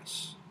and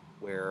rice,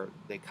 where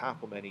they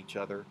complement each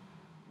other.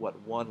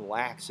 What one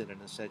lacks in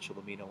an essential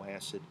amino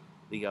acid,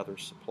 the other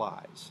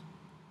supplies.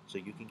 So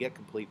you can get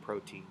complete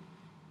protein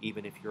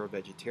even if you're a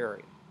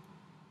vegetarian.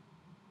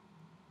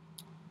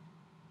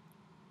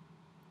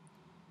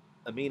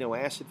 Amino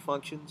acid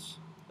functions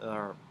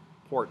are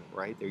important,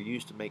 right? They're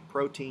used to make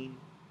protein.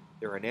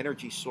 They're an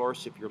energy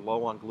source if you're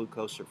low on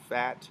glucose or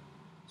fat.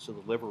 So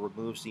the liver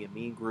removes the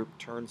amine group,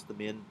 turns them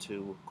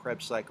into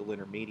Krebs cycle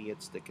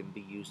intermediates that can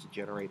be used to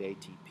generate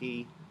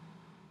ATP.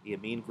 The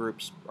amine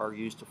groups are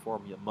used to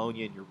form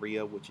ammonia and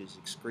urea, which is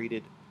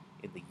excreted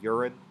in the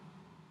urine.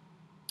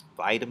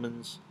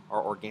 Vitamins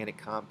are organic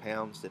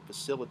compounds that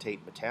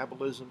facilitate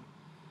metabolism.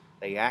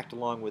 They act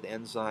along with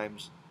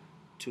enzymes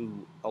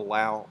to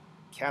allow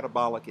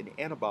catabolic and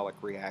anabolic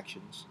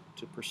reactions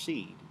to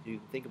proceed. You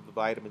can think of the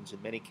vitamins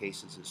in many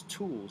cases as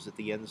tools that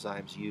the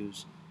enzymes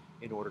use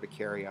in order to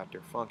carry out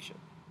their function.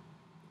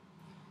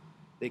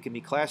 They can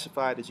be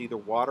classified as either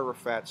water or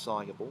fat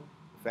soluble.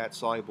 Fat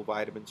soluble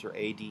vitamins are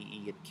A, D,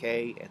 E, and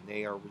K, and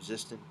they are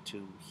resistant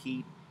to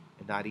heat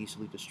and not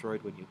easily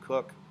destroyed when you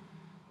cook.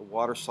 The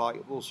water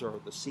solubles are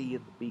the C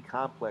and the B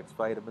complex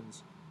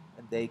vitamins,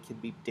 and they can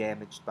be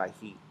damaged by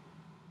heat.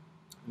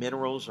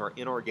 Minerals are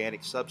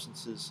inorganic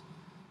substances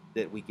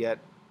that we get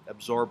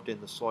absorbed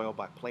in the soil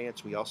by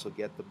plants. We also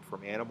get them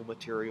from animal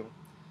material.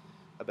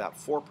 About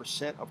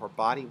 4% of our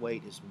body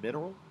weight is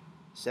mineral,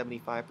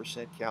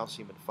 75%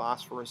 calcium and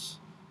phosphorus.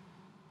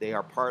 They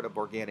are part of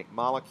organic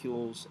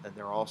molecules, and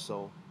they're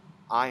also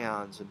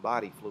ions in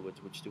body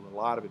fluids, which do a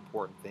lot of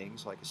important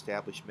things like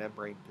establish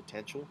membrane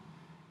potential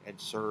and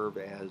serve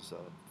as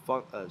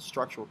a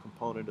structural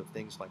component of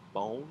things like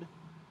bone,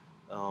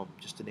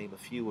 just to name a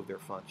few of their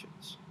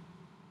functions.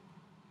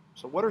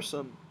 So what are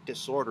some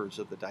disorders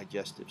of the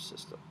digestive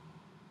system?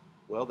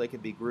 Well, they can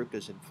be grouped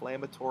as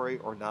inflammatory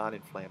or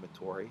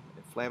non-inflammatory. An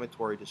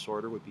inflammatory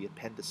disorder would be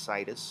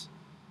appendicitis.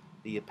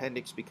 The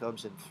appendix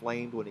becomes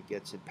inflamed when it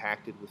gets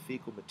impacted with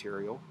fecal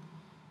material.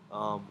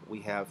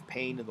 We have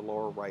pain in the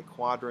lower right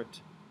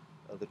quadrant.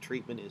 The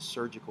treatment is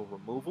surgical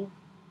removal.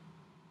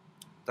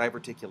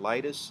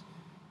 Diverticulitis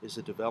is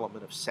the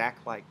development of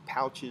sac-like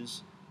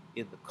pouches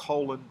in the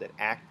colon that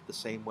act the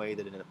same way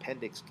that an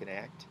appendix can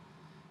act.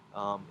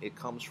 It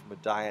comes from a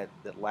diet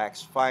that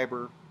lacks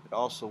fiber. It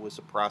also is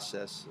a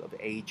process of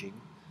aging,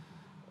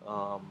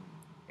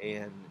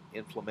 and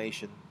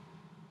inflammation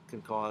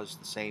can cause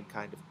the same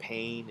kind of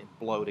pain and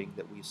bloating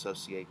that we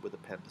associate with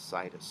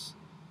appendicitis.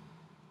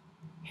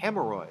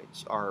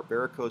 Hemorrhoids are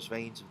varicose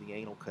veins of the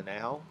anal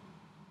canal.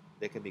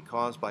 They can be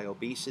caused by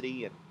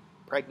obesity and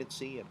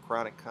pregnancy and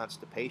chronic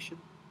constipation,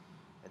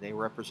 and they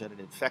represent an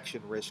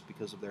infection risk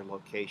because of their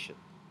location.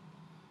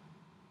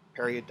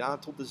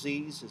 Periodontal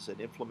disease is an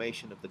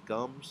inflammation of the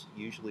gums,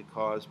 usually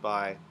caused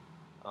by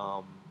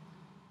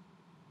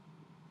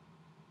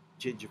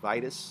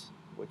gingivitis,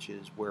 which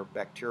is where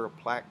bacterial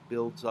plaque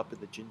builds up in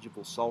the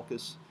gingival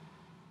sulcus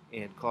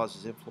and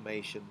causes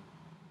inflammation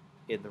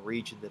in the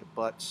region that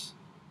abuts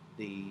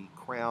the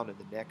crown and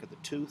the neck of the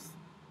tooth.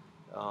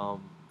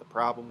 The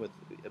problem with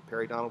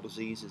periodontal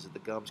disease is that the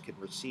gums can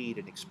recede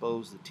and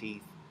expose the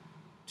teeth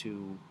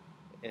to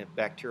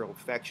bacterial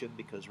infection,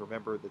 because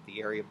remember that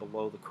the area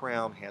below the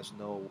crown has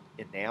no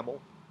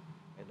enamel,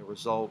 and the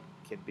result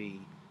can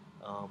be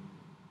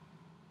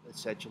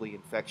essentially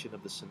infection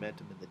of the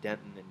cementum and the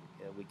dentin,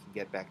 and we can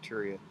get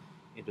bacteria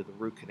into the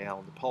root canal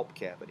and the pulp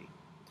cavity.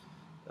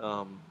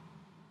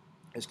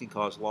 This can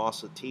cause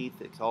loss of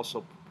teeth. It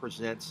also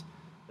presents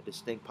a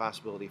distinct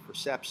possibility for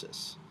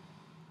sepsis.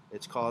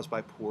 It's caused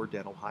by poor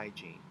dental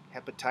hygiene.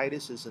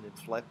 Hepatitis is an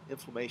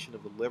inflammation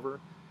of the liver.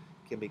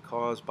 It can be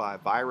caused by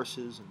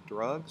viruses and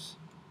drugs.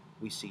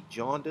 We see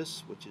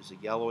jaundice, which is a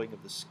yellowing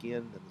of the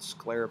skin and the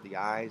sclera of the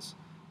eyes,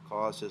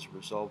 caused as a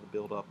result of the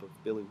buildup of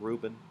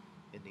bilirubin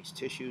in these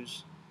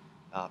tissues.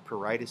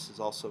 Pruritus is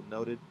also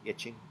noted,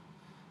 itching.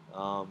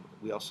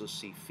 We also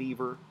see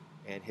fever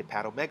and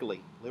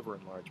hepatomegaly, liver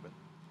enlargement.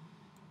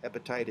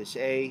 Hepatitis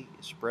A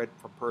is spread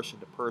from person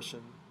to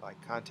person by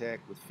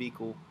contact with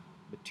fecal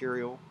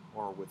material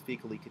or with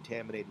fecally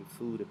contaminated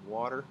food and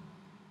water.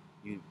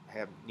 You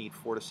need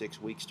 4 to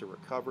 6 weeks to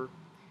recover.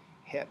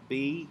 Hep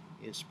B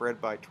is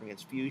spread by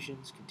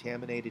transfusions,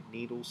 contaminated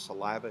needles,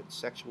 saliva, and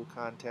sexual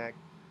contact.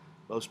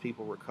 Most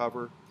people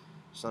recover.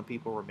 Some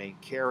people remain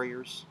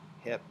carriers.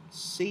 Hep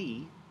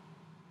C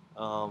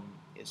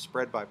is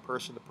spread by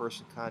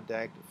person-to-person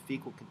contact of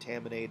fecal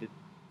contaminated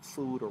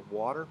food or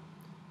water.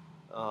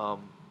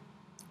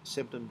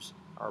 Symptoms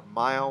are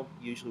mild,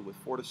 usually with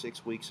 4 to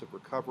 6 weeks of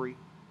recovery.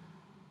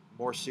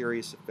 More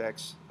serious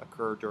effects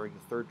occur during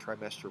the 3rd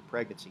trimester of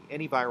pregnancy.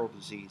 Any viral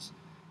disease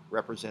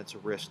represents a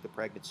risk to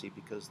pregnancy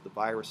because the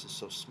virus is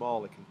so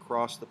small it can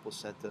cross the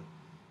placenta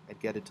and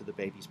get into the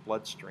baby's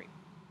bloodstream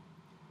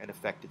and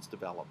affect its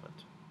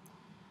development.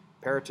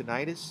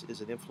 Peritonitis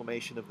is an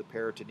inflammation of the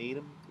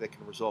peritoneum that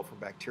can result from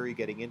bacteria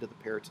getting into the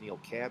peritoneal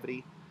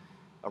cavity.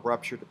 A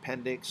ruptured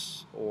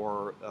appendix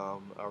or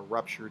a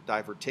ruptured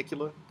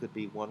diverticula could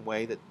be one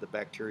way that the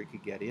bacteria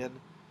could get in.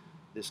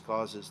 This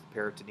causes the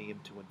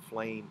peritoneum to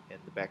inflame and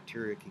the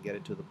bacteria can get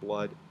into the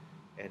blood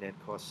and then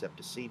cause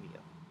septicemia.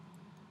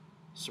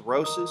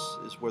 Cirrhosis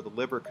is where the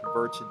liver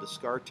converts into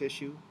scar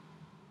tissue.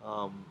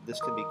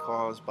 This can be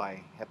caused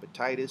by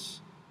hepatitis,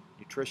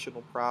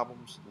 nutritional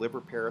problems,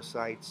 liver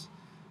parasites.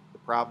 The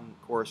problem,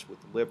 of course,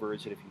 with the liver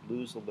is that if you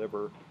lose the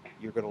liver,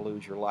 you're going to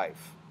lose your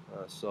life.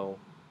 So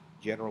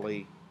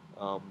generally,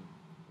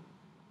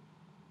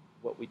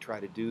 what we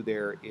try to do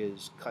there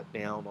is cut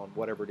down on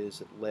whatever it is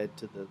that led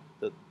to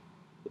the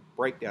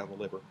breakdown of the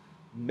liver.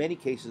 Many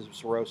cases of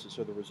cirrhosis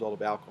are the result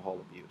of alcohol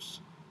abuse.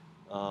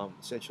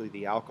 Essentially,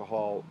 the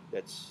alcohol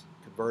that's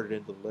converted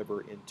into the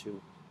liver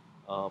into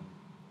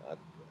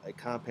a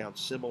compound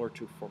similar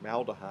to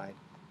formaldehyde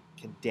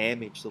can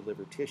damage the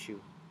liver tissue.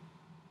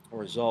 The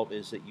result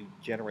is that you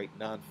generate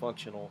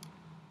non-functional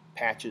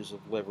patches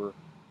of liver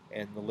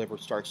and the liver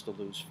starts to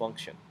lose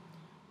function.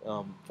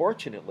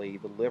 Fortunately,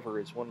 the liver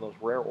is one of those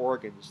rare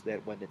organs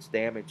that when it's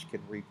damaged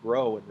can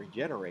regrow and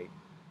regenerate.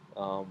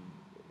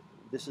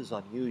 This is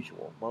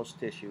unusual. Most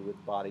tissue in the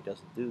body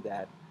doesn't do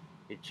that.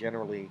 It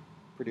generally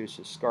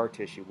produces scar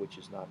tissue which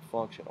is not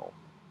functional.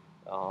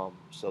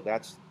 So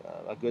that's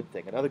a good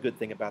thing. Another good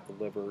thing about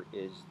the liver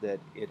is that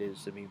it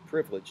is immune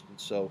privileged, and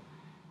so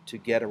to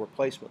get a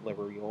replacement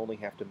liver you only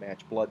have to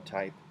match blood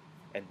type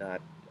and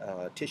not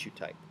tissue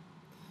type.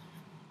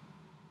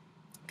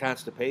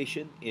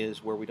 Constipation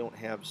is where we don't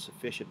have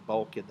sufficient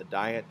bulk in the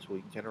diet, so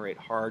we generate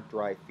hard,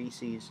 dry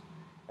feces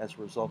as a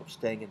result of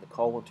staying in the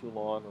colon too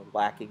long or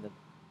lacking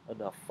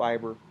enough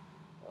fiber.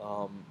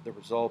 The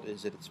result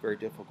is that it's very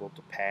difficult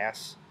to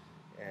pass,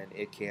 and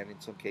it can,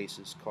 in some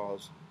cases,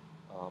 cause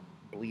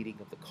bleeding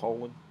of the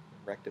colon,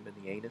 rectum, and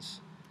the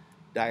anus.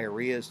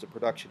 Diarrhea is the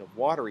production of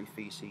watery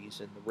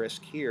feces, and the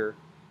risk here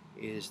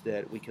is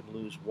that we can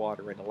lose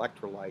water and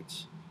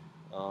electrolytes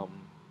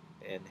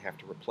and have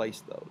to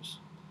replace those.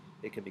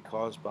 It can be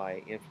caused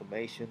by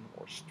inflammation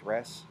or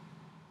stress,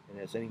 and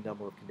as any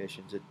number of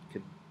conditions, it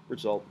can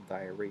result in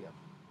diarrhea.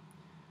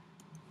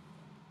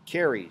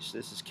 Caries,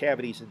 this is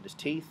cavities in the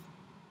teeth,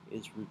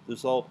 is the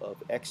result of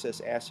excess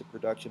acid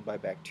production by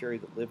bacteria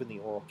that live in the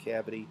oral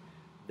cavity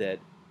that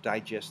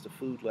digest the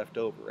food left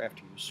over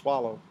after you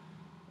swallow.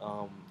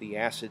 The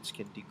acids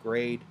can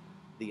degrade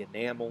the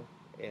enamel,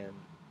 and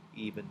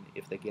even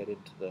if they get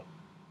into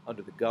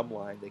under the gum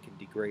line, they can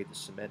degrade the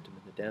cementum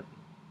and the dentin.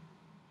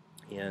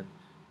 And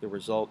the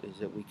result is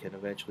that we can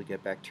eventually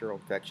get bacterial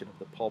infection of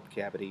the pulp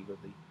cavity or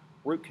the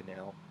root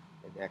canal,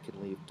 and that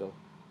can lead to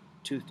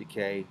tooth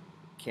decay,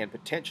 can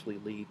potentially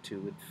lead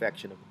to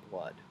infection of the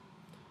blood.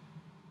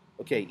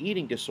 Okay,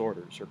 eating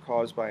disorders are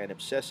caused by an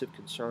obsessive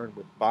concern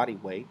with body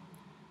weight.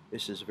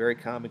 This is a very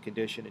common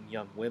condition in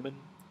young women.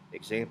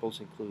 Examples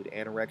include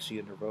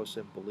anorexia nervosa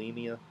and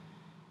bulimia.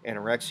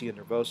 Anorexia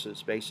nervosa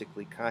is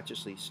basically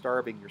consciously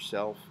starving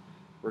yourself,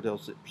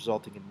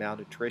 resulting in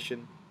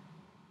malnutrition.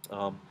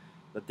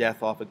 The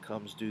death often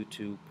comes due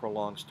to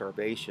prolonged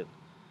starvation.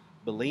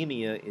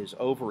 Bulimia is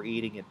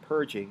overeating and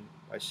purging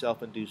by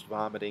self-induced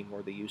vomiting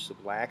or the use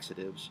of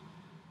laxatives.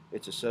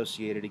 It's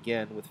associated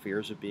again with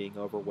fears of being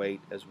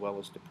overweight as well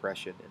as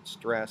depression and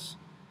stress,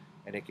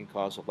 and it can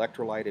cause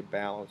electrolyte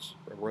imbalance,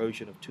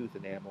 erosion of tooth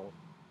enamel,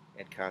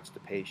 and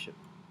constipation.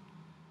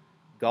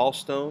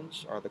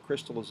 Gallstones are the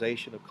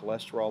crystallization of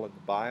cholesterol in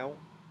the bile.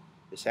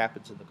 This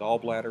happens in the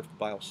gallbladder if the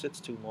bile sits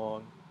too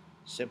long.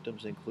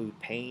 Symptoms include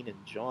pain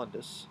and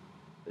jaundice.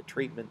 The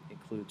treatment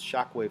includes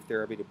shockwave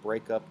therapy to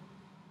break up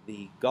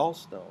the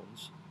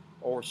gallstones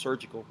or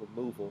surgical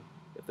removal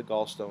if the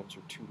gallstones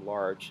are too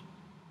large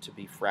to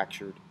be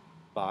fractured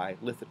by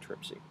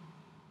lithotripsy.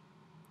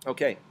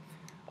 Okay,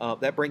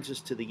 that brings us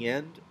to the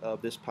end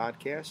of this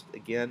podcast.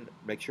 Again,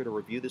 make sure to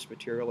review this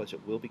material as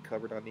it will be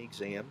covered on the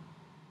exam,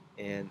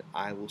 and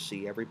I will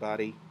see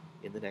everybody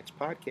in the next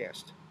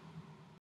podcast.